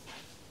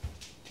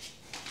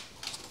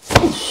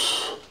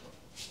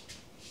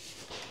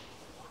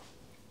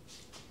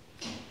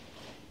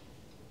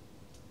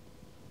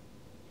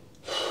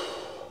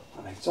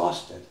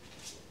 exhausted.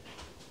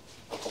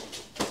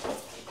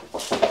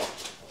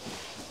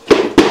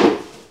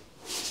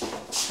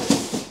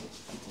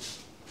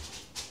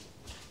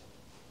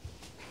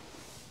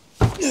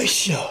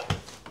 Sure.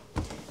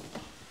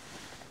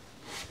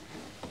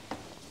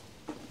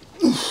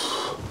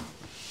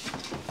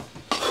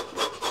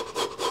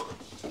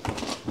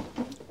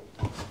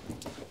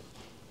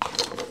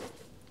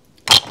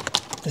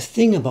 The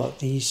thing about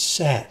these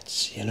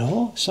sets, you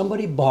know,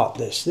 somebody bought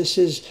this. This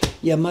is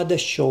Yamada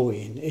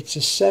Shoin. It's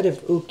a set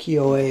of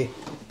ukiyo-e,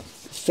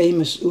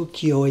 famous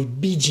ukiyo-e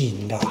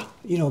bijin ga.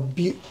 You know,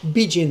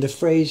 bijin, the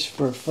phrase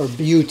for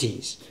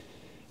beauties.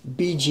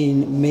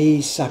 Bijin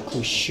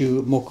Meisaku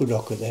Shu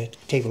Mokudoku, the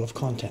table of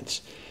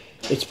contents.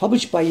 It's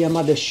published by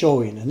Yamada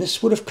Shoin, and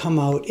this would have come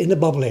out in the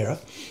bubble era,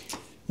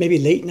 maybe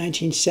late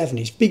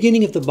 1970s,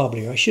 beginning of the bubble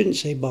era. I shouldn't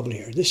say bubble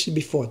era. This is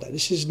before that.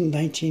 This is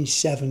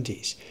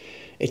 1970s.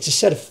 It's a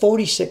set of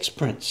 46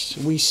 prints.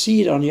 We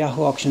see it on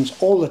Yahoo auctions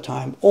all the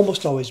time,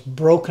 almost always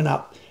broken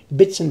up,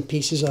 bits and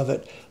pieces of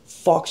it,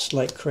 foxed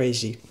like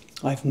crazy.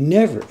 I've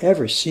never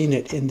ever seen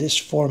it in this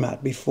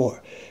format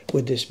before,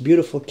 with this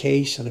beautiful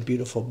case and a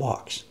beautiful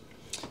box.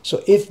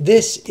 So if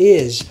this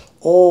is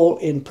all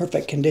in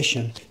perfect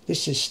condition,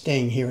 this is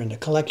staying here in the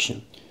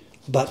collection.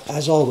 But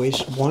as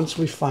always, once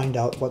we find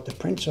out what the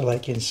prints are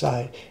like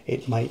inside,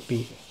 it might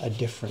be a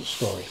different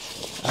story.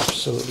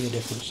 Absolutely a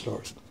different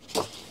story.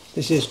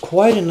 This is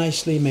quite a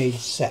nicely made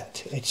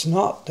set. It's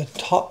not the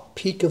top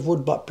peak of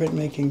woodblock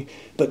printmaking,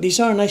 but these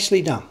are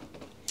nicely done.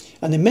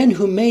 And the men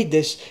who made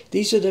this,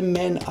 these are the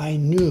men I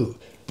knew.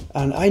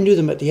 And I knew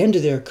them at the end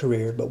of their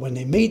career, but when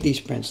they made these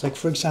prints, like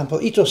for example,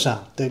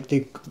 Ito-san,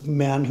 the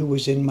man who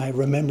was in my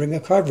Remembering a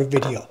Carver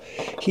video,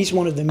 he's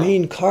one of the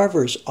main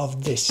carvers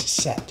of this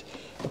set.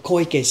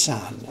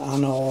 Koike-san,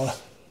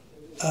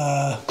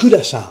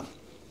 Kuda-san.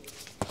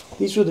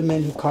 These were the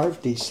men who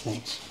carved these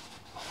things.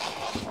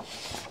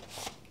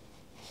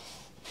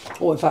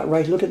 Oh, in fact,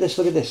 right, look at this,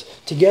 look at this.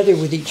 Together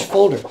with each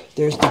folder,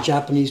 there's the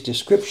Japanese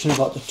description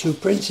about the two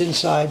prints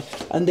inside,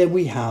 and then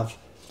we have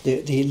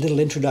the little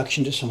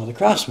introduction to some of the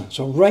craftsmen.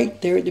 So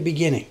right there at the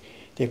beginning,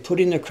 they're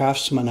putting the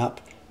craftsman up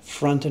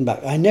front and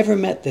back. I never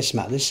met this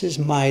man. This is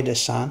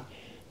Maeda-san,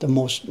 the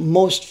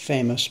most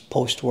famous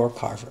post-war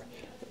carver.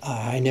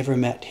 I never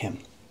met him.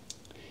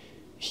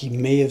 He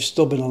may have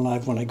still been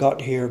alive when I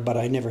got here, but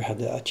I never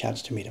had a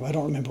chance to meet him. I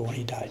don't remember when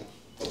he died.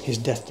 His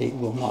death date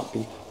will not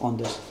be on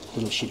this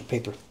little sheet of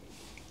paper.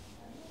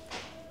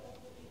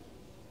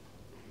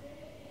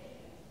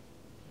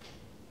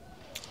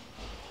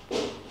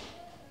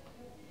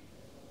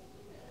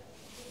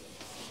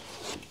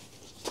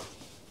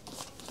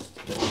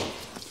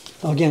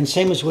 Again,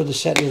 same as with the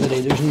set the other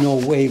day, there's no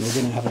way we're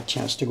going to have a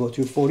chance to go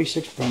through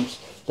 46 prints.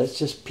 Let's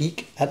just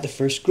peek at the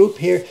first group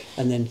here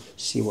and then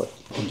see what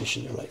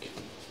condition they're like.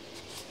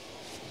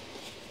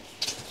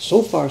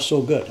 So far,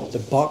 so good. The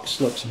box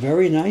looks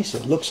very nice.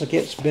 It looks like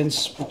it's been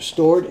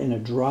stored in a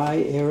dry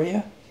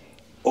area.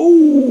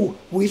 Oh,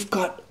 we've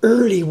got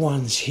early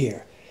ones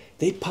here.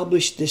 They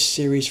published this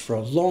series for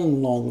a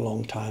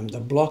long time.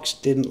 The blocks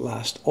didn't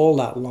last all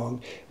that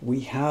long.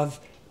 We have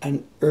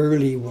an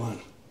early one.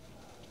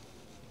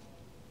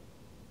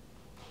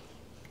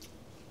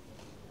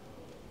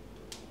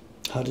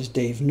 How does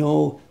Dave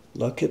know?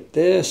 Look at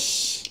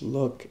this.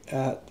 Look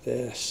at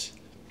this.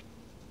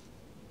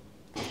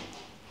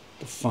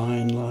 The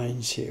fine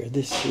lines here.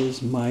 This is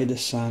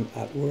Maeda-san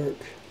at work.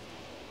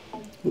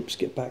 Oops,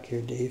 get back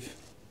here, Dave.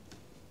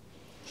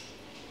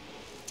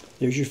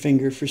 There's your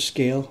finger for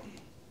scale.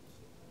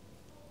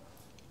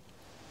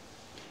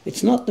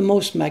 It's not the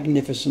most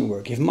magnificent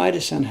work. If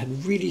Maeda-san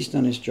had really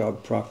done his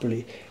job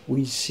properly,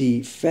 we'd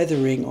see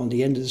feathering on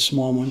the end of the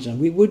small ones, and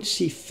we would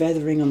see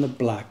feathering on the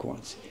black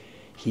ones.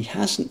 He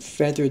hasn't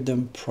feathered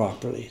them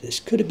properly.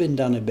 This could have been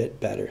done a bit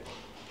better.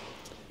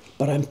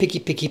 But I'm picky.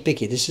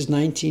 This is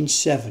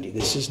 1970.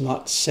 This is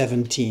not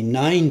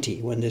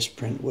 1790 when this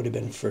print would have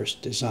been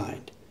first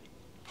designed.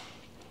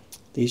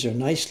 These are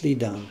nicely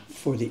done.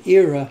 For the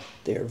era,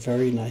 they are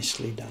very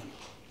nicely done.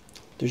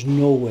 There's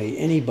no way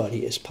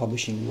anybody is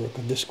publishing work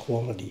of this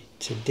quality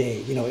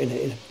today, you know,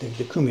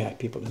 the Kumiai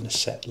people in a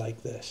set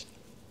like this.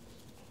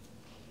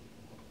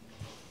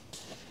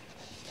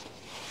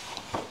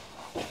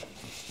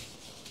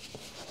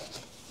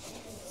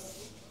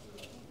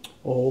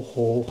 Oh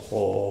ho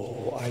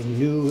ho, I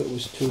knew it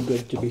was too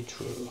good to be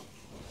true.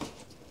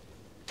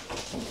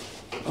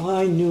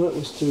 I knew it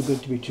was too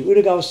good to be true.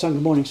 Uragawa-san,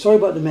 good morning. Sorry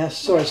about the mess.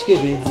 Sorry,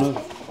 excuse me.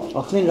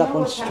 I'll clean it up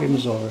once the stream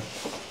is over.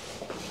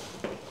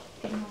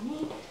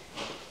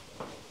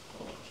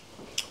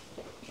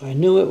 I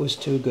knew it was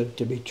too good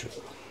to be true.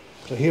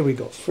 So here we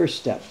go. First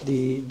step,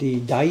 the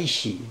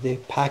daishi, the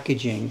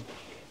packaging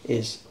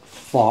is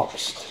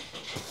foxed.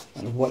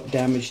 And what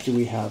damage do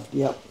we have?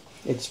 Yep.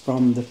 It's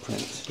from the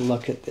print.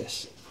 Look at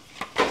this.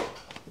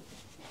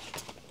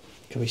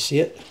 Can we see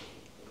it?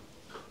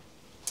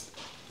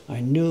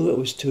 I knew it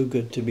was too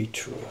good to be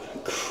true.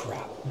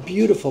 Crap.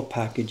 Beautiful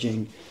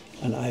packaging,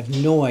 and I have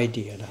no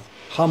idea now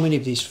how many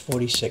of these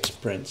 46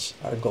 prints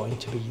are going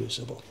to be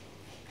usable.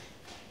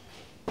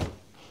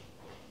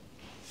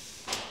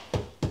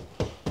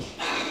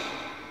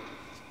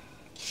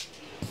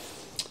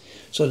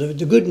 So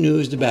the good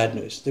news, the bad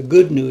news. The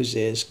good news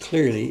is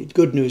clearly,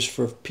 good news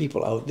for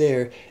people out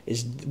there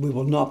is we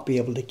will not be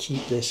able to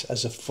keep this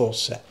as a full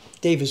set.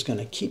 Dave is going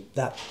to keep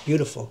that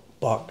beautiful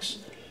box,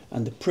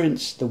 and the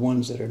prints, the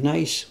ones that are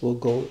nice, will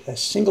go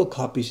as single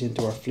copies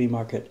into our flea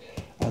market,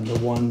 and the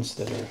ones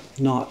that are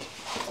not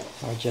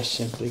are just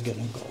simply going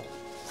to go.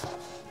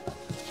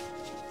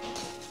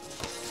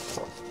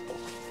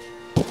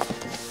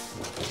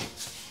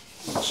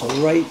 So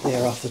right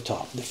there off the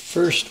top, the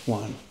first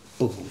one,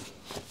 boom.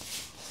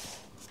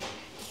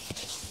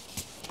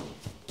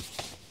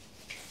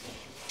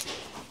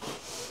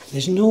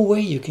 There's no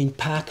way you can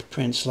pack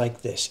prints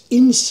like this,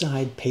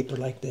 inside paper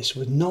like this,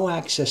 with no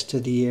access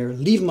to the air,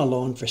 leave them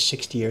alone for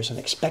 60 years and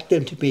expect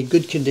them to be in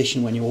good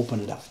condition when you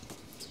open it up.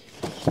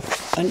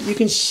 And you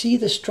can see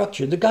the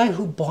structure. The guy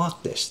who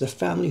bought this, the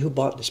family who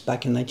bought this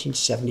back in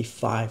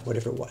 1975,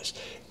 whatever it was,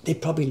 they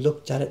probably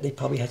looked at it, they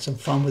probably had some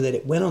fun with it.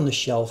 It went on the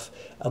shelf,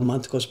 a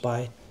month goes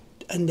by,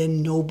 and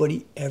then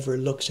nobody ever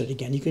looks at it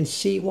again. You can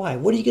see why.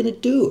 What are you going to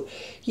do?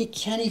 You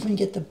can't even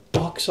get the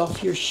box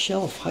off your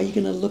shelf. How are you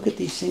going to look at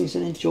these things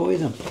and enjoy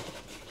them?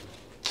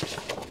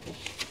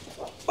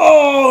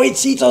 Oh,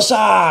 it's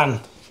Ito-san!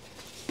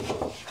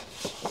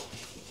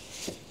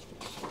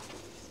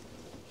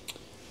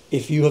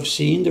 If you have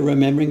seen the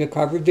Remembering a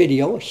Carver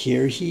video,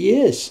 here he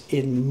is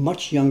in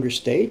much younger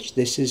stage.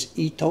 This is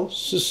Ito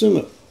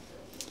Susumu.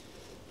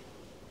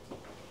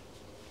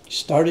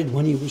 Started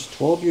when he was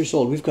 12 years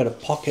old. We've got a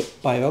pocket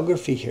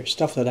biography here,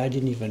 stuff that I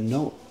didn't even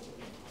know.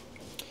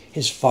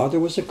 His father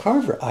was a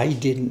carver. I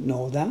didn't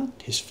know that.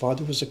 His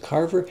father was a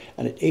carver,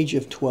 and at age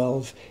of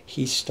 12,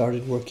 he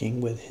started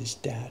working with his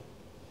dad.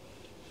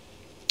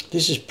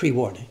 This is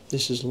pre-war.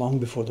 This is long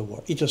before the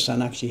war.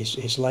 Ito-san, actually,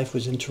 his life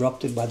was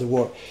interrupted by the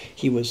war.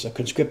 He was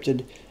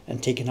conscripted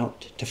and taken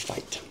out to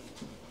fight.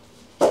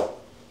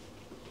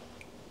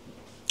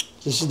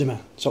 This is the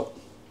man. So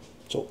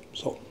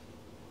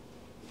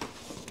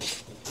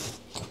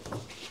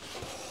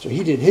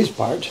he did his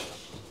part.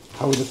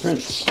 How were the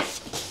prints?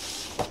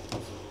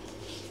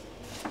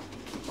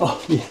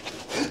 Oh, yeah.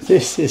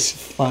 This is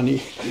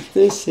funny.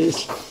 This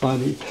is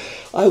funny.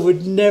 I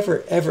would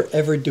never, ever,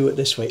 ever do it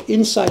this way.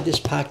 Inside this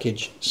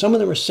package, some of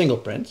them are single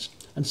prints,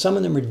 and some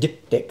of them are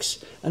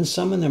diptychs, and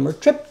some of them are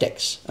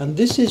triptychs. And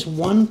this is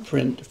one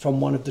print from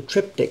one of the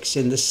triptychs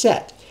in the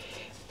set.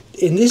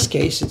 In this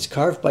case, it's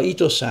carved by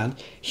Ito-san.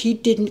 He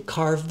didn't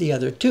carve the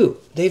other two.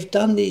 They've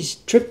done these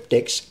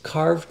triptychs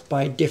carved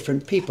by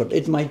different people.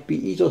 It might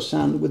be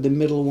Ito-san with the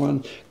middle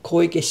one,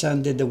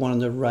 Koike-san did the one on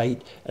the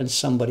right, and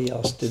somebody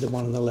else did the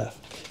one on the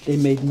left. They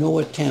made no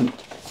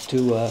attempt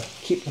to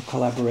keep the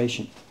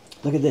collaboration.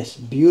 Look at this,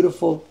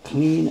 beautiful,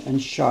 clean,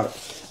 and sharp.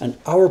 And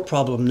our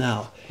problem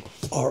now,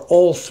 are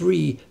all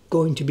three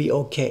going to be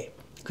okay?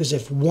 Because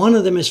if one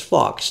of them is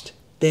foxed,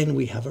 then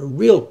we have a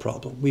real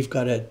problem. We've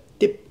got a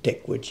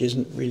diptych, which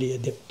isn't really a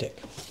diptych.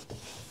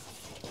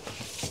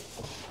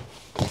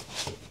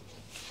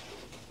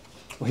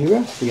 Well, here we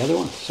are, the other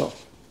one. So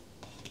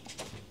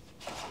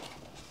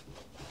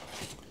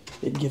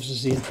it gives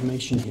us the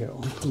information here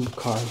on who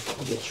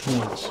carved which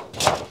ones.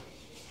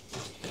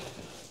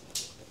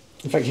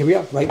 In fact, here we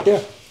are, right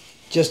there.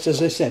 Just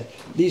as I said,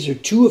 these are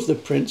two of the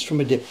prints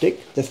from a diptych.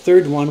 The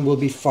third one will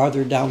be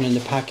farther down in the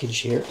package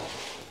here.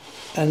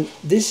 And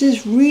this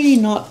is really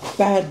not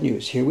bad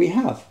news. Here we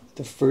have.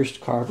 The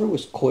first carver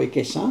was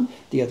Koike-san.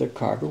 The other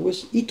carver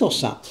was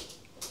Ito-san.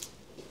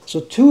 So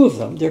two of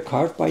them, they're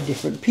carved by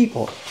different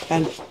people.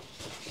 And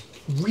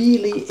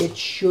really, it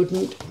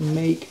shouldn't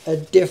make a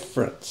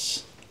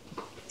difference.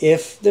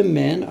 If the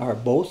men are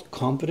both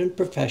competent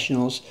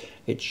professionals,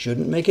 it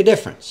shouldn't make a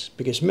difference.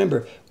 Because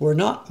remember, we're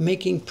not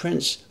making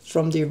prints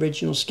from the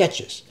original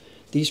sketches.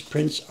 These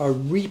prints are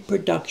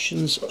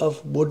reproductions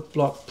of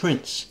woodblock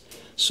prints.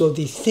 So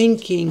the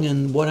thinking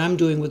and what I'm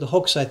doing with the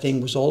Hokusai thing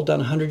was all done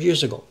 100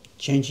 years ago.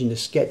 Changing the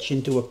sketch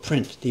into a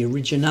print, the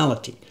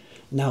originality.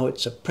 Now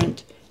it's a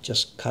print,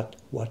 just cut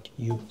what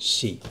you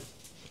see.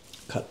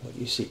 Cut what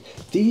you see.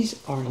 These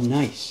are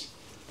nice.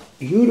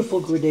 Beautiful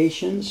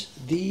gradations.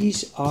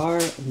 These are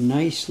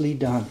nicely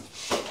done.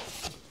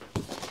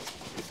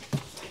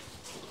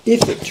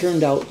 If it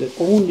turned out that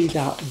only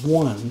that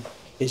one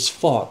is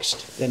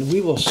foxed, then we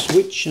will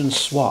switch and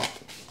swap.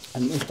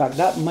 And in fact,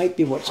 that might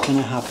be what's going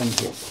to happen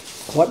here.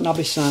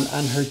 Watanabe-san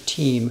and her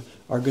team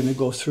are going to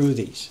go through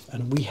these.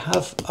 And we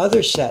have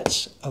other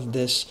sets of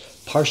this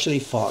partially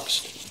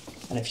foxed.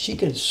 And if she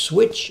can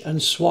switch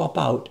and swap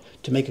out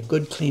to make a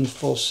good, clean,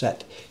 full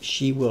set,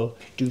 she will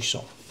do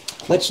so.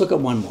 Let's look at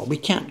one more. We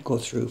can't go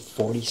through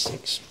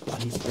 46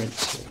 bloody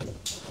prints here.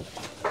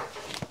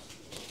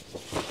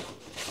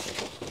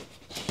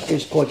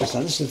 Here's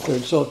Koike-san. This is the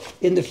third. So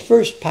in the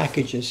first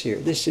packages here,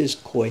 this is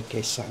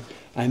Koike-san.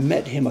 I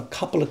met him a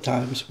couple of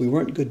times. We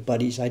weren't good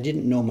buddies. I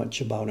didn't know much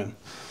about him.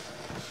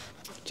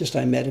 Just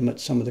I met him at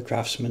some of the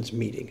craftsmen's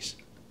meetings.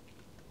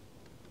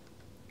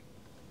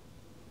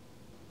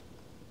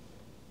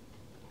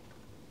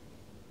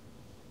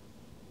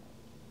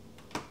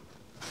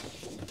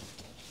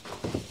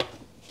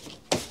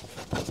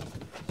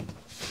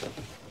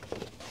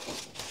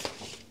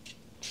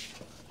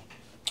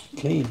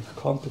 clean,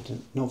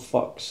 competent, no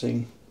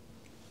foxing.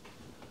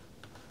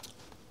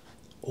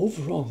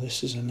 Overall,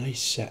 this is a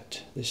nice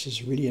set. This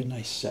is really a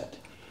nice set.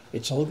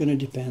 It's all going to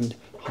depend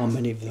how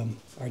many of them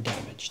are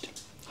damaged,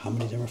 how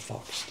many of them are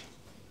foxed.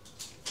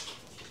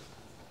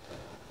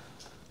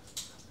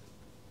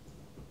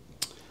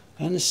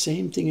 And the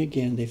same thing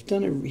again. He's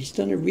done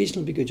a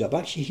reasonably good job.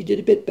 Actually, he did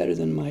a bit better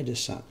than my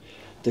descent.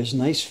 There's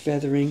nice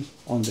feathering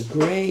on the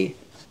grey,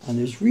 and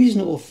there's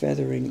reasonable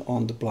feathering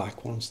on the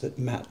black ones that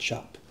match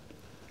up.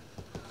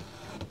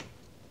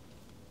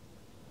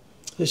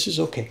 This is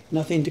okay.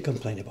 Nothing to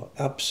complain about.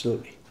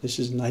 Absolutely. This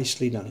is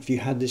nicely done. If you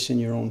had this in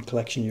your own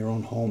collection, your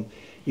own home,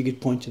 you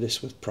could point to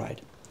this with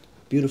pride.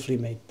 Beautifully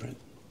made print.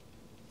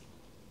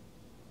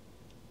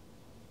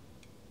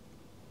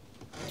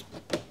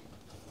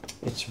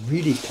 It's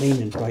really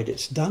clean and bright.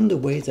 It's done the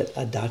way that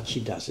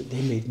Adachi does it.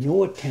 They made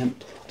no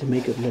attempt to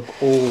make it look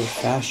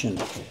old-fashioned.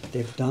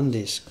 They've done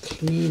this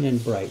clean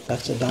and bright.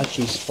 That's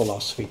Adachi's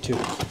philosophy too.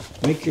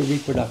 Make your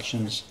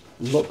reproductions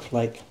look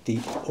like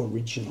the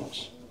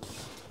originals.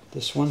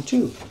 This one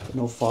too,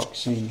 no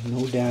foxing,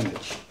 no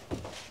damage.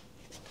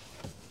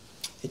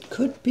 It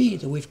could be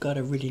that we've got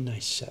a really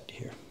nice set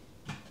here.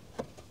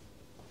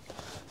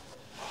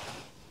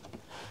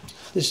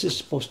 This is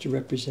supposed to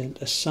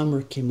represent a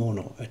summer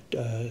kimono,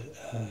 a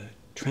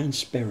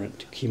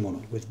transparent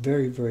kimono with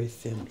very, very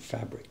thin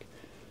fabric.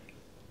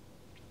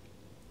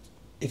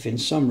 If in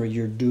summer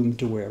you're doomed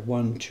to wear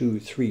 1,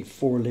 2, 3,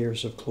 4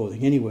 layers of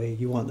clothing anyway,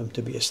 you want them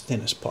to be as thin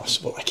as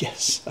possible, I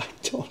guess. I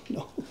don't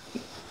know.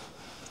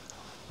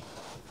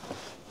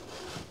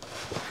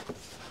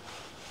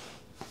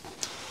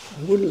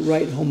 I wouldn't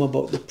write home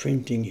about the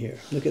printing here.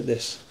 Look at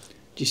this.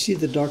 Do you see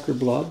the darker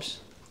blobs?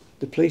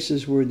 The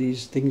places where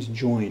these things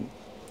join.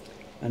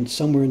 And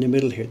somewhere in the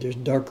middle here, there's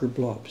darker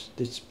blobs.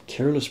 It's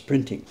careless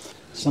printing.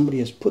 Somebody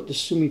has put the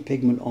sumi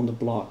pigment on the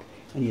block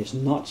and he has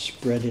not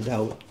spread it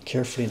out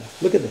carefully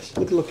enough. Look at this.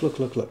 Look.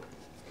 Look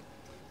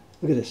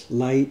at this.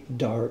 Light,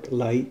 dark,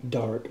 light,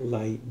 dark,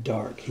 light,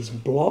 dark. He's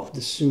blobbed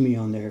the sumi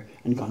on there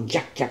and gone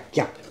yak, yak,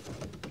 yak.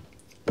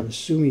 And the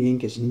sumi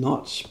ink is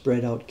not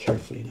spread out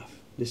carefully enough.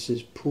 This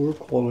is poor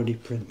quality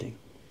printing.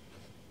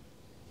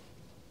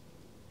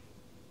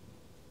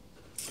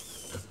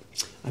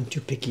 I'm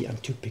too picky,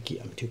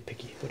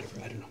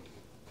 whatever, I don't know.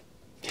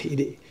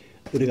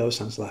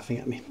 Urugawa-san's laughing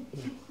at me.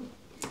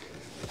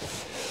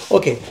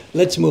 Okay,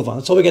 let's move on.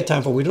 That's all we got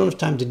time for. We don't have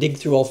time to dig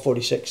through all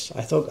 46.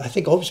 I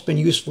think it's been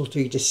useful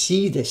to you to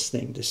see this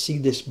thing, to see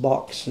this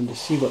box, and to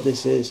see what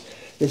this is.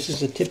 This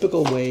is a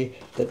typical way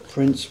that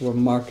prints were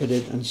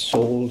marketed and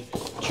sold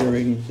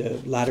during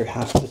the latter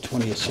half of the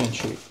 20th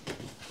century.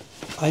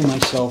 I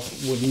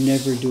myself would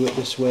never do it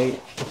this way.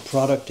 The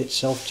product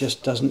itself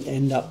just doesn't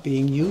end up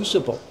being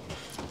usable.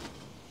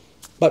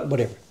 But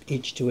whatever,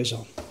 each to his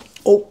own.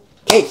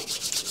 Okay,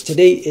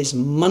 today is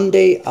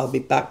Monday. I'll be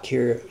back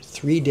here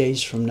 3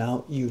 days from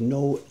now. You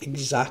know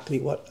exactly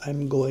what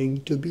I'm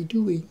going to be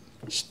doing.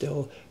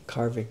 Still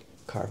carving.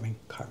 I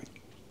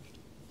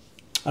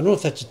don't know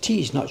if that's a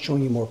tease, not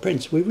showing you more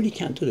prints. We really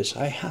can't do this.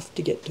 I have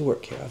to get to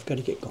work here. I've got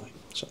to get going.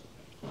 So,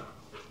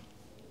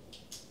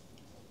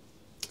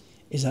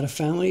 is that a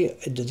family?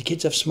 Did the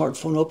kids have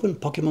smartphone open?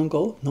 Pokemon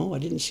Go? No, I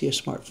didn't see a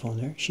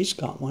smartphone there. She's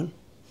got one.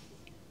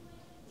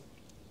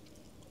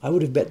 I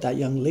would have bet that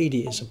young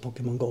lady is a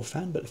Pokemon Go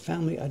fan, but the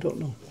family, I don't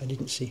know. I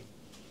didn't see.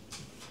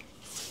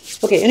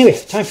 Okay, anyway,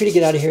 time for you to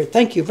get out of here.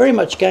 Thank you very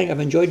much, gang. I've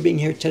enjoyed being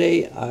here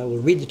today. I will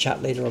read the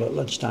chat later on at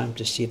lunchtime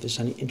to see if there's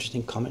any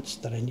interesting comments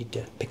that I need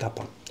to pick up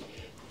on.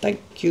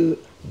 Thank you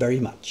very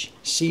much.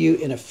 See you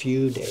in a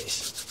few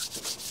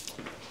days.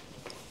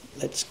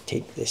 Let's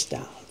take this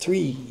down.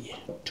 3,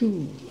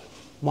 2,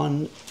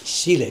 1.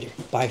 See you later.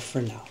 Bye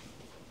for now.